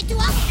supposed to do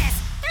all of this?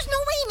 There's no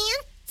way, man.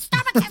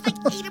 Starbucks has like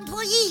 8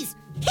 employees.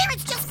 Here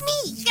it's just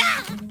me.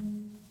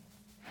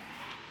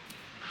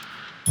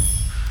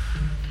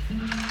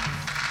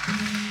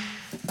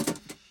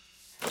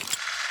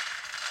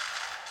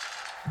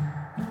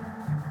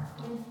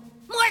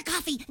 More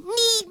coffee.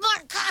 Need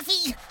more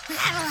coffee.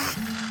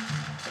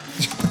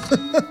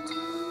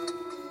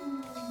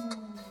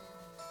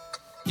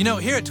 You know,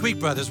 here at Tweak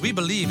Brothers, we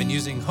believe in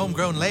using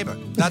homegrown labor.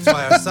 That's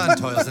why our son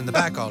toils in the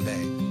back all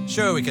day.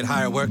 Sure, we could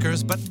hire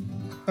workers, but...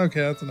 Okay,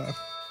 that's enough.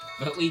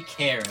 But we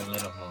care a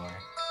little more.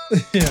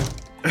 Yeah.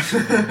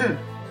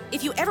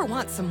 If you ever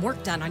want some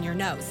work done on your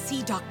nose,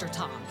 see Dr.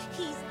 Tom.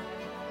 He's...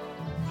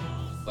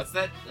 What's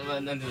that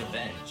under the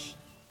bench?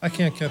 I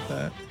can't get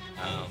that.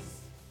 Oh.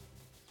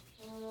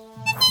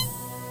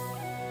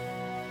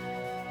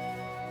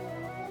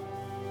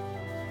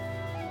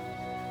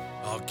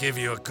 I'll give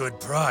you a good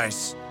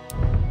price.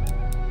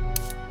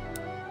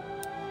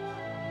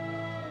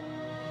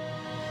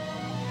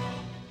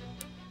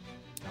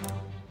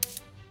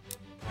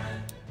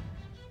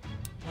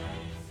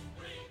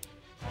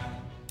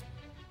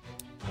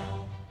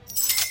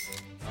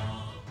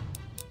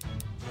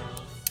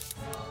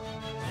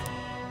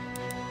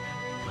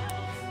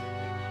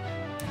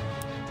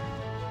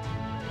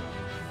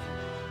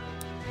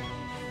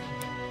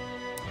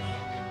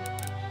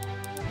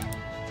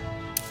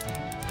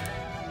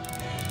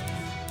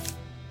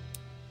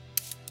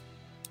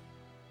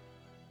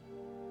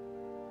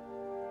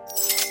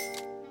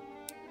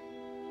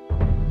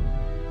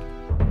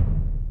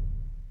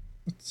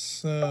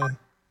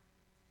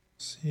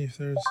 Let's see if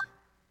there's...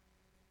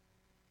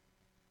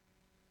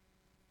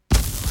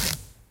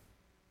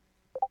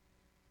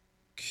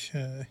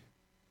 Okay.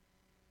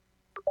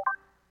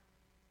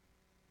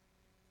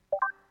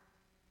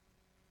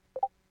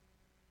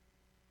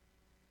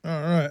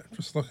 Alright,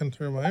 just looking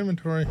through my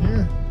inventory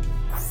here.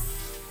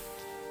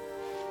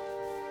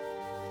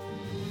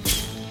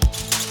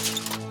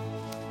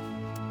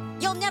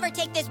 You'll never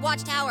take this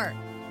watchtower.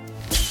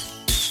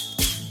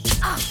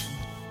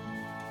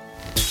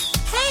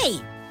 Hey!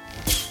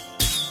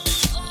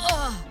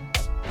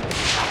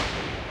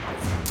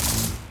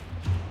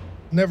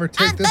 Never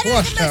take this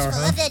watchtower,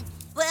 huh?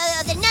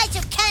 The Knights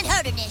of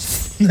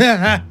Canhurterness.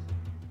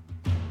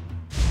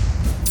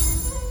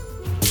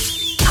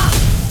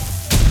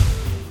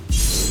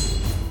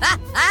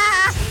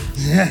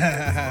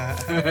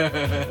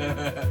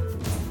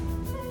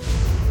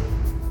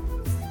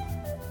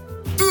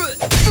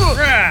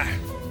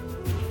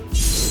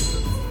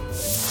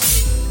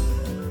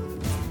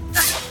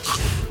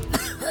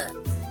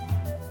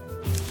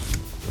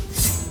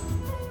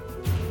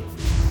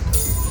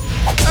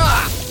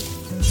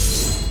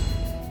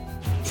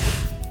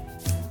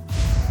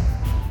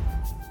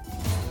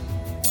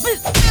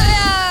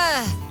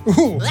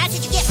 Ooh. Well, that's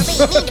what you get for being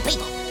mean to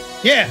people.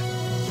 Yeah.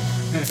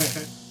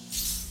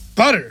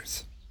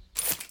 Butters.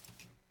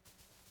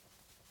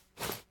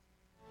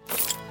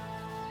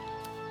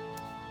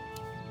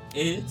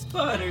 It's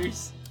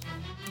Butters.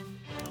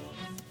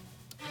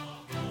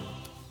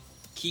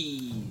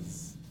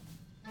 Keys.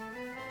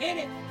 Hit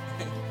it.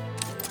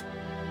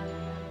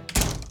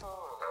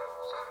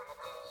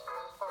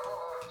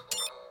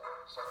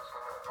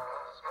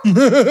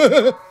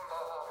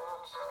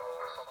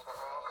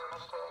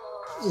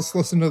 Let's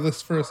listen to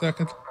this for a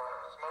second.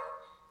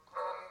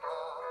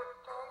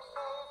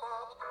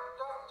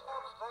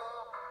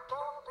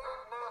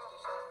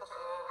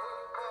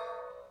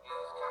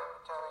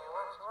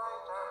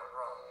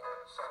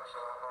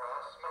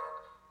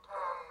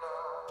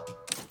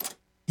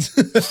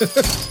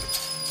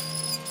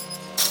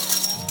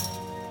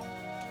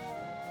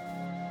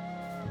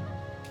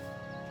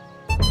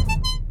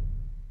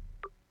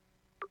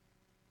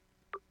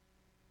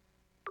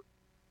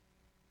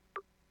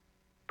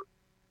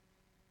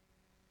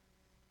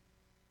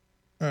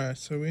 Alright,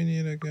 so we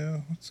need to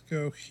go. Let's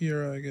go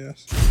here, I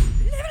guess.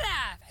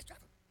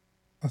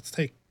 Let's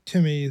take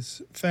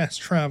Timmy's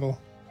fast travel.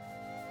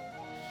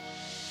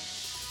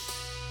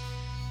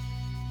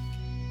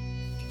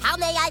 How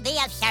may I be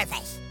of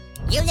service?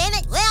 You name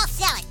it, we'll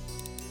sell it.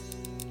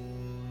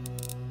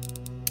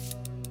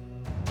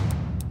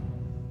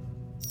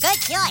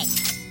 Sure.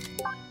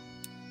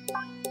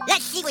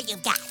 Let's see what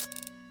you've got.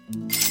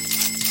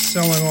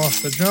 Selling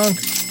off the junk.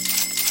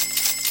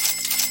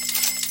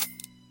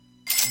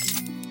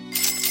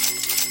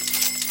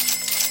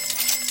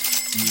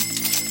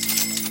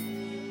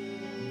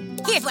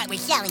 Here's what we're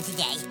selling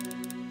today.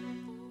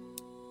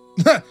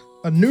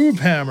 A noob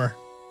hammer.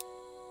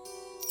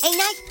 A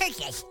nice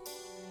purchase.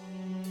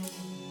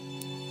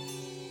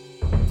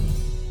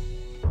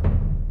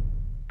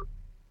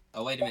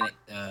 Oh, wait a minute.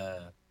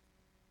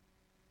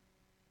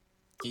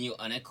 Can you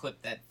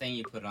unequip that thing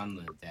you put on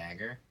the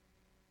dagger?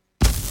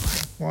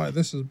 Why?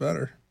 This is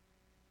better.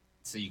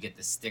 So you get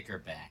the sticker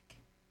back.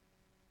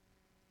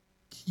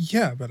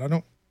 Yeah, but I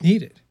don't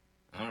need it.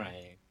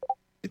 Alright.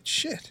 It's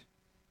shit.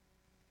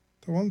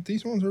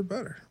 These ones are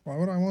better. Why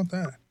would I want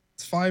that?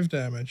 It's 5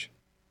 damage.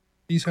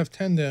 These have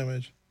 10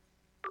 damage.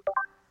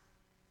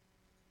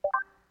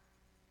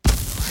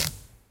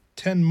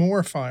 10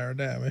 more fire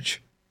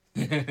damage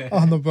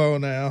on the bow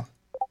now.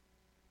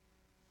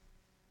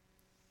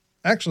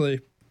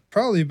 Actually,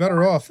 probably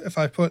better off if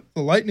I put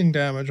the lightning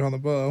damage on the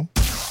bow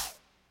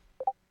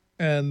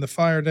and the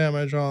fire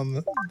damage on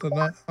the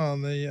hammer.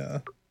 On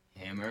the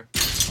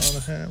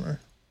hammer.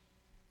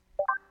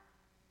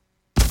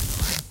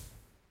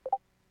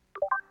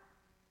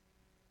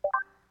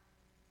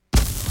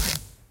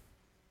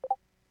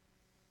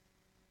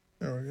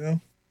 There we go.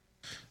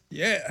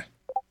 Yeah.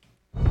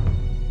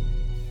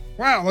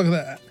 Wow, look at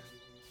that.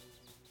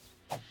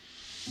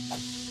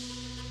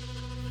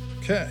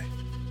 Okay.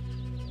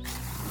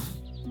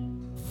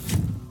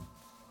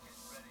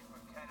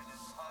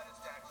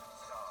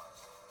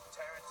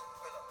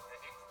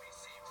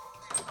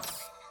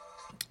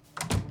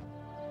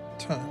 What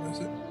time is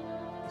it?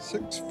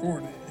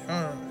 6:40. All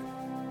right.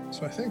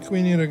 So I think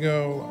we need to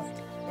go like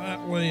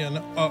that way and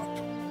up.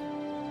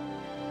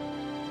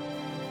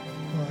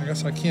 Well, I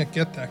guess I can't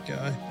get that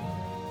guy.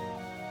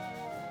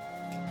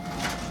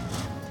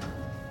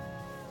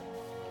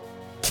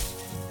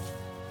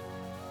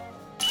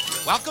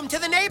 Welcome to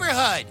the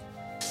neighborhood.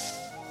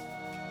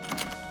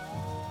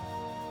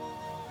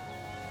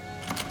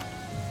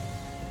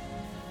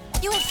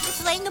 You have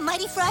slain the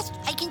mighty Frost.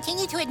 I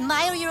continue to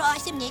admire your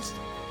awesomeness.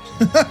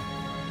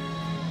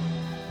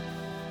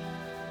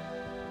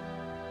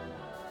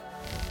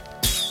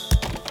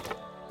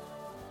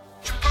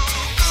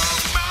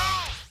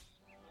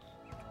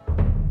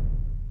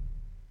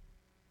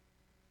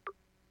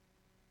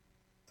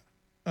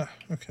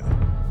 Okay.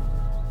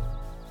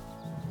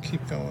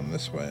 Keep going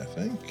this way, I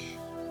think.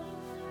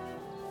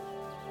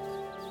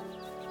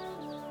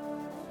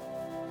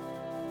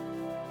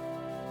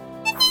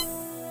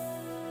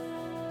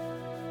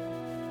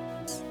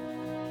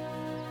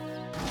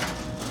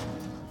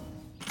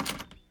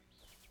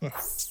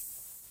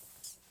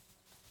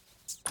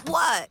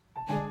 What?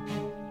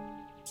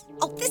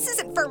 Oh, this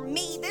isn't for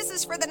me. This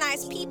is for the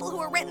nice people who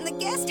are renting the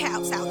guest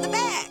house out in the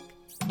back.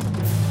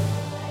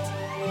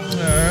 All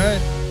right.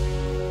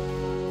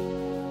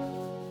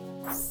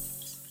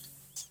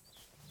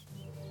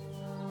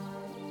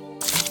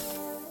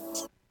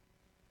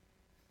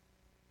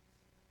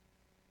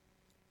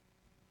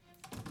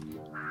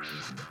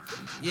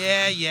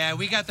 Yeah,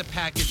 we got the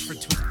package for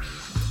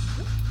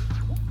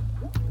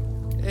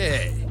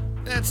Hey,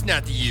 that's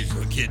not the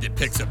usual kid that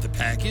picks up the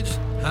package.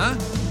 Huh?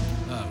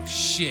 Oh,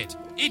 shit.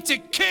 It's a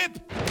Kip!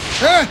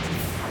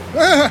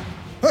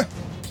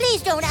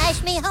 Please don't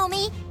ice me,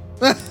 homie.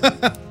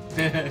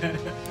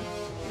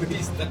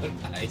 Please don't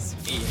ice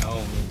me,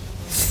 homie.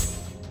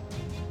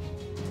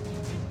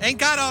 Ain't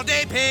got all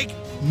day, pig!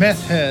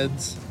 Meth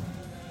heads.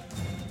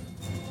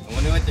 I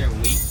wonder what they're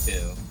weak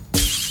to.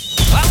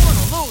 I want a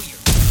lawyer.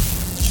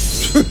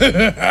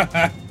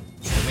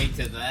 Weak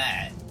to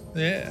that.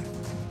 Yeah.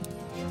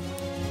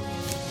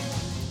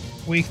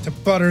 Weak to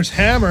Butter's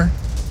hammer.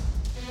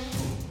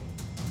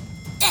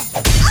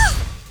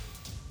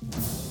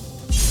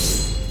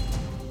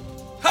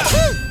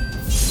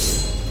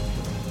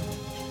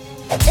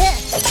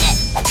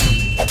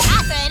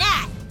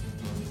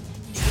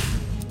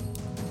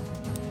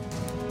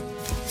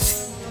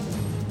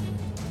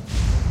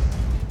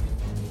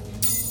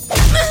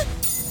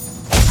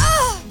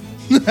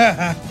 By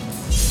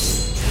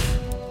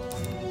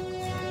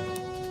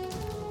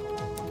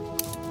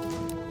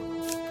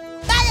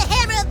the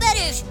hammer of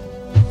Butters.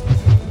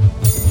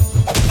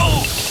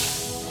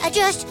 I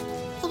just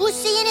was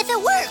seeing if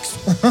it works.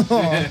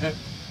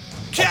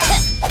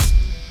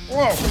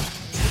 Whoa.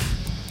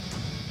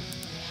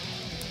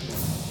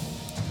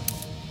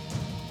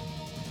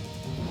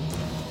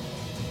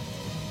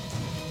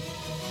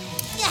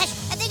 Gosh,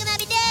 I think I might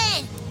be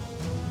done.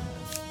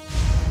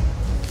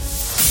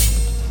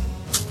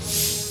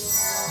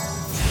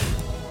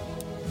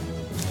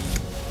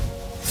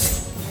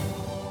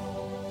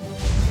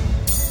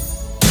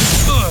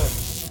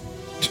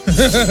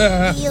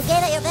 You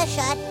gave it your best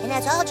shot, and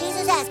that's all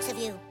Jesus asks of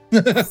you.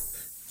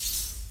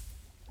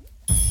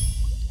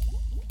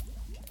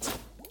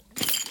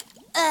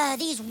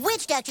 These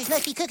witch doctors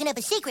must be cooking up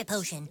a secret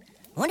potion.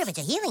 I wonder if it's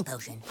a healing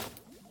potion.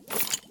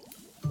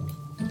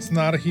 It's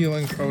not a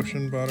healing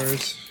potion,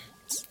 Butters.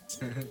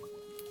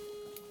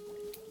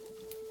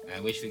 I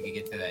wish we could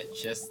get to that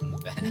chest in the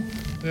back.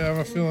 Yeah, I have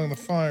a feeling the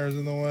fire's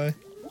in the way.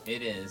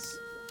 It is.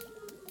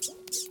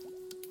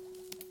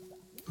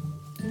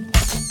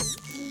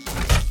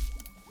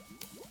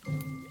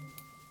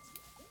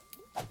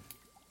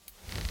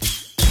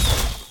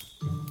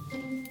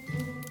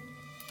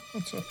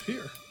 What's up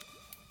here?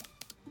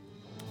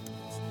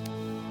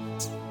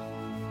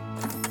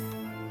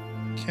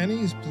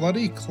 Kenny's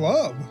Bloody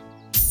Club.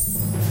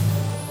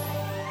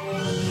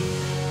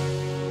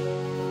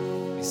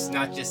 It's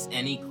not just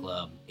any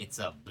club, it's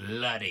a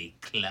bloody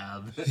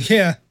club.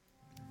 Yeah.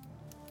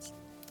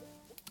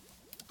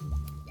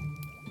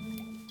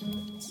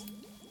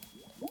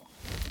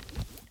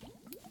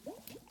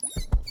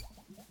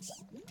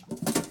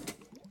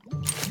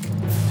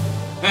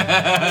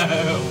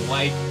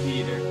 White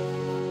Peter.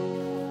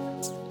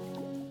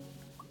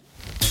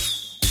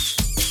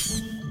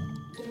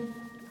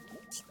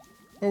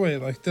 Oh wait,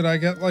 like, did I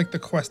get, like, the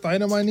quest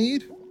item I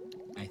need?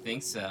 I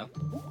think so.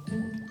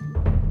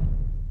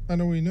 How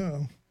do we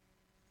know?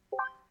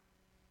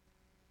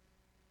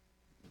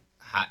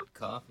 Hot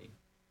coffee.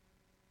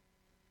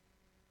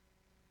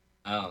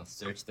 Oh,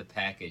 search the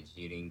package.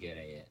 You didn't get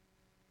it yet.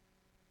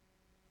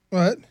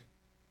 What?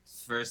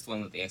 First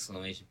one with the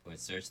exclamation point.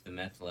 Search the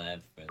meth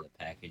lab for the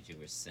package you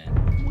were sent.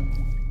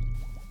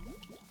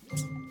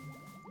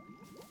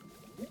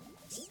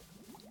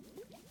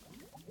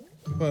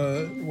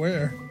 But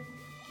where?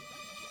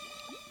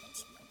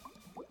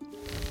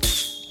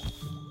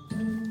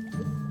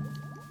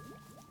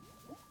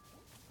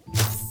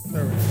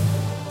 There we go.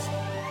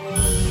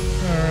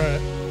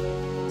 Alright.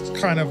 It's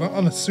kind of an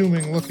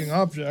unassuming looking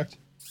object.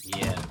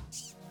 Yeah.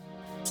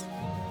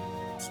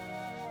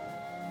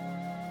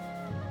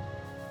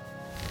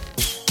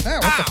 Ah,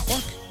 what the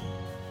fuck?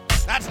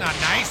 That's not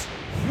nice.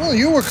 Well,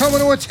 you were coming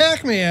to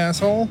attack me,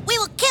 asshole. We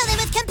will kill them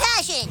with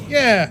compassion.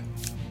 Yeah.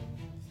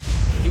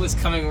 He was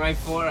coming right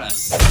for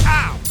us.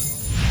 Ow!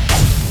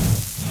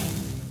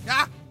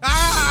 Ah!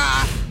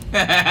 Ah!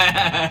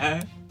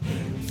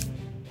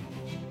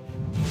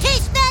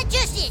 Taste not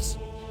justice.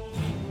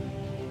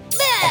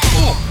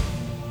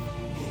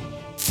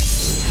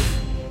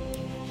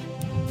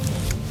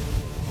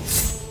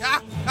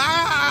 Ah!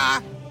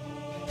 Ah!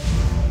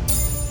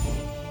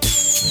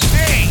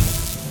 Hey!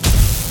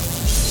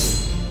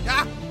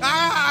 Ah!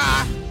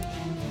 Ah!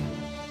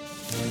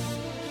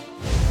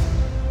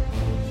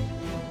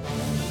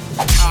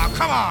 Oh,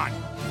 come on!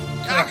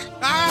 Ah!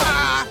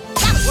 Ah!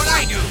 What'd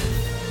I do?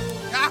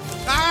 Ah!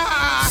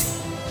 Ah!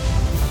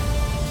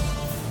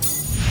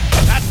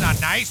 That's not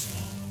nice.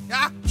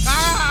 Ah!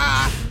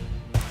 Ah!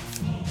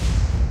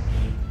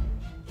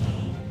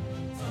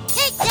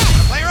 Take that!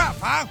 Play her up,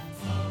 huh?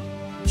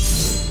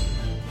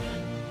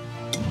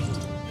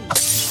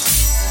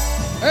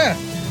 Yeah.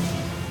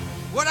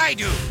 What'd I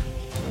do?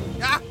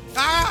 Ah!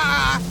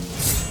 Ah!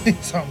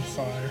 He's on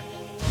fire.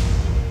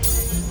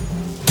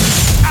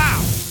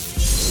 Ow!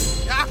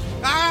 Ah!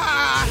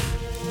 Ah!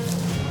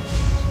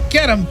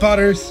 Get him,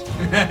 Butters.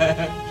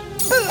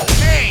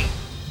 Hey!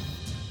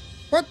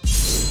 What?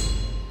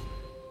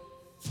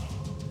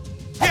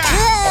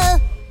 Whoa!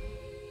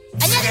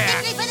 Another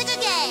victory for the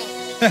good game.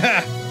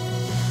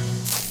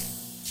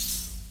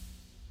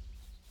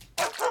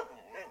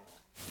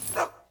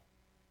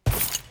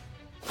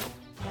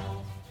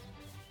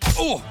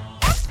 Oh!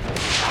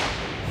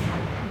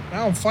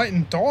 Now I'm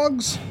fighting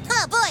dogs?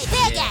 Oh boy,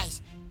 bad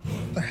guys.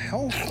 What the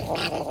hell?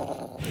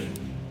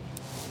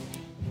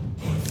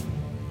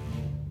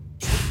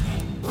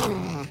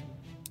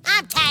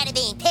 I'm tired of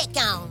being picked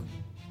on.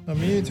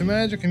 Immune to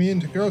magic,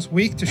 immune to gross,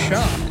 weak to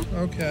shock.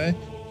 Okay.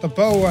 The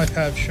bow I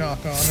have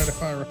shock on it,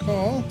 if I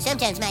recall.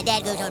 Sometimes my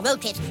dad goes on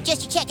road trips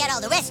just to check out all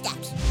the rest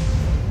stops.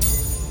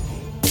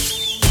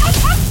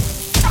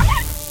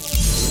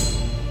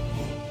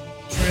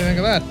 What do you think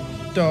of that,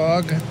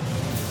 dog?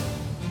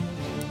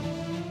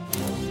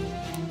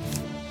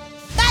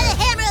 By the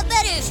hammer of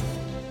Butters!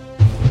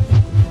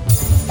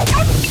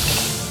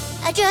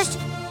 I just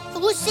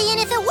was seeing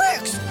if it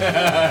works.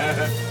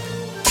 That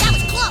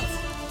was close.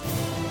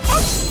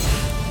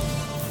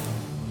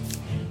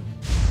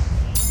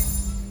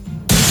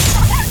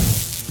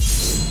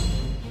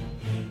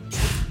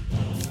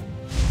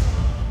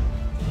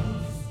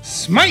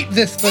 Smite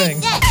this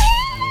thing!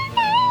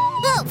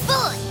 Oh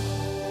boy!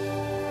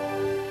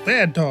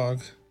 Bad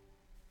dog.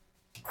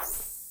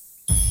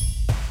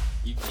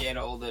 You can't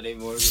hold it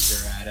anymore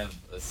because they're out of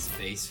a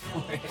space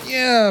for it.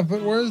 Yeah,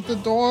 but where's the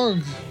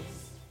dog?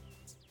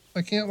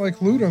 I can't,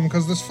 like, loot him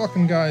because this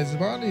fucking guy's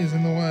body is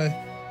in the way.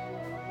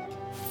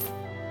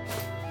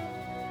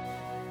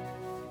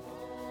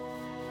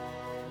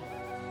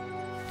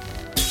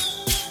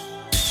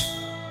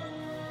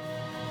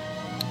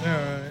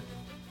 Alright.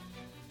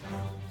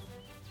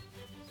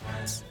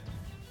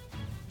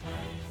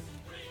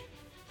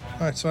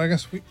 Alright, so I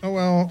guess we... Oh,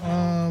 well,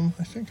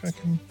 I think I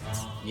can...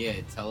 Yeah,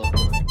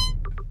 teleport.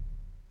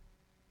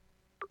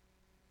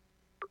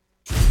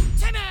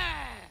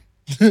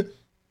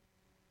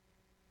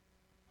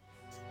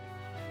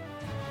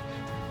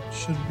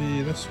 Should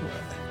be this way.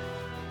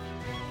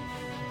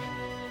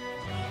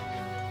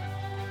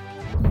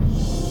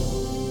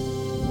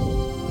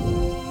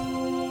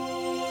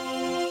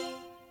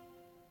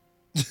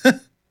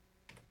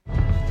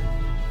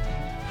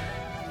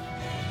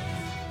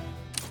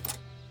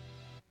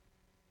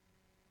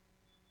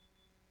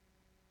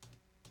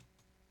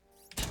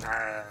 You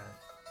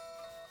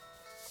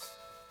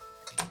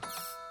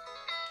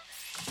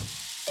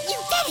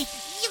did it!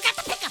 You got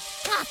the pickup!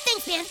 Oh,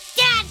 thanks, man.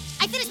 Dad,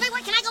 I finished my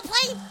work. Can I go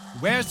play?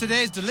 Where's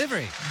today's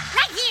delivery?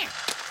 Right here!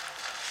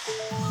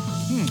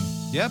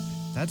 Yep,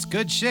 that's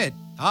good shit.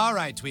 All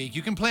right, Tweak,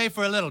 you can play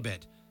for a little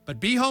bit. But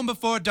be home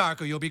before dark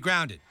or you'll be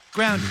grounded.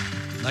 Grounded,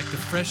 like the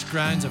fresh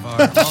grinds of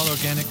our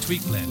all-organic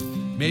Tweak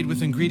blend, made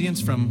with ingredients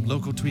from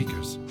local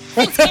tweakers.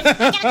 Thanks, kid. I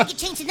gotta make a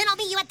change, and then I'll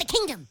meet you at the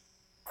kingdom.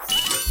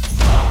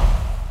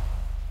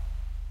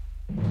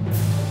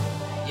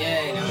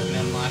 Yay, now we can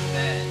unlock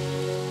that.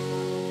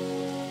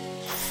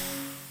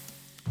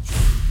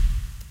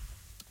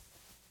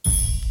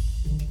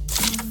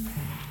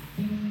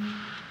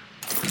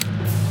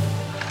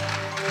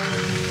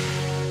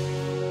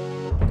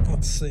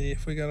 Let's see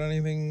if we got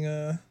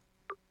anything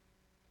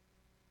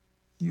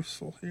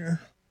useful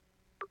here.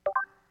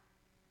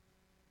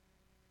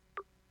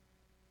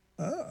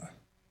 Ah.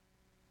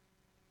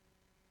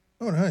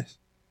 Oh, nice.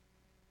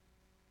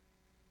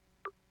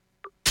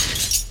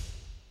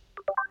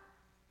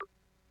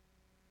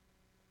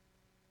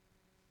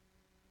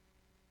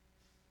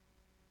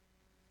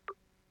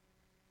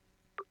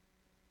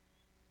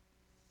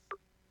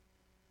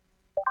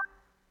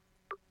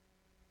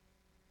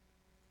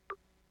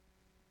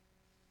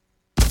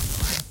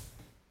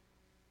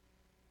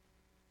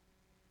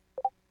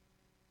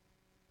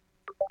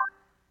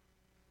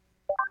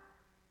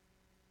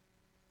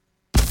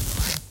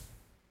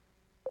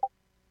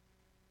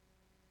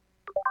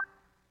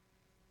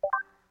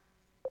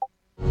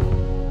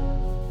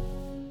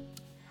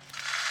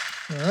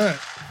 All right.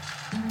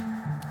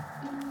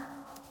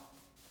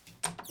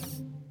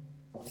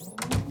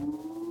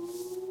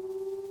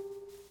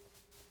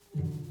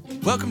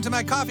 Welcome to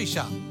my coffee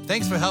shop.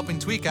 Thanks for helping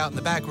Tweak out in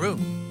the back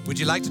room. Would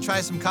you like to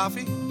try some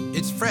coffee?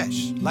 It's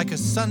fresh, like a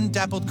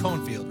sun-dappled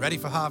cornfield, ready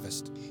for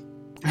harvest.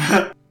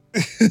 Trying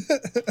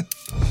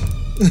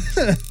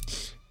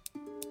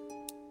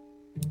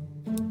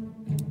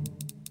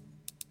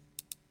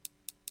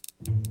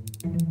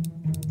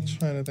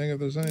to think if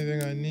there's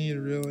anything I need,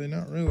 really.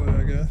 Not really,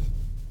 I guess.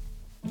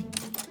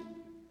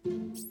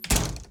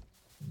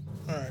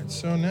 Alright,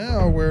 so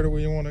now where do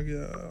we want to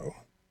go?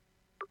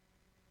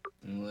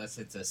 Unless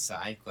it's a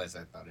side quest,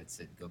 I thought it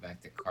said go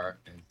back to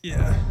Cartman.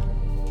 Yeah.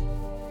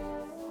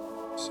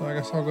 So I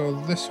guess I'll go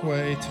this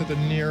way to the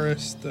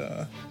nearest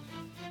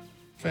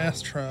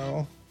fast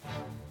travel.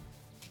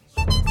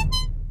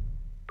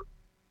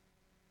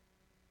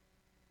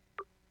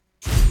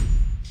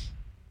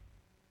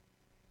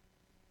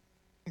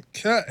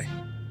 Okay.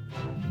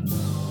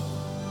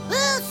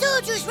 Well,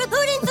 soldiers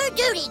reporting for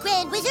duty,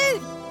 Grand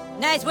Wizard.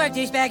 Nice work,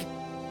 douchebag.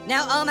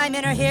 Now all my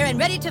men are here and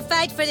ready to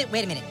fight for the...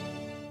 Wait a minute.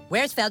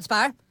 Where's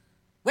Feldspar?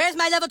 Where's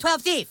my level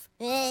 12 thief?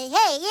 Hey,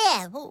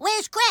 yeah.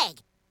 Where's Craig?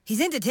 He's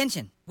in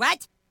detention.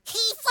 What? He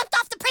flipped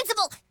off the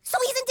principal, so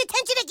he's in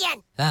detention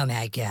again. Oh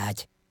my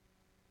god.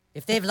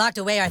 If they've locked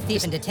away our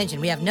thief in detention,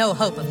 we have no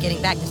hope of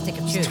getting back the Stick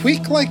of Truth.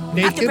 Tweak like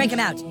naked? Have to break him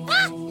out.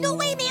 Ah, no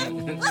way,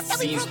 man. Last time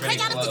we broke Craig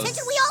out of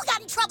detention, we all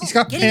got in trouble. He's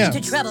got Getting pants.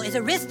 into trouble is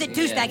a risk that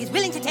douchebag is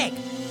willing to take.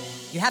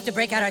 You have to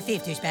break out our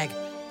thief, douchebag.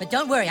 But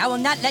don't worry, I will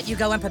not let you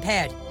go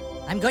unprepared.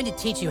 I'm going to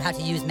teach you how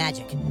to use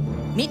magic.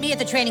 Meet me at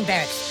the training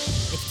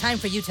barracks. It's time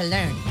for you to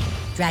learn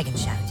Dragon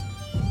Shout.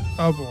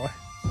 Oh boy.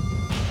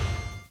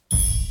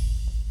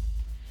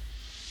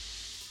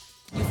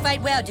 You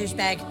fight well,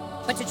 douchebag.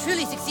 But to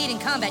truly succeed in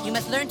combat, you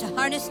must learn to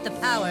harness the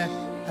power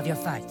of your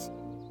farts.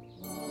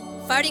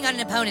 Farting on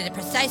an opponent at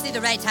precisely the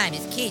right time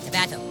is key to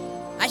battle.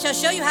 I shall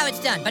show you how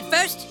it's done, but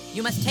first,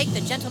 you must take the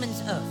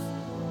gentleman's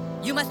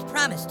oath. You must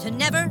promise to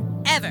never,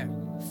 ever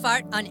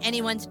fart on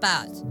anyone's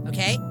balls,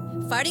 okay?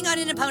 Farting on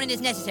an opponent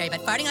is necessary,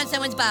 but farting on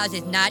someone's balls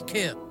is not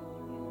cool.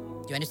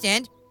 Do you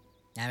understand?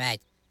 All right,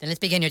 then let's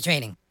begin your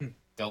training.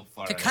 Don't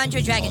fart. To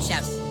conjure dragon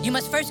shouts, you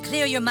must first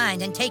clear your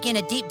mind and take in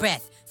a deep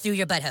breath through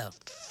your butthole.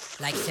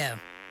 Like so.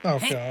 Oh,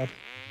 God.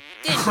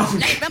 Then,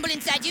 let it rumble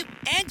inside you,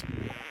 and...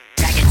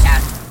 Dragon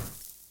shout!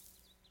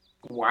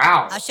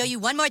 Wow. I'll show you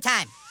one more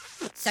time.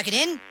 Suck it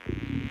in.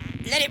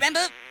 Let it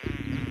rumble.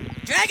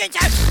 Dragon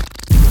shout!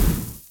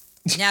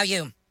 Now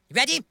you.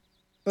 Ready?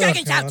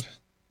 Dragon shout!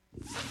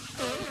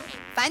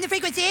 Find the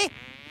frequency.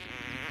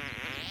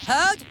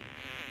 Hold.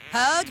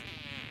 Hold.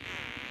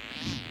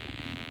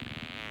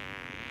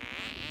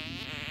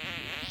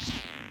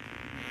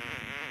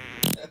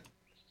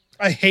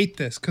 I hate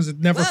this because it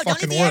never Whoa, don't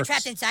fucking leave the air works.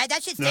 trapped inside.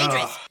 That shit's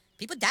dangerous.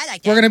 People die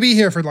like that. We're gonna be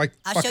here for like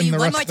I'll show fucking you the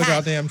one rest more of the time.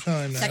 goddamn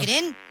time now. Suck it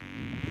in.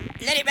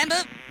 Let it rumble.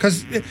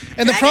 Because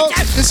and the problem,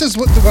 this is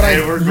what I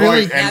And we're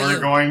really. going, and we're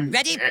going.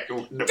 Ready?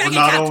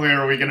 Not only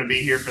are we going to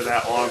be here for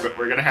that long, but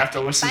we're going to have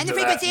to listen Find to the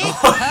frequency.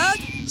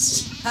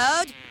 that.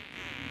 Hold.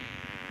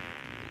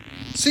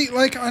 See,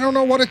 like I don't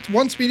know what it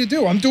wants me to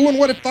do. I'm doing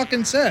what it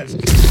fucking says.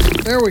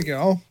 There we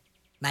go.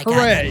 My God,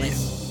 that Hooray!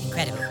 was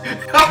incredible.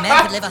 A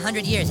man could live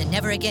 100 years and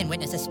never again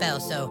witness a spell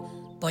so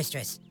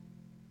boisterous.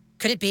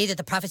 Could it be that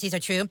the prophecies are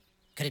true?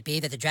 Could it be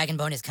that the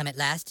Dragonborn has come at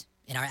last,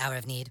 in our hour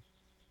of need?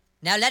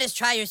 Now let us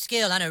try your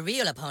skill on a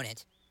real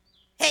opponent.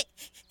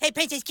 Hey,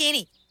 Princess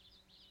Kenny.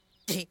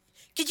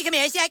 Could you come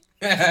here a sec?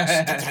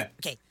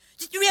 Okay.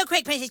 Just real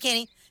quick, Princess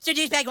Kenny. Sir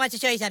Douchebag wants to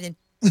show you something.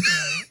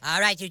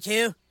 All right, you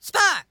two.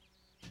 Spar!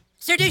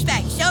 Sir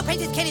Douchebag, show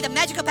Princess Kenny the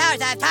magical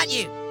powers I have taught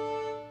you.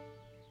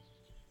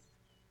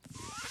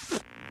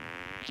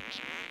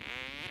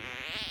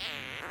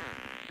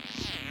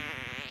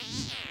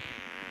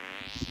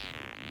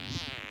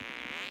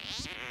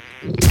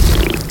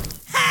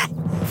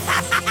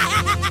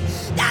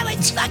 That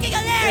was fucking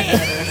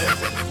hilarious!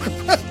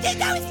 Dude,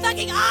 that was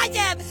fucking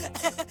awesome!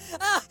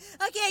 Oh,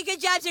 okay,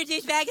 good job, Sir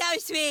Douchebag. That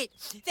was sweet.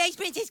 Thanks,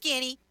 Princess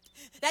Kenny.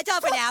 That's all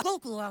for now.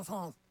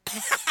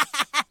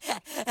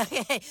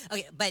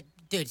 Okay, but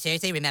dude,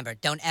 seriously, remember,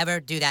 don't ever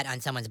do that on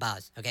someone's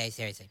balls, okay?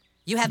 Seriously.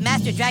 You have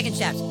mastered dragon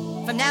shafts.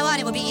 From now on,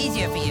 it will be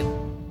easier for you.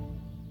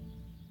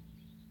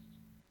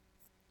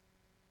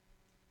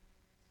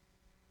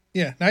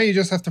 Yeah, now you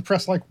just have to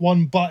press like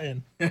one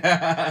button.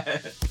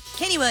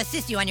 Kenny will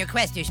assist you on your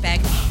quest,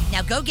 douchebag.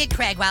 Now go get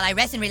Craig while I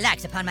rest and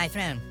relax upon my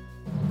throne.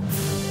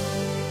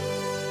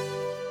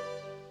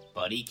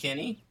 Buddy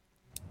Kenny?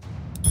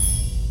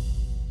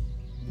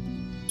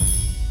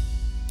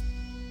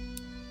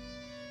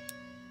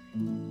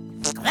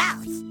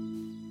 Gross.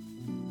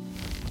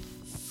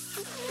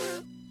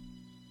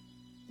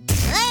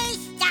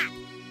 Please stop.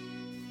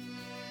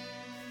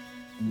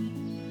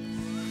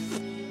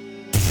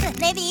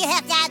 Maybe you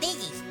have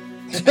diabetes.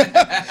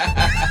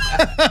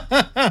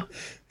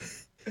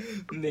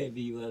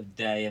 Maybe you have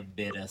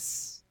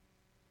diabetes.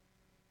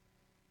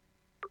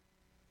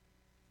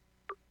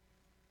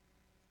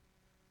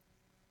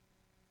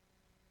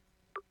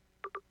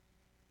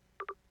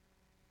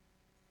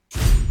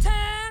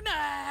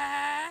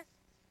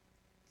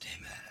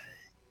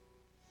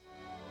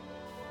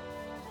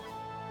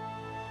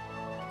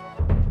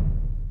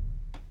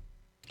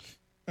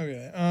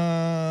 Okay,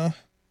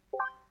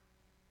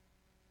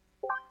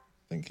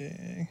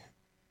 thinking.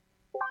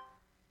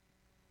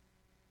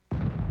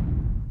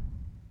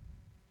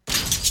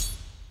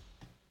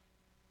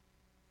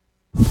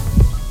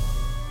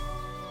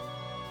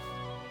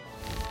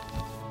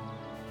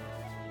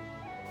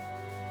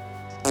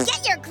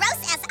 Get your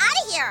gross ass out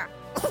of here!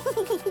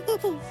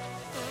 Ugh,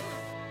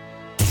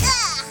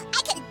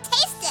 I can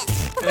taste it!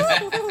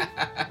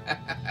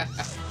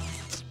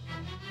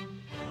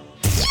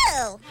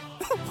 Ew!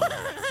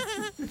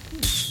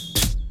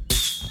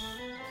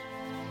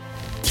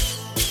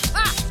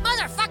 Ah,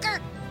 motherfucker!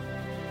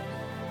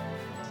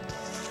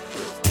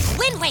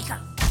 Wind Waker!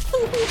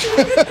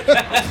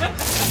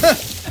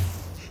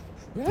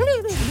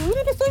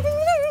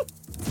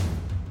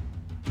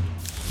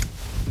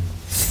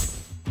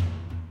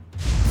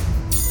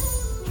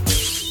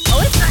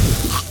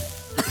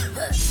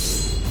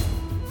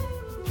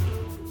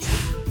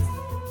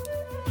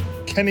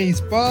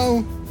 Kenny's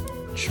bow,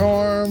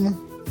 charm.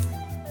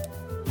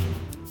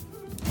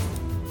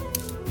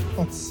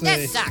 Let's see.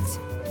 This sucks.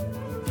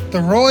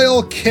 The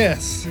royal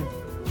kiss.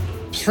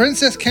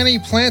 Princess Kenny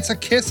plants a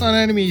kiss on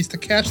enemies to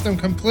catch them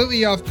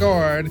completely off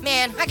guard.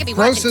 Man, I could be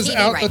grosses watching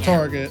TV out right the now.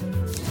 target.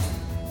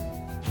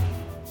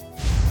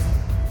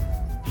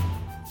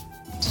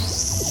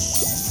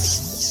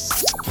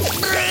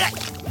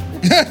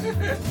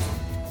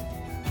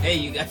 Hey,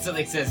 you got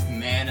something that says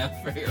mana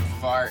for your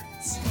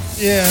farts.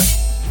 Yeah.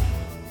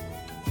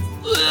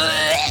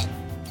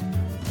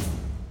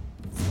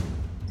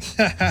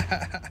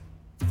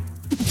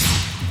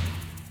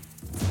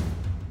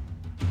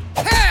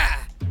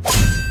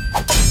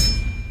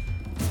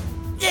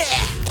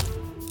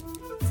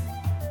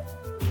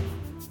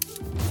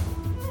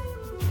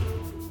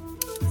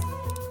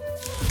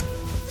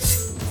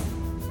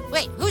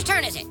 Wait, whose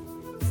turn is it?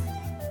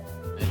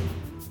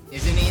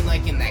 Isn't he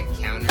like in that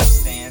counter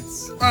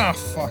stance? Ah,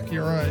 fuck,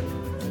 you're right.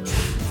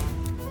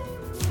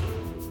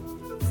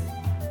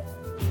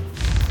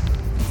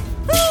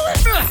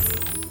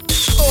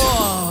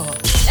 Oh.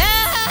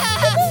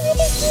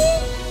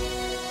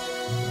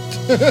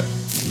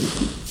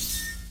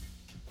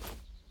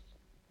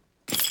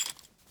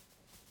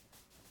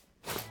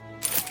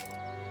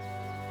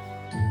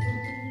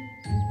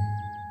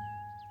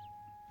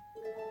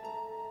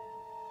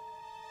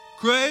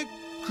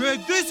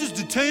 Craig, this is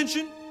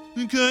detention,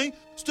 okay?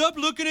 Stop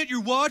looking at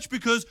your watch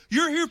because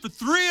you're here for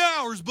 3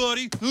 hours,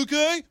 buddy,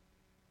 okay?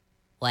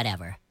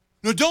 Whatever.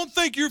 Now, don't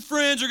think your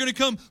friends are gonna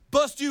come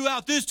bust you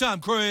out this time,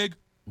 Craig.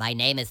 My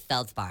name is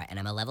Feldspar, and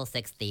I'm a level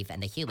 6 thief,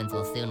 and the humans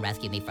will soon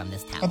rescue me from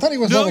this town. I thought he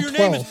was No, level your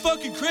 12. name is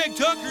fucking Craig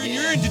Tucker, and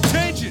you're in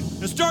detention.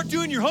 Now start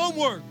doing your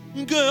homework.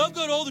 Okay, I've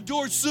got all the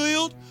doors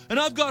sealed, and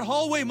I've got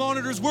hallway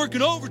monitors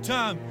working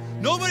overtime.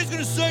 Nobody's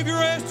gonna save your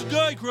ass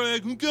today,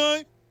 Craig,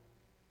 okay?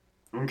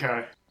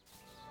 Okay.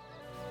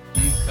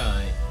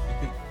 Okay.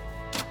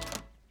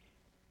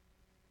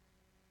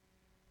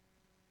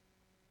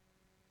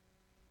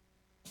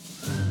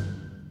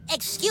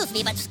 Excuse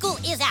me, but school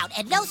is out,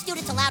 and no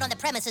students allowed on the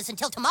premises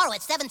until tomorrow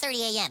at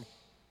 7:30 a.m.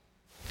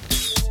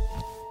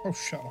 Oh,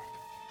 shut up.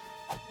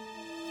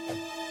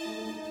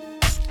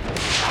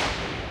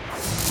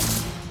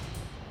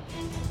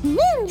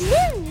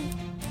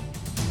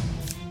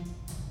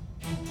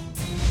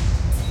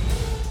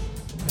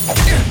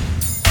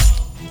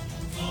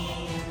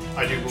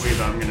 I do believe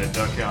I'm going to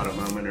duck out a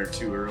moment or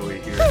two early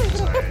here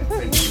because I think we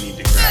need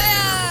to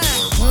grab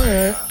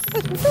dinner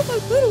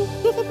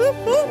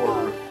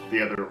before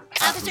the other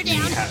half of me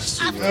has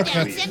to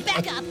leave. Step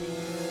back up.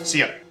 See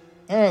ya.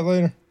 All right,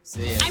 later.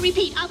 See ya. I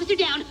repeat, officer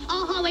down.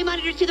 All hallway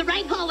monitors to the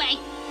right hallway.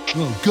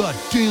 Oh, God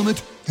damn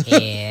it.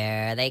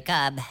 Here they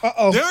come.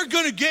 Uh-oh. They're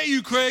gonna get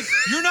you, Craig.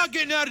 You're not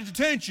getting out of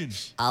detention.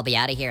 I'll be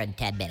out of here in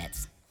 10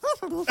 minutes.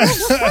 All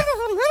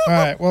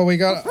right, well, I'm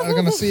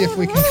going to see if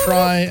we can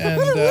try and,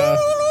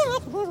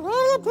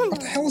 what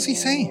the hell is he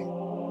saying?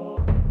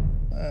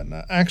 And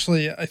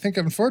actually, I think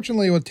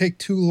unfortunately it would take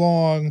too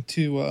long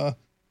to,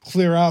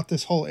 clear out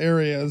this whole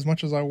area as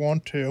much as I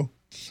want to.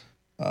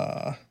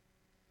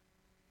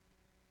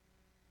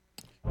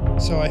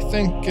 So I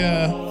think,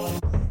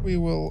 we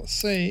will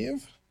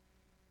save.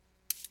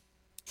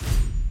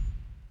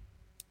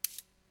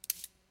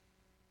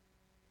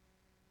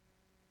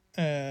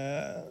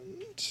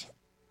 And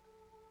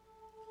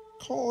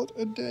call it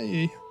a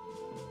day.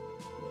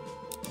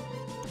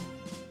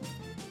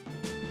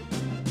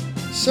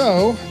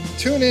 So,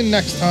 tune in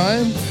next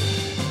time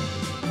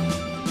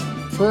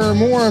for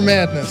more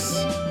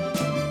madness.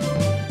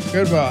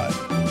 Goodbye.